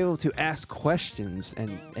should be able to ask questions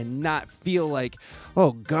and not feel like,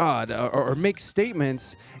 oh God, or make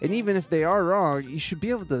statements. And even if they are wrong, you should be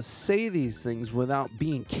able to say these things without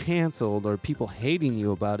being canceled or people hating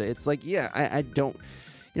you about it. It's like, yeah, I don't,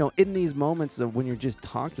 you know, in these moments of when you're just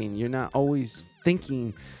talking, you're not always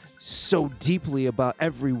thinking so deeply about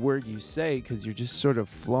every word you say because you're just sort of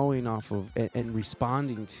flowing off of and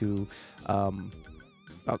responding to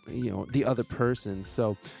you know, the other person.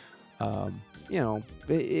 So you know,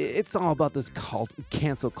 it's all about this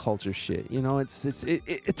cancel culture shit. You know,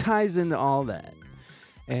 it ties into all that.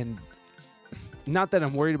 And not that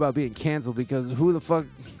I'm worried about being canceled, because who the fuck,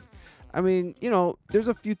 I mean, you know, there's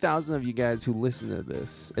a few thousand of you guys who listen to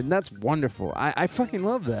this, and that's wonderful. I fucking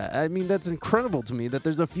love that. I mean, that's incredible to me that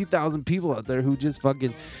there's a few thousand people out there who just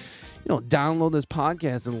fucking, you know, download this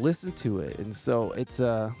podcast and listen to it. And so it's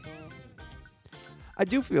I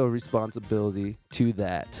do feel a responsibility to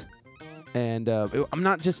that. And I'm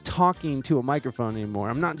not just talking to a microphone anymore.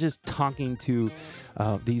 I'm not just talking to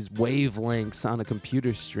these wavelengths on a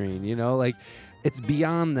computer screen, you know, like it's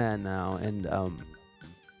beyond that now. And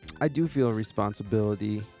I do feel a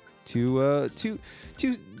responsibility to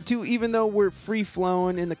even though we're free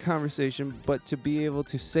flowing in the conversation, but to be able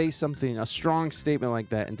to say something, a strong statement like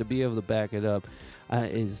that, and to be able to back it up,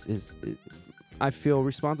 I feel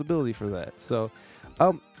responsibility for that. So,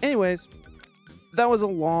 anyways, that was a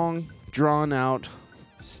long, drawn out,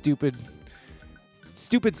 stupid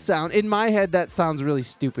sound. In my head, that sounds really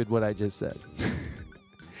stupid, what I just said.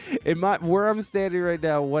 Where I'm standing right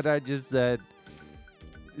now, what I just said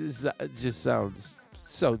just sounds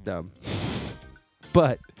so dumb.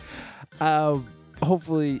 But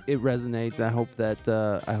hopefully it resonates. I hope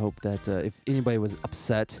that if anybody was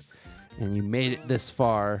upset and you made it this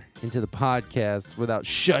far into the podcast without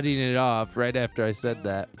shutting it off right after I said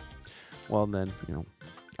that, well then,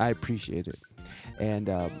 I appreciate it. And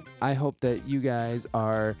I hope that you guys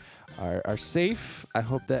are safe. I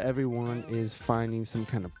hope that everyone is finding some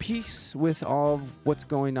kind of peace with all of what's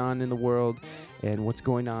going on in the world and what's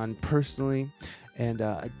going on personally. And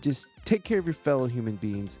just take care of your fellow human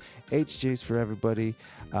beings. HJ's for everybody.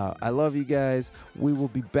 I love you guys. We will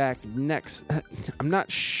be back next. I'm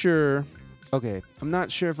not sure if I'm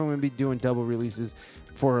going to be doing double releases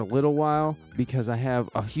for a little while because I have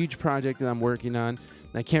a huge project that I'm working on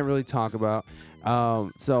that I can't really talk about.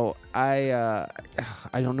 So I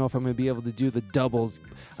don't know if I'm going to be able to do the doubles.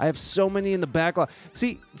 I have so many in the backlog.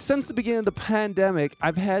 See, since the beginning of the pandemic,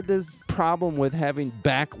 I've had this problem with having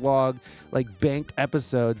backlog, like banked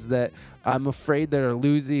episodes that I'm afraid that are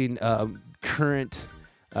losing current,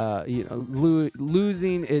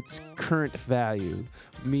 losing its current value,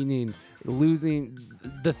 meaning losing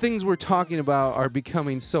the things we're talking about are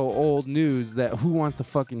becoming so old news that who wants to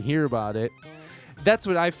fucking hear about it? That's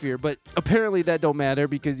what I fear, but apparently that don't matter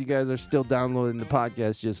because you guys are still downloading the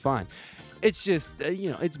podcast just fine. It's just,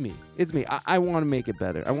 it's me. It's me. I want to make it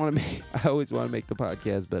better. I always want to make the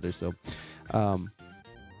podcast better. So,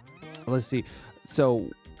 let's see. So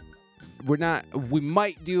we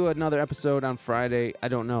might do another episode on Friday. I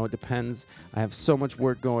don't know. It depends. I have so much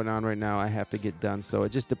work going on right now I have to get done. So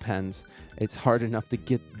it just depends. It's hard enough to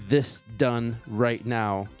get this done right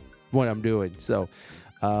now, what I'm doing. So,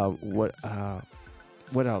 what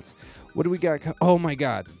else? What do we got? Oh my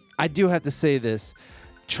God. I do have to say this.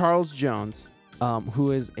 Charles Jones,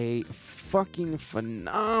 who is a fucking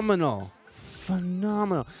phenomenal.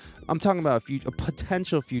 I'm talking about a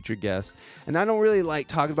potential future guest. And I don't really like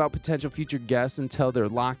talking about potential future guests until they're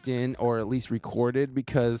locked in or at least recorded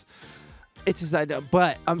because it's his idea.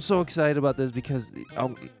 But I'm so excited about this because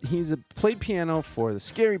he's played piano for the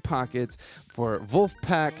Scary Pockets, for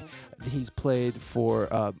Wolfpack. He's played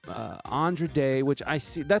for Andra Day, which I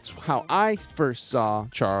see. That's how I first saw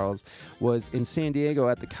Charles, was in San Diego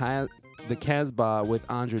at the Casbah with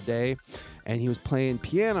Andra Day, and he was playing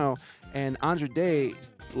piano. And Andra Day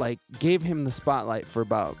gave him the spotlight for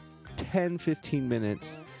about 10-15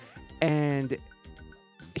 minutes, and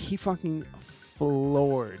he fucking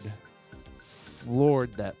floored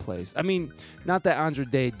that place. I mean, not that Andra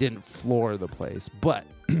Day didn't floor the place, but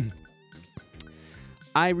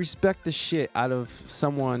I respect the shit out of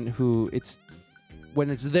someone who when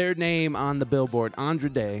it's their name on the billboard. Andra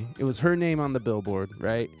Day, it was her name on the billboard,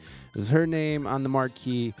 right? It was her name on the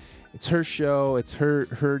marquee. It's her show. It's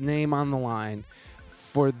her name on the line.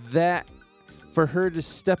 For her to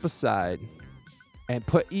step aside and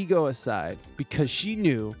put ego aside because she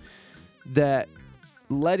knew that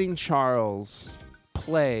letting Charles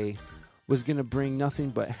play was going to bring nothing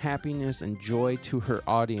but happiness and joy to her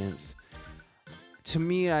audience. To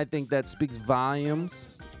me, I think that speaks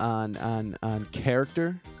volumes on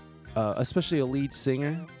character, especially a lead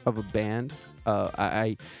singer of a band.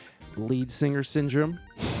 Lead singer syndrome.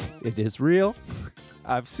 It is real.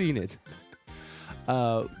 I've seen it.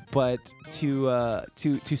 But to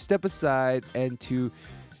step aside and to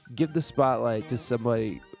give the spotlight to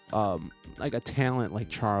somebody like a talent like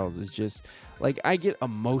Charles is just I get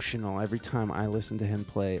emotional every time I listen to him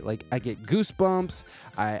play. I get goosebumps.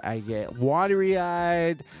 I get watery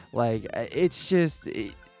eyed. It's just.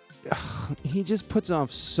 He just puts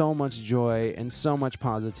off so much joy and so much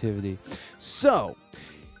positivity. So,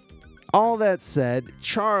 all that said,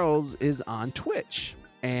 Charles is on Twitch,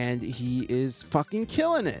 and he is fucking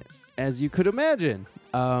killing it, as you could imagine.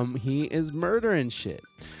 He is murdering shit.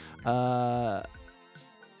 And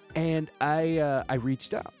I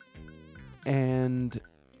reached out, and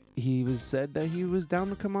he said that he was down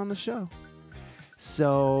to come on the show.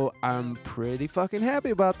 So I'm pretty fucking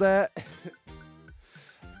happy about that.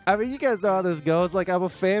 I mean, you guys know how this goes. I'm a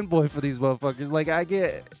fanboy for these motherfuckers.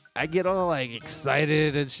 I get all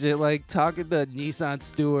excited and shit, talking to Nissan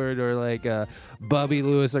Stewart or Bubby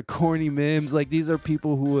Lewis or Corny Mims. These are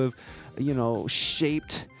people who have,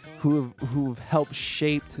 shaped who've helped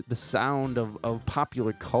shaped the sound of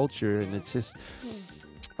popular culture, and it's just,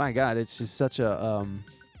 my God, it's just such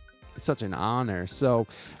an honor. So,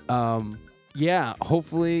 yeah,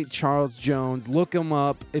 hopefully Charles Jones, look him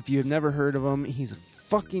up if you've never heard of him. He's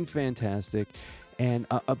fucking fantastic. And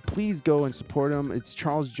please go and support him. It's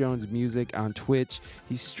Charles Jones Music on Twitch.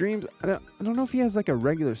 He streams. I don't know if he has like a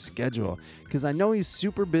regular schedule, because I know he's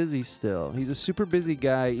super busy still. He's a super busy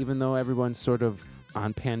guy, even though everyone's sort of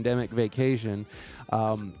on pandemic vacation.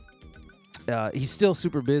 He's still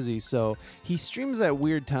super busy, so he streams at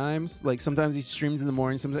weird times. Like sometimes he streams in the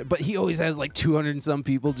morning, sometimes, but he always has like 200 and some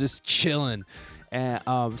people just chilling. And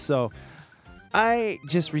so I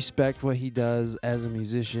just respect what he does as a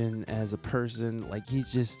musician, as a person. Like he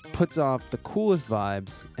just puts off the coolest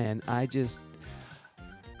vibes, and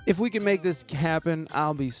if we can make this happen,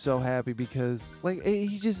 I'll be so happy, because like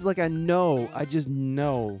he's just like, I just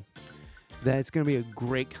know that it's gonna be a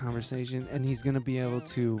great conversation, and he's gonna be able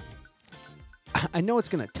to. I know it's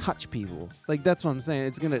gonna touch people. Like that's what I'm saying.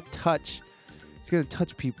 It's gonna touch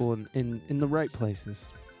people in the right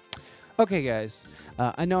places. Okay, guys.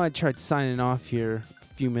 I know I tried signing off here a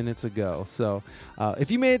few minutes ago. So if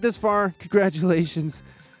you made it this far, congratulations.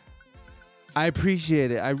 I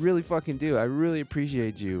appreciate it. I really fucking do. I really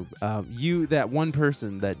appreciate you. You, that one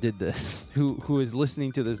person that did this, who is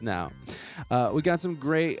listening to this now. We got some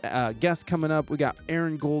great guests coming up. We got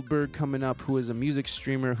Aaron Goldberg coming up, who is a music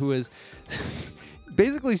streamer who has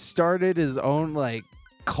basically started his own like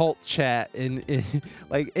cult chat in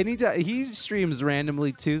like anytime he streams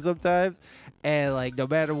randomly too sometimes, and like no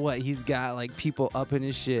matter what, he's got like people up in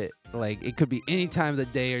his shit. Like it could be any time of the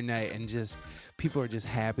day or night, and just people are just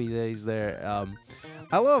happy that he's there.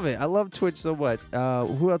 I love it. I love Twitch so much.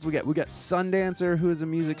 Who else we got? We got Sundancer, who is a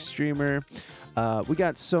music streamer. We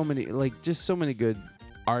got so many good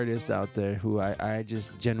artists out there who I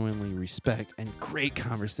just genuinely respect, and great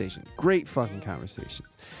conversation. Great fucking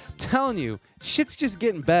conversations. I'm telling you, shit's just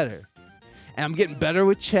getting better. And I'm getting better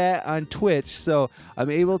with chat on Twitch, so I'm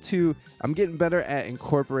getting better at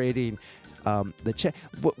incorporating the chat.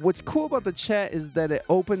 What's cool about the chat is that it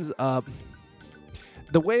opens up.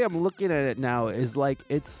 The way I'm looking at it now is like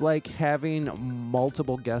it's like having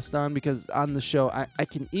multiple guests on, because on the show I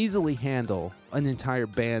can easily handle an entire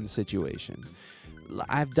band situation.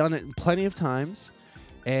 I've done it plenty of times,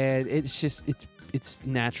 and it's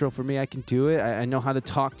natural for me. I can do it. I know how to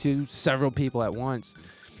talk to several people at once.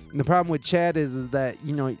 And the problem with chat is that,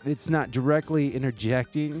 you know, it's not directly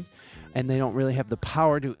interjecting, and they don't really have the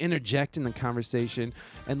power to interject in the conversation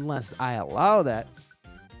unless I allow that.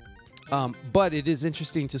 But it is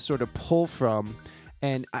interesting to sort of pull from,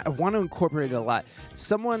 and I want to incorporate it a lot.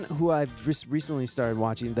 Someone who I've just recently started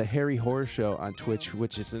watching, The Harry Horror Show on Twitch,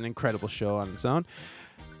 which is an incredible show on its own.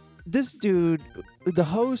 This dude, the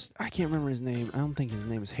host, I can't remember his name. I don't think his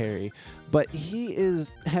name is Harry, but he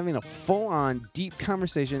is having a full-on deep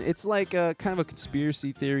conversation. It's like a kind of a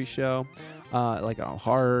conspiracy theory show, like a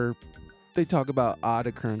horror. They talk about odd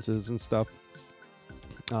occurrences and stuff.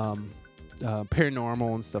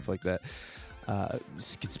 Paranormal and stuff like that,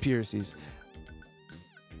 conspiracies.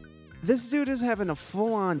 This dude is having a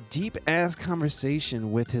full-on deep-ass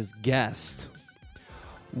conversation with his guest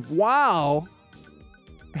while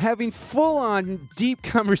having full-on deep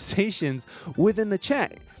conversations within the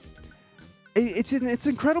chat. It's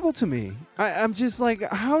incredible to me. I'm just like,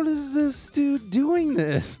 how is this dude doing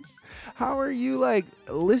this? How are you like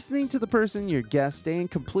listening to the person, your guest, staying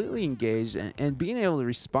completely engaged and being able to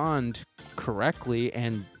respond correctly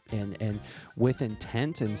and with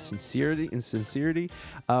intent and sincerity?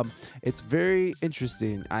 It's very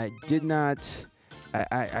interesting. I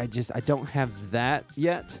don't have that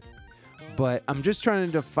yet, but I'm just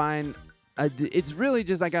trying to find. It's really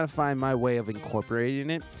just I gotta find my way of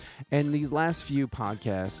incorporating it. And these last few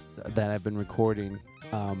podcasts that I've been recording.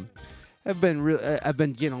 I've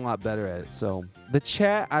been getting a lot better at it. So the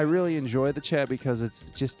chat, I really enjoy the chat because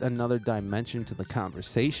it's just another dimension to the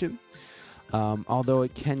conversation. Although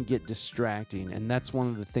it can get distracting, and that's one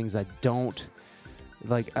of the things I don't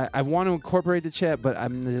like. I want to incorporate the chat, but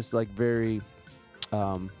I'm just like very,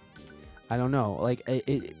 I don't know. Like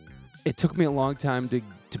it took me a long time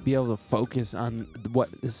to be able to focus on what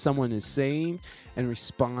someone is saying and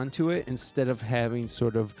respond to it instead of having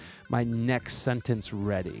sort of my next sentence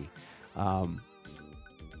ready.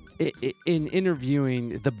 In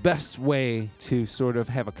interviewing, the best way to sort of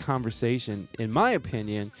have a conversation, in my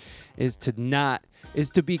opinion, is to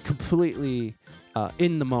be completely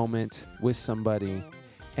in the moment with somebody,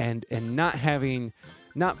 and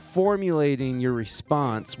not formulating your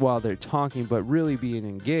response while they're talking, but really being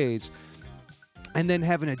engaged. and then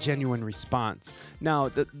having a genuine response. Now,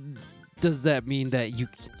 does that mean that you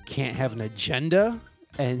can't have an agenda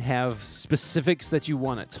and have specifics that you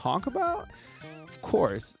want to talk about? Of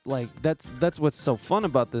course. Like, that's what's so fun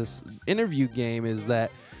about this interview game, is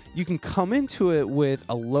that you can come into it with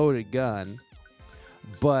a loaded gun,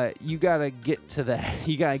 but you gotta get to the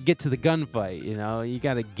gunfight. You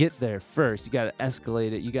gotta get there first. You gotta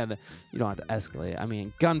escalate it. You don't have to escalate it. I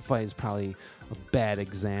mean, gunfight is probably a bad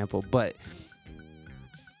example, but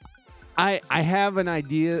I have an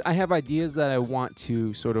idea. I have ideas that I want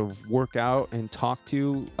to sort of work out and talk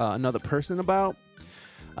to another person about.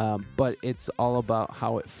 But it's all about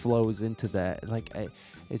how it flows into that. Like,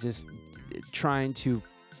 it's just trying to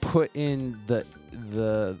put in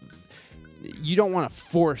the. You don't want to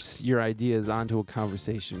force your ideas onto a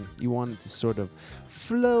conversation. You want it to sort of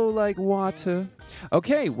flow like water.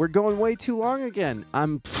 Okay, we're going way too long again.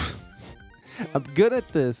 I'm good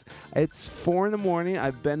at this. It's 4 a.m.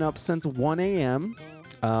 I've been up since 1 a.m.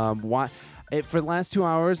 For the last 2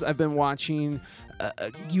 hours, I've been watching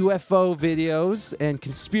UFO videos and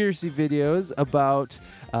conspiracy videos about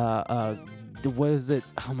what is it?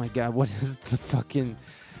 Oh my God, what is the fucking...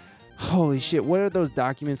 Holy shit, what are those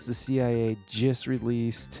documents the CIA just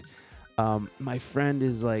released? My friend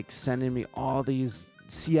is like sending me all these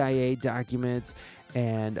CIA documents,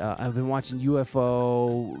 and I've been watching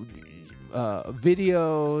UFO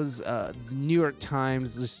videos. New York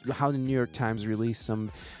Times, how the New York Times released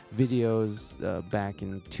some videos back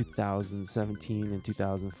in 2017 and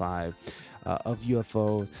 2005 of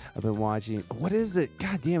UFOs. I've been watching. What is it?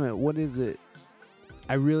 God damn it, what is it?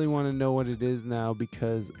 I really want to know what it is now,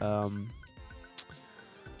 because hold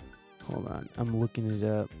on, I'm looking it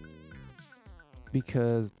up,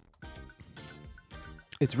 because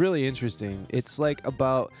it's really interesting. It's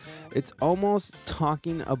almost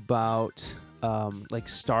talking about like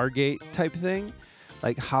Stargate type thing,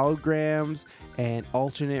 like holograms and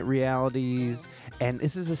alternate realities. And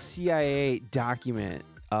this is a CIA document.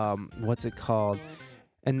 What's it called?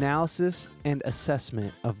 Analysis and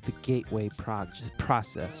Assessment of the Gateway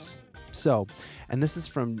Process. So, and this is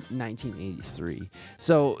from 1983.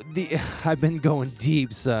 So I've been going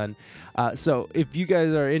deep, son. So if you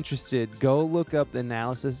guys are interested, go look up the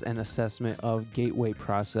Analysis and Assessment of Gateway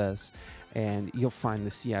Process, and you'll find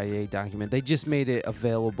the CIA document. They just made it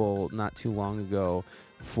available not too long ago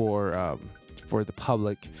for the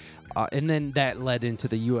public, and then that led into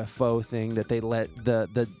the UFO thing that they let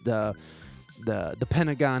the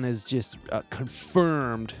Pentagon has just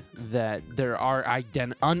confirmed that there are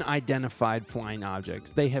unidentified flying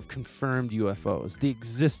objects. They have confirmed UFOs, the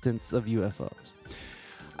existence of UFOs.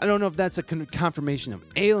 I don't know if that's a confirmation of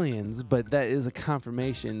aliens, but that is a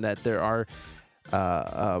confirmation that there are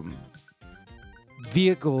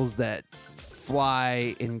vehicles that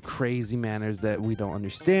fly in crazy manners that we don't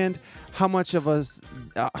understand. How much of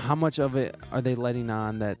it are they letting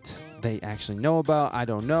on that they actually know about? I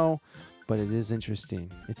don't know. But it is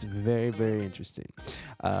interesting. It's very, very interesting.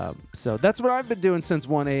 So that's what I've been doing since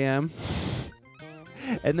 1 a.m.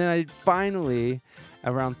 And then I finally,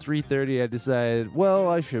 around 3:30, I decided, well,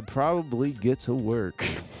 I should probably get to work.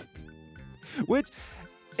 Which,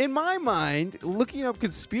 in my mind, looking up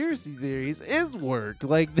conspiracy theories is work.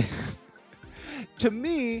 Like, to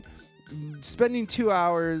me, spending 2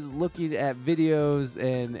 hours looking at videos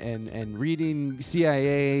and reading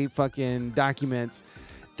CIA fucking documents,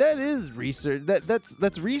 that is research.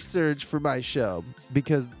 That's research for my show,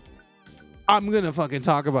 because I'm gonna fucking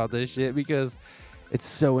talk about this shit because it's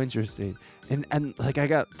so interesting. And like, I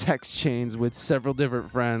got text chains with several different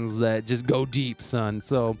friends that just go deep, son.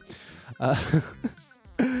 So, all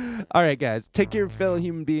right, guys, take care of fellow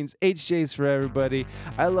human beings. HJ's for everybody.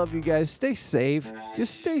 I love you guys. Stay safe.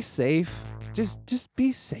 Just stay safe. Just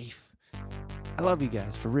be safe. I love you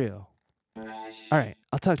guys for real. All right,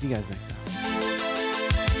 I'll talk to you guys next time.